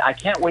 great. I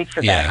can't wait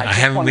for that.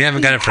 Yeah, we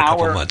haven't got it for a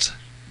couple months.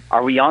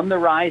 Are we on the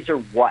rise or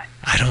what?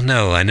 I don't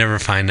know. I never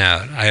find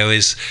out.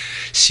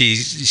 She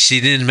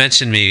didn't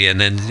mention me, and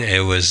then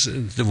it was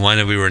the one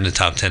that we were in the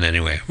top 10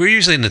 anyway. We're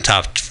usually in the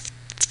top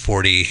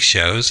 40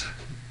 shows.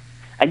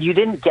 And you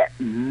didn't get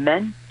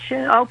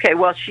mentioned? Okay,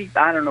 well,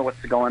 I don't know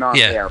what's going on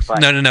there.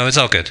 But No. It's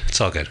all good.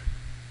 It's all good.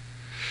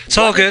 It's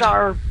all good.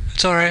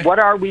 It's all right. What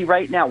are we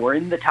right now? We're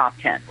in the top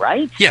 10,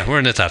 right? Yeah, we're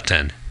in the top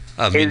 10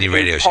 of Mutiny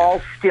Radio Show. Is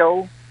Paul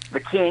still the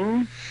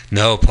king?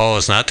 No, Paul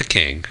is not the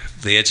king.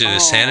 The Edge of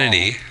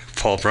Insanity,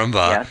 Paul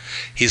Brumbaugh,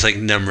 he's like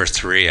number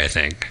 3, I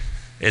think.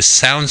 It's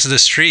Sounds of the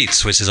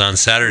Streets, which is on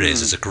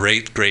Saturdays. It's a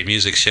great, great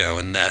music show,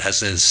 and that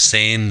has an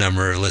insane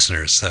number of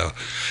listeners. So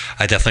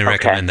I definitely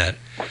recommend that.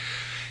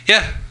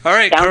 Yeah, all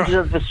right. Sounds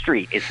of the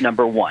Street is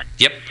number 1.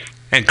 Yep.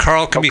 And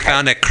Carl can be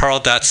found at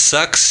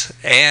carl.sucks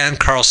and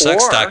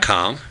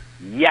carlsucks.com.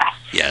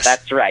 Yes,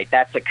 that's right.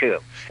 That's a coup.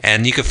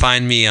 And you can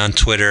find me on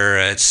Twitter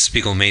at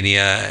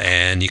Spiegelmania,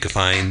 and you can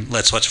find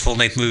Let's Watch a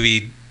Full-Length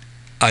Movie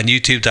on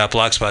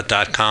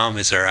youtube.blogspot.com.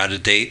 Is our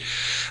out-of-date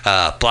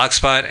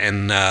blogspot,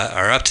 and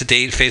our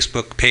up-to-date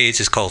Facebook page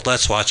is called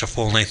Let's Watch a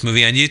Full-Length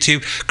Movie on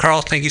YouTube.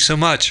 Carl, thank you so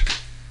much.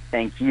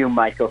 Thank you,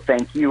 Michael.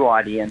 Thank you,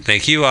 audience.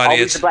 Thank you, audience.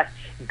 Always a blessing.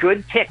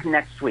 Good pick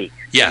next week.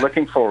 Yeah.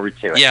 Looking forward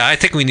to it. Yeah, I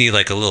think we need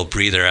like a little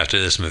breather after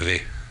this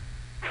movie.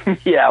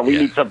 We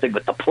need something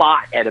with the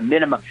plot at a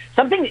minimum.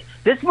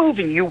 This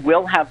movie, you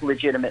will have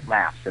legitimate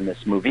laughs in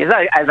this movie, as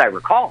I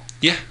recall.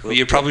 Yeah, well,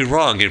 you're probably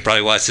wrong. You'd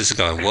probably watch this and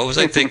going, what was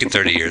I thinking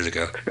 30 years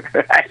ago?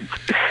 Right.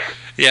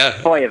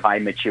 Yeah. Boy, have I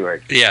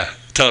matured. Yeah,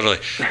 totally.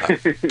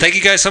 Thank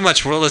you guys so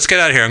much. Well, let's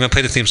get out of here. I'm going to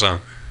play the theme song.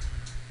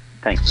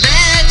 Thanks.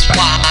 Let's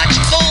watch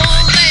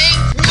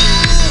full-length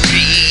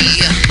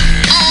movie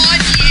on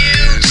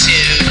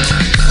YouTube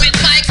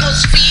with Michael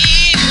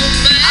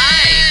Spiegelman.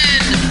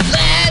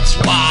 Let's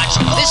watch.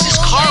 This is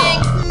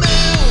Carl.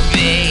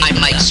 I'm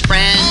Mike's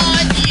friend.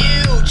 On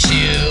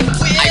YouTube.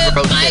 I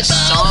wrote this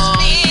song.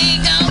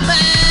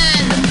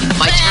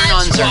 My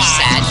turn-ons are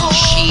sad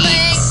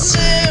sheets.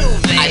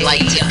 I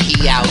like to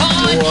pee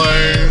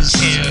outdoors.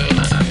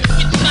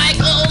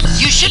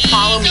 You should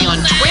follow me on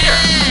Twitter.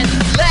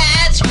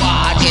 Let's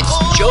watch.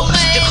 It's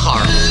Jokes de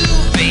Carl.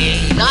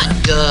 Not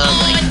duh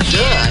like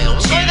duh. Oh,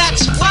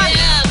 that's funny.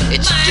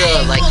 It's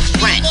duh like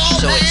French,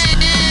 so it's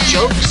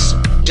Jokes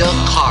de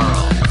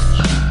Carl.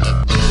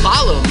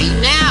 Follow me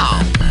now.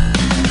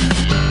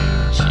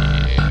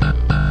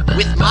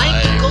 With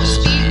Michael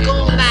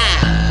Spiegelman.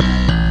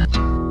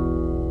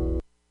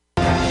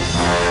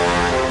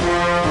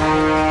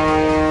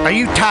 Are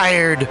you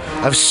tired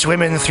of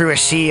swimming through a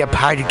sea of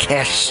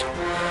podcasts?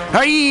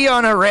 Are ye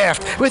on a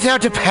raft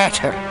without a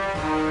paddle?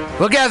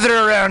 Well, gather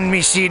around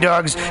me, sea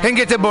dogs, and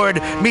get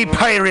aboard me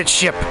pirate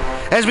ship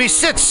as we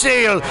set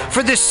sail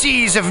for the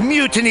seas of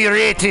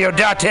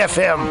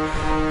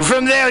MutinyRadio.fm.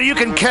 From there, you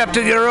can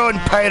captain your own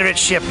pirate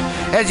ship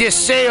as you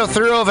sail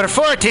through over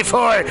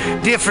 44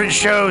 different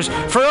shows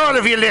for all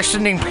of your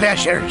listening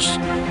pleasures.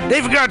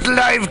 They've got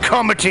live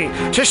comedy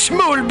to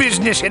small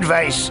business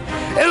advice,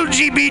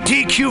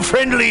 LGBTQ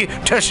friendly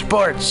to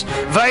sports,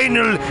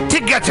 vinyl to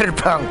gutter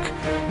punk.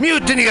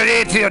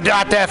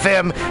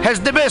 MutinyRadio.fm has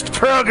the best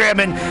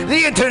programming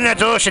the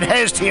internet ocean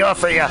has to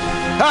offer you.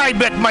 I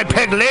bet my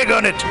peg leg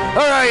on it, or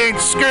I ain't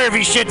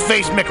scurvy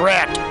shit-faced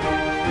McRat.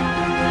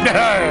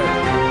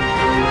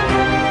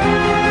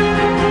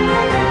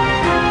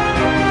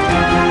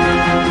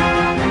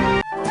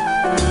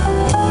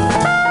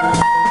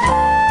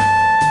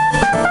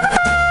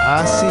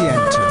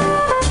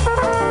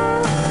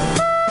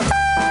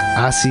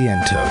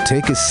 Asiento.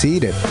 Take a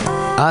seat at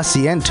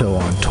Asiento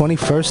on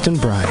 21st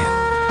and Bryant.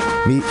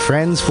 Meet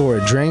friends for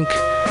a drink,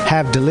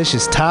 have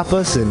delicious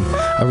tapas, and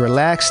a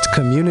relaxed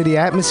community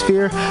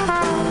atmosphere.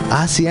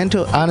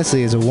 Asiento,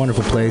 honestly, is a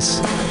wonderful place.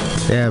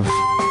 They have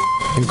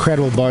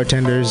incredible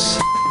bartenders,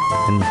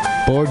 and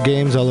board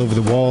games all over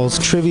the walls,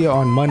 trivia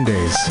on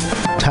Mondays,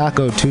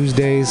 Taco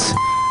Tuesdays,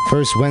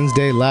 First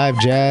Wednesday live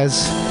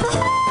jazz,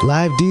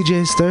 live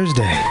DJs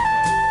Thursday,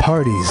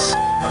 parties.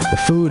 The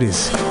food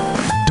is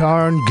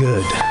darn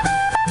good.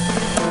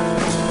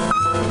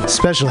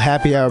 Special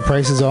happy hour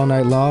prices all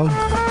night long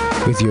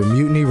with your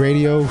Mutiny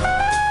Radio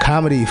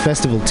Comedy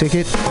Festival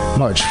ticket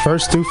March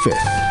 1st through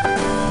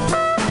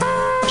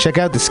 5th. Check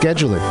out the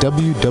schedule at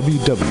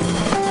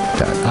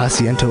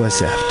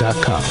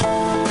www.asientosf.com.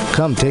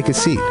 Come take a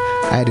seat.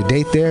 I had a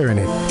date there and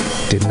it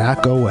did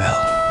not go well.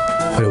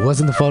 But it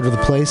wasn't the fault of the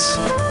place.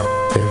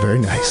 They're very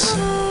nice.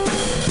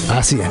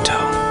 Asiento.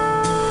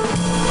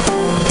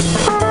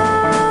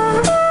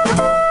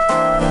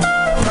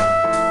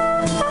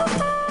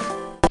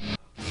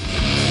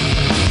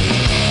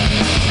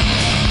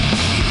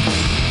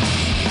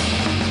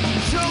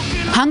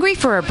 Hungry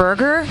for a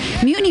burger?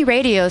 Mutiny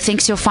Radio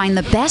thinks you'll find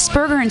the best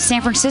burger in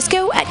San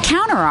Francisco at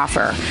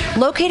Counteroffer,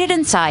 located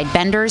inside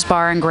Bender's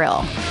Bar and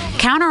Grill.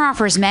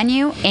 Counteroffer's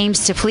menu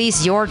aims to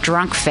please your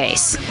drunk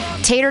face.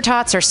 Tater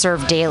tots are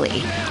served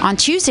daily. On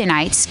Tuesday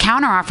nights,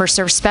 Counteroffer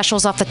serves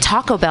specials off the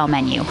Taco Bell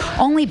menu,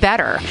 only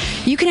better.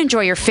 You can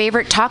enjoy your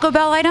favorite Taco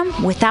Bell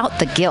item without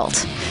the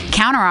guilt.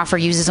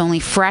 Counteroffer uses only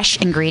fresh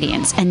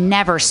ingredients and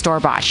never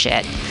store-bought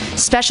shit.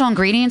 Special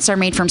ingredients are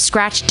made from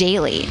scratch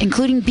daily,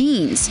 including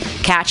beans,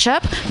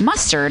 ketchup,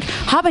 mustard,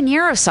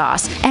 habanero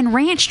sauce, and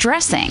ranch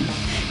dressing.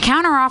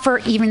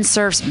 Counteroffer even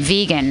serves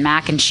vegan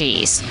mac and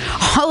cheese.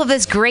 All of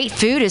this great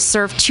food is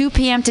served 2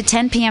 p.m. to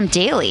 10 p.m.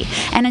 daily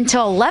and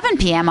until 11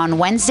 p.m. on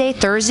Wednesday,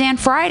 Thursday, and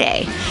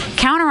Friday.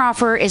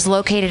 Counteroffer is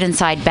located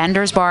inside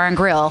Bender's Bar and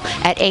Grill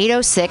at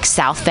 806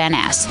 South Van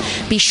Ness.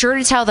 Be sure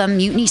to tell them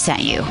Mutiny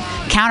sent you.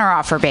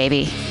 Counteroffer,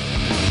 baby.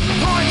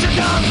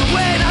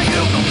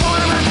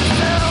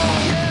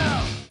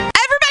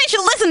 Everybody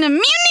should listen to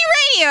Mutiny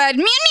Radio at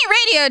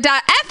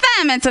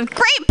MutinyRadio.fm. It's a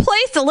great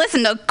place to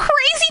listen to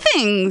crazy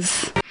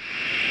things.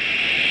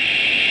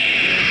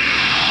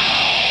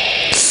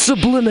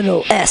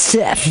 Subliminal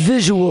SF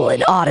visual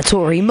and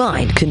auditory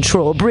mind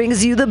control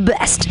brings you the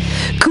best,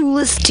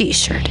 coolest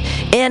t-shirt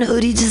and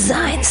hoodie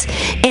designs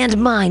and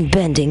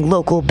mind-bending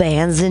local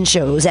bands and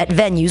shows at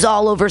venues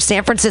all over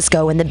San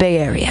Francisco and the Bay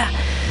Area.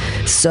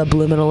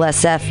 Subliminal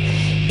SF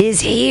is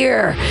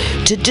here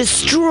to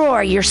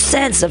destroy your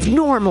sense of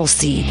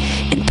normalcy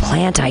and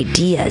plant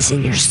ideas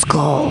in your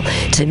skull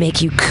to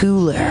make you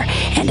cooler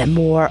and a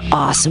more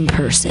awesome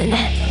person.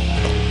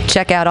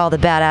 Check out all the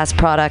badass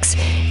products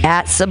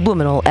at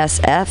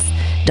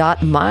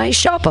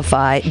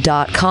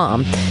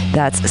subliminalsf.myshopify.com.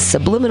 That's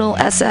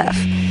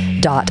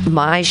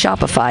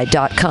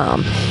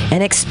subliminalsf.myshopify.com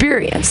and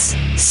experience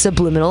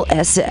Subliminal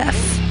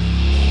SF.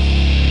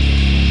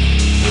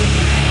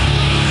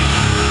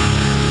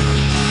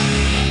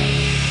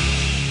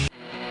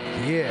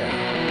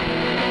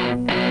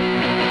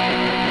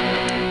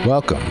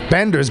 Welcome.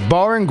 Bender's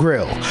Bar and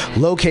Grill,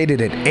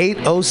 located at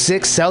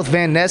 806 South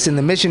Van Ness in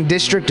the Mission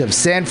District of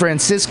San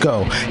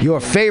Francisco. Your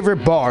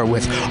favorite bar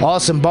with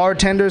awesome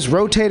bartenders,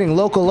 rotating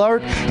local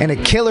art, and a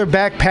killer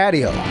back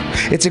patio.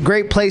 It's a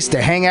great place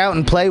to hang out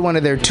and play one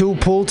of their 2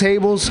 pool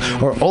tables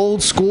or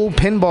old school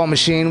pinball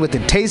machine with a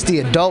tasty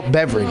adult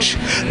beverage.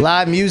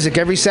 Live music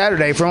every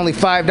Saturday for only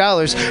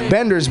 $5.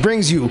 Bender's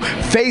brings you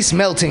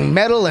face-melting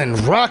metal and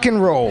rock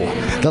and roll.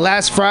 The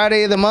last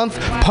Friday of the month,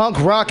 punk,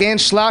 rock, and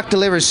schlock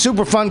delivers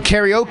super fun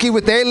karaoke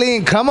with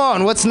Aileen. Come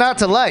on, what's not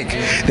to like?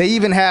 They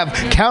even have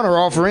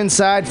Counteroffer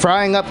inside,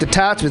 frying up the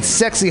tots with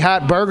sexy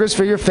hot burgers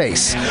for your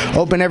face.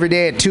 Open every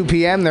day at 2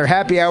 p.m. Their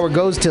happy hour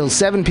goes till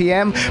 7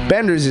 p.m.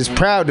 Bender's is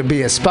proud to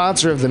be a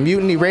sponsor of the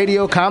Mutiny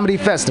Radio Comedy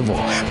Festival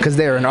because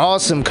they're an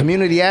awesome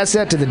community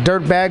asset to the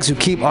dirtbags who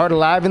keep art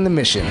alive in the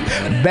Mission.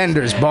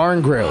 Bender's Bar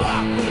and Grill.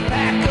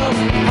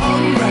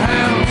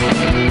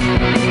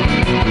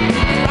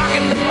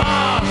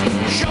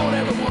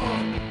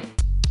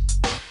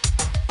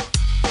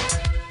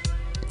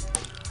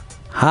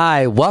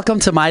 Hi, welcome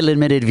to My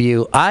Limited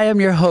View. I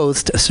am your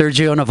host,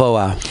 Sergio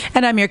Navoa.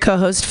 And I'm your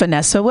co-host,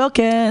 Vanessa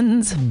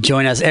Wilkins.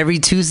 Join us every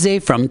Tuesday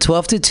from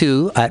 12 to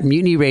 2 at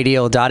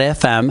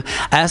MutinyRadio.fm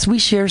as we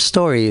share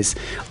stories,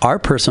 our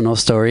personal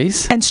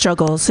stories. And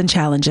struggles and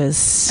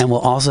challenges. And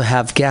we'll also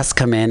have guests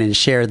come in and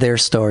share their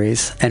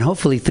stories. And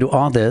hopefully through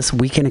all this,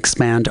 we can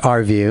expand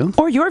our view.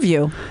 Or your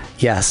view.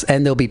 Yes,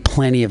 and there'll be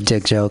plenty of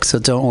dick jokes, so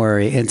don't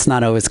worry. It's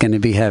not always going to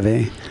be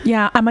heavy.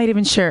 Yeah, I might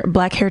even share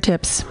black hair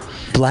tips.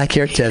 Black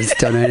hair tips.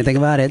 Don't know anything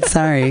about it.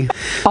 Sorry.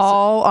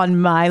 All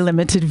on My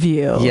Limited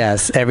View.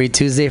 Yes, every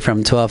Tuesday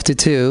from 12 to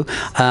 2.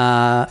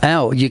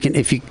 You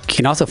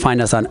can also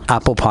find us on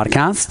Apple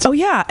Podcasts. Oh,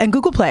 yeah, and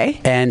Google Play.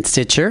 And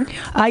Stitcher.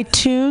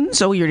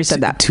 iTunes. Oh, you already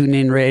said that.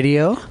 TuneIn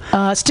Radio.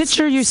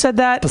 Stitcher, you said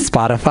that.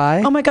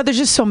 Spotify. Oh, my God, there's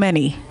just so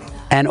many.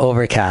 And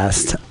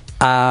Overcast.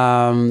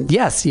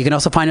 Yes, you can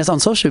also find us on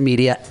social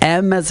media.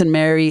 M as in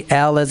Mary,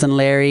 L as in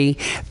Larry,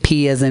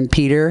 P as in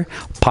Peter,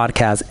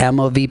 podcast.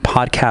 MOV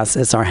Podcast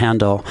is our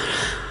handle.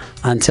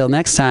 Until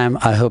next time,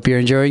 I hope you're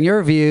enjoying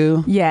your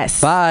view. Yes.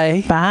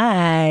 Bye.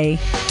 Bye.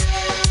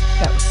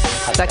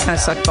 That kind of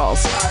sucked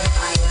balls.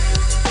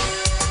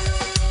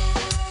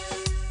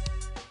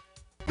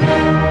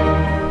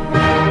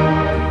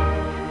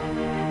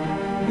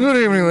 Good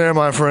evening there,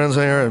 my friends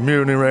here at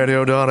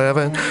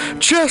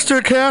MutinyRadio.fm.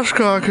 Chester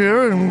Cashcock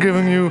here, and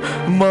giving you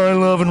my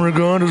love and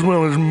regard as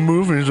well as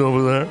movies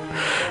over there.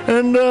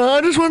 And I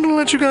just wanted to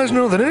let you guys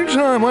know that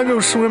anytime I go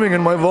swimming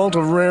in my vault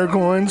of rare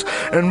coins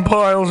and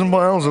piles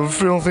of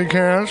filthy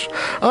cash,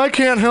 I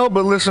can't help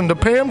but listen to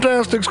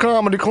Pamtastic's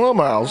Comedy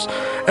Clubhouse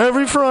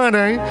every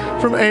Friday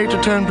from 8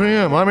 to 10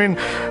 p.m. I mean,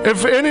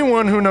 if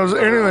anyone who knows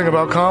anything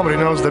about comedy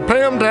knows that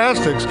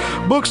Pamtastic's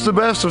books the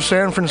best of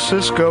San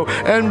Francisco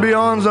and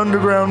beyond's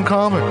underground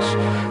comics.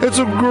 It's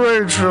a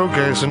great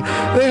showcase, and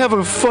they have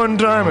a fun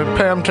time at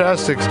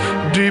Pamtastic's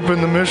deep in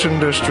the Mission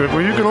District,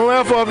 where you can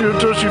laugh off your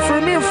tushy for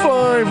a mere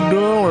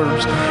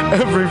 $5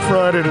 every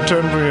Friday to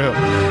 10 p.m.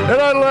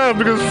 And I laugh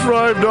because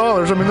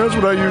 $5, I mean, that's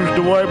what I use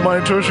to wipe my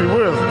tushy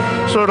with.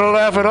 So to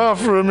laugh it off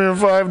for a mere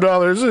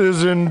 $5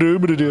 is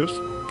indubitious.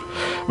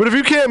 But if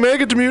you can't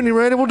make it to Mutiny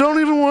Radio, well, don't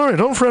even worry.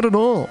 Don't fret at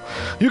all.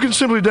 You can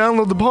simply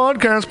download the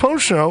podcast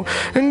post-show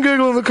and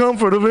giggle in the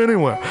comfort of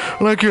anywhere,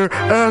 like your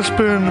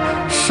Aspen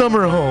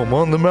summer home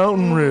on the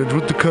mountain ridge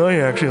with the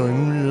kayak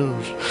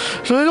feeling.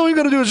 So all you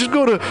got to do is just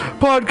go to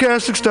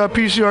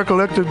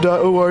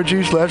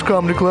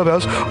podcastics.pcrcollective.org/comedy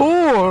clubhouse,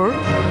 or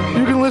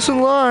you can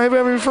listen live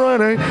every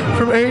Friday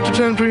from 8 to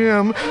 10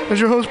 p.m. as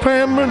your host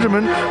Pam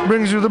Benjamin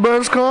brings you the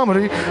best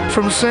comedy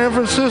from San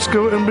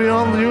Francisco and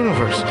beyond the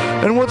universe.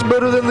 And what's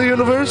better than the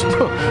universe?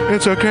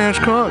 It's a cash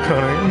cock,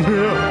 honey.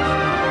 Yeah.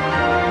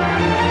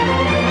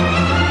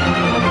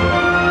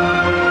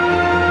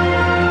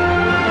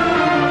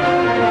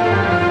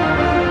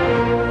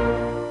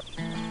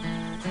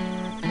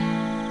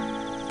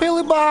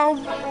 Billy Bob,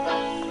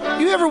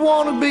 you ever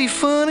want to be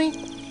funny?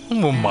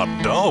 Well, my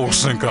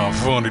dogs think I'm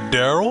funny,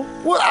 Daryl.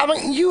 Well, I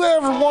mean, you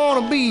ever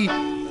want to be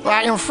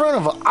like in front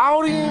of an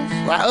audience,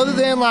 like other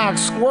than like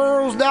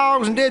squirrels,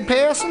 dogs, and dead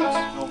peasants?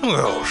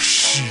 Oh,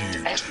 shit.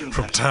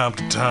 From time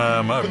to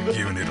time, I've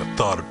given it a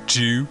thought or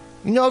two.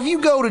 You know, if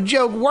you go to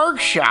Joke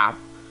Workshop,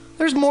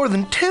 there's more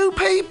than 2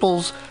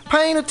 peoples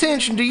paying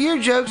attention to your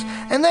jokes,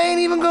 and they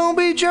ain't even gonna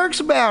be jerks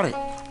about it.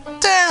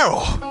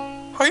 Daryl,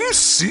 are you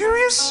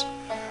serious?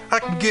 I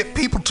can get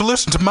people to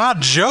listen to my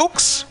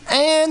jokes?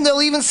 And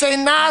they'll even say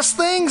nice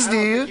things to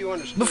you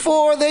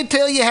before they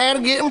tell you how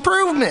to get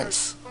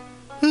improvements.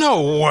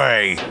 No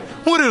way.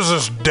 What is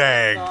this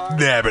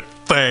dag-nabbit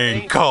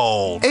thing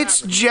called?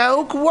 It's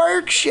Joke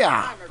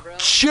Workshop.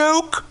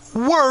 Joke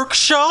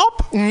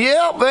Workshop?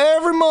 Yep,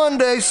 every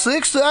Monday,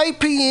 6 to 8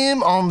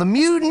 p.m. on the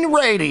Mutiny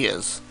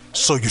Radios.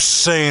 So you're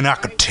saying I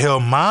could tell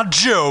my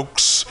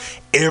jokes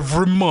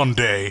every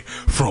Monday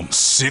from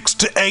 6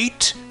 to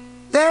 8?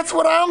 That's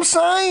what I'm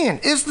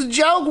saying. It's the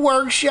Joke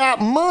Workshop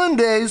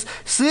Mondays,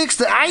 6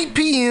 to 8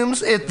 p.m.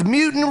 at the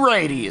Mutiny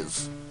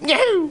Radios.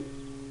 Yahoo!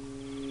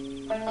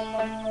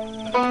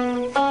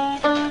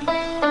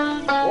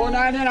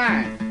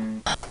 $4.99.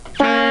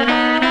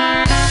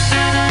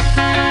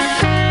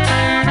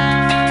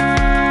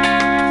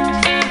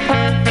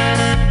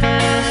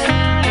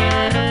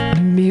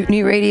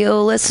 Mutiny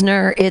Radio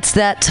listener, it's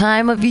that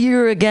time of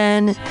year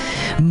again.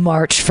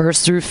 March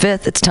 1st through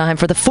 5th, it's time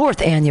for the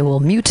 4th annual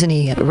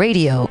Mutiny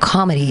Radio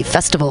Comedy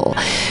Festival.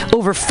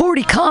 Over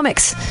 40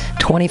 comics,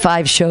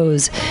 25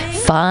 shows,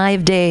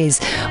 5 days,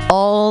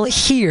 all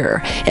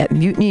here at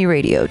Mutiny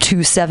Radio,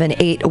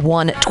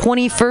 2781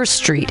 21st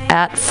Street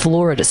at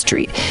Florida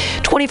Street.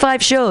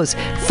 25 shows,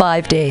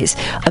 5 days,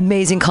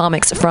 amazing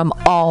comics from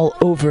all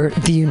over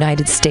the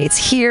United States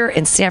here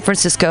in San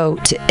Francisco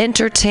to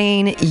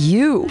entertain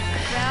you,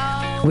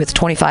 with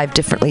 25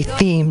 differently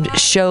themed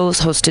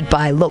shows hosted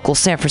by local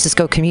San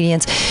Francisco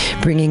comedians,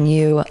 bringing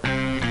you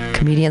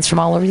comedians from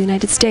all over the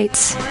United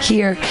States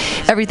here.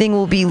 Everything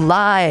will be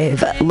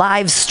live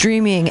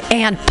streaming,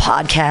 and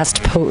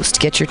podcast post.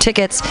 Get your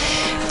tickets,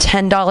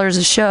 $10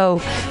 a show,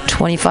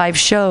 25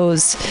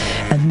 shows,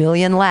 a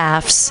million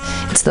laughs.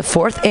 It's the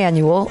 4th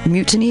annual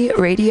Mutiny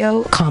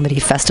Radio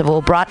Comedy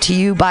Festival, brought to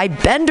you by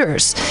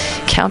Benders,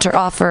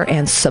 Counteroffer,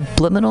 and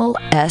Subliminal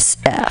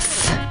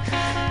SF.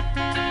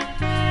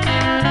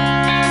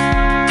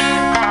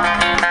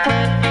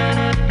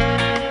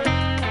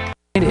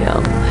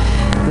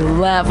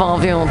 Laugh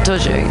off your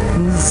tushy,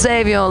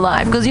 save your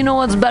life, because you know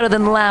what's better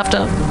than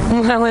laughter?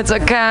 Well, it's a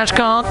cash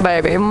cock,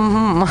 baby.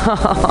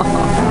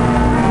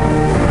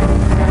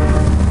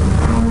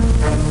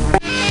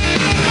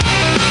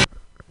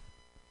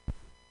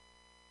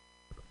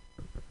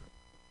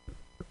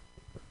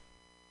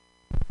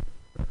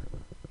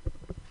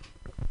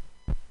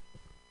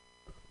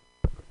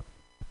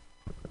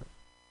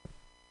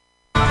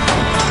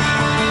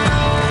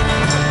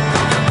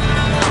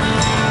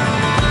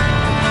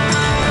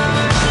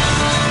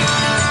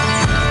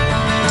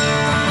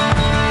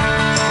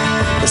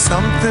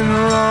 Something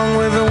wrong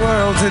with the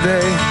world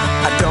today.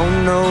 I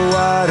don't know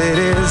what it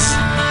is.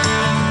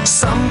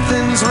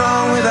 Something's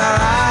wrong with our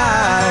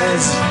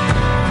eyes.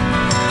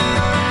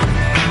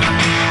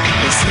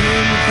 We're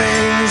seeing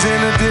things in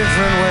a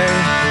different way,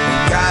 and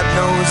God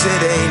knows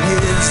it ain't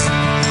his.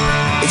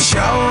 It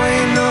sure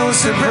ain't no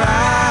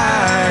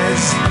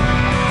surprise.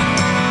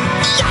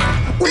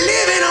 We're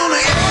living on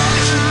the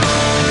edge.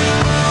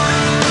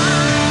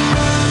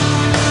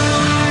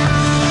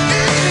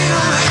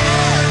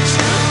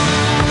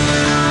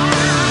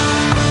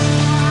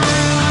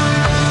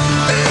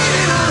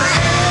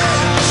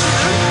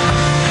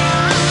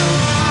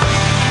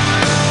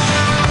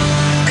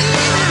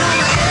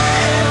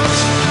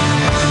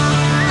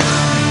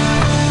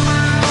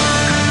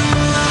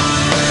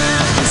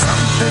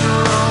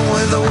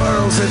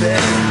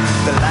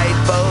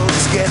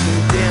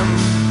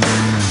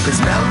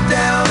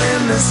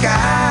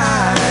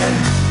 sky.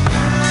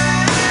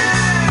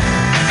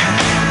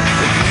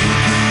 You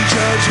can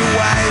judge a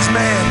wise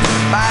man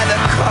by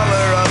the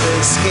color of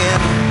his skin.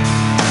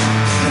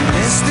 And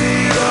mister,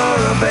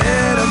 you're a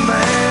better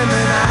man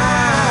than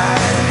I.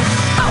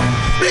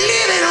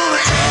 Living on the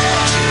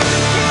edge.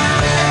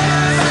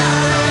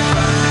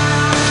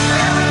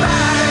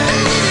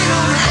 Living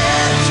on the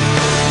edge.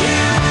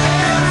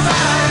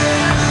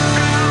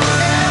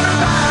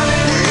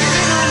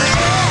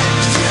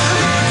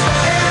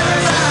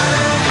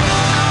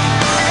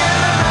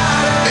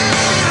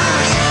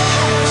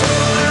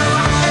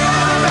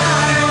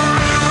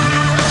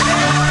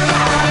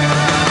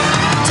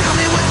 Tell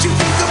me what you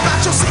think about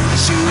your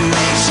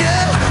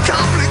situation.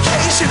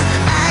 Complication,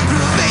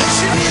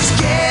 aggravation is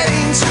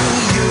getting to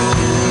you.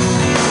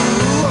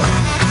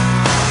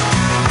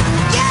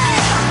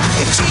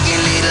 Yeah! If Cheeky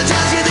Little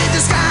tells you that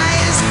the sky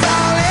is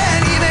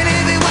falling, even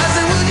if it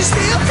wasn't, would you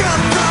still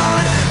come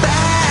crawling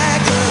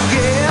back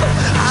again?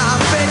 I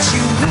bet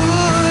you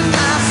would,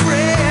 my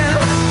friend.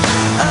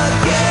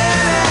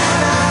 Again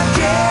and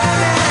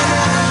again and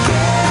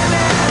again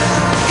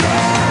and again and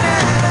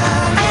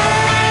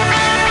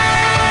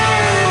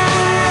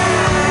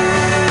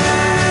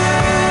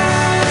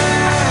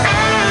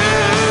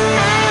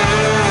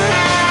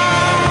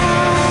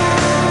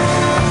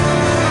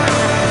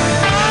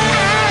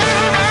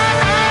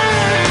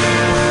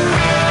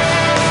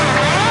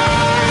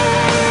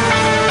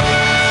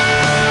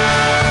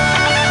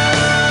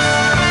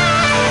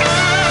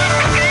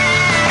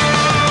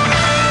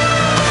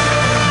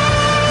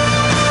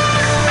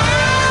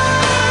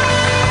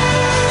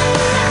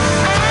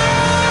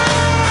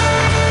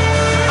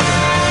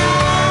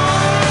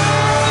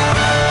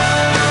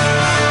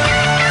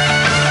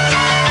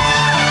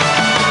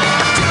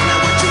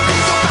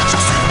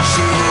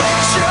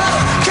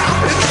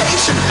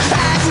complication,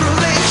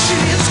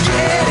 aggravation is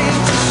getting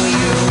to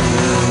you.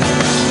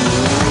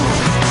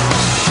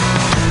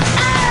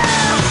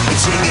 If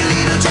Cheeky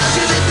Little tells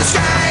you that the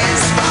sky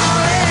is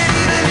falling,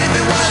 even if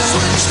it was,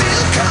 would you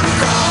still come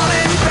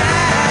crawling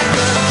back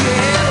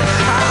again?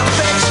 I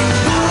bet you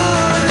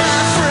would, my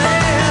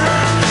friend.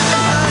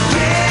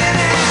 Again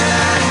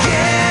and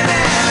again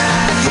and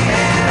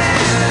again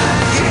and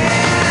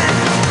again.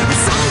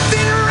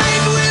 Something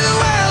right with the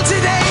world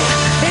today,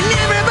 and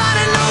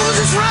everybody knows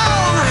it's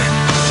wrong.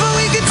 But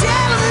we could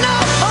tell them no,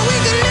 or we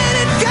could let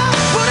it go.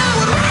 But I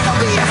would rather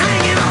be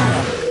hanging on.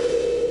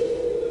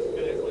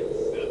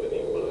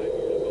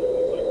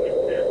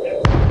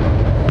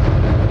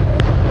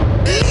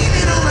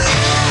 Living on the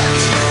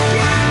edge.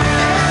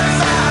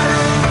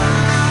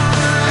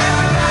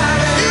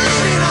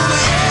 Living on the edge. Living on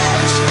the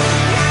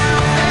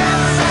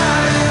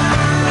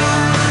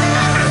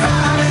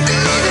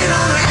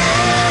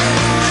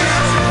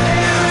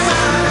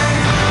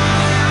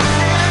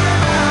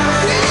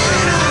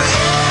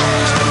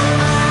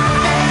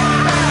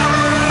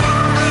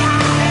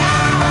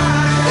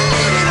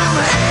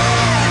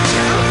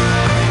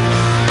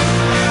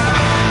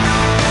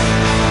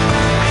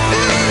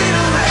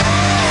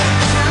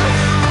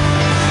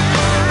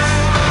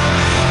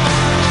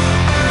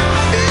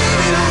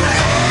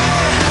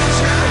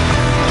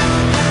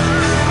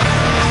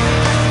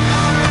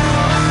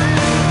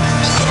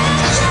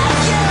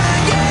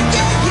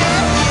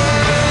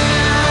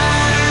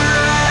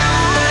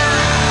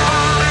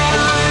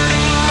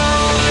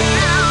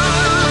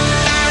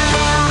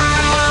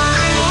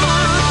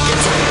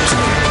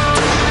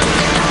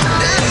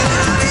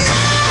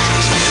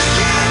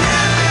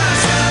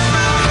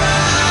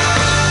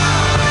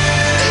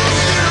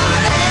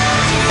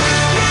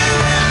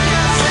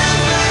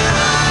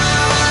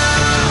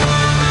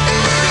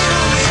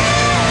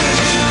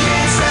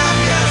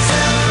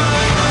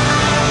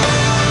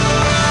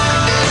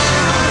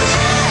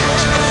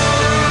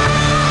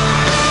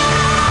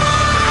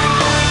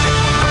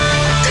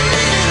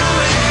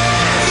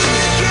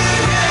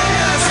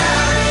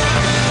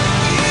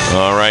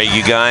All right,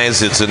 you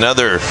guys, it's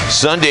another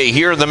Sunday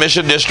here in the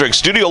Mission District.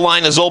 Studio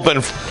line is open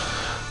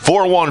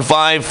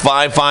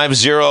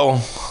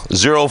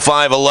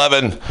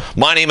 415-550-0511.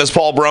 My name is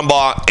Paul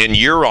Brumbaugh, and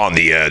you're on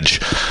the edge.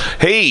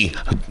 Hey,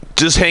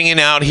 just hanging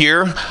out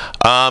here.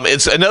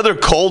 It's another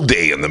cold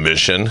day in the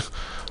Mission.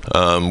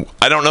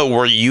 I don't know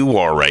where you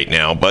are right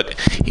now, but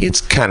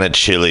it's kind of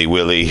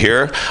chilly-willy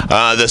here.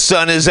 The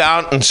sun is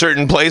out in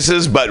certain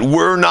places, but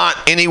we're not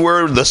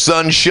anywhere the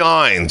sun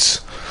shines.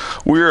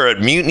 We're at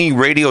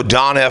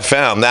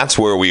MutinyRadio.fm. That's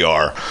where we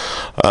are.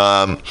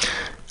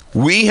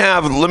 We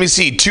have, let me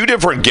see, two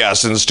different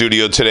guests in the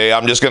studio today.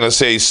 I'm just going to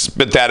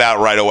spit that out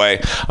right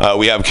away.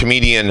 We have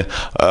comedian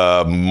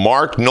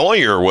Mark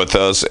Neuer with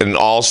us, and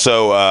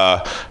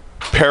also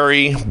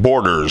Perry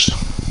Borders.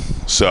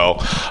 So,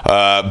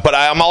 but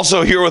I'm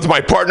also here with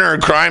my partner in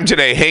crime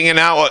today, hanging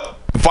out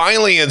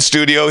finally in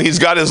studio. He's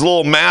got his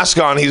little mask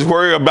on. He's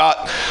worried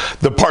about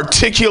the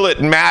particulate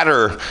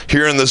matter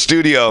here in the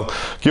studio.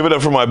 Give it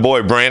up for my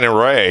boy, Brandon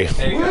Ray.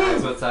 Hey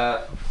guys, what's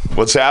up?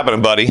 What's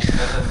happening, buddy?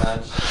 Nothing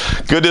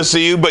much. Good to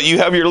see you, but you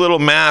have your little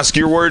mask.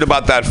 You're worried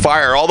about that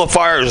fire. All the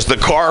fires, the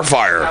car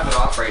fire. I have it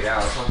off right now.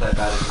 It's not that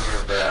bad in here.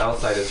 but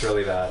outside it's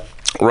really bad.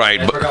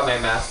 Right. I forgot my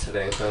mask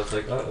today, so I was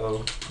like,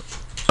 uh-oh.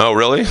 Oh,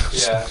 really?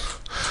 Yeah.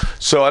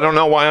 So I don't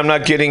know why I'm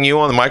not getting you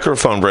on the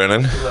microphone,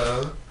 Brandon.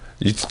 Hello.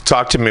 You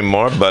talk to me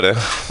more, buddy.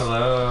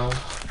 Hello.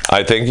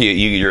 I think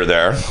you're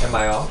there. Am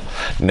I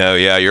off? No,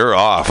 yeah, you're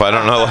off. I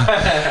don't know.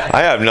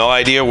 I have no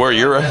idea where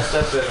you're at.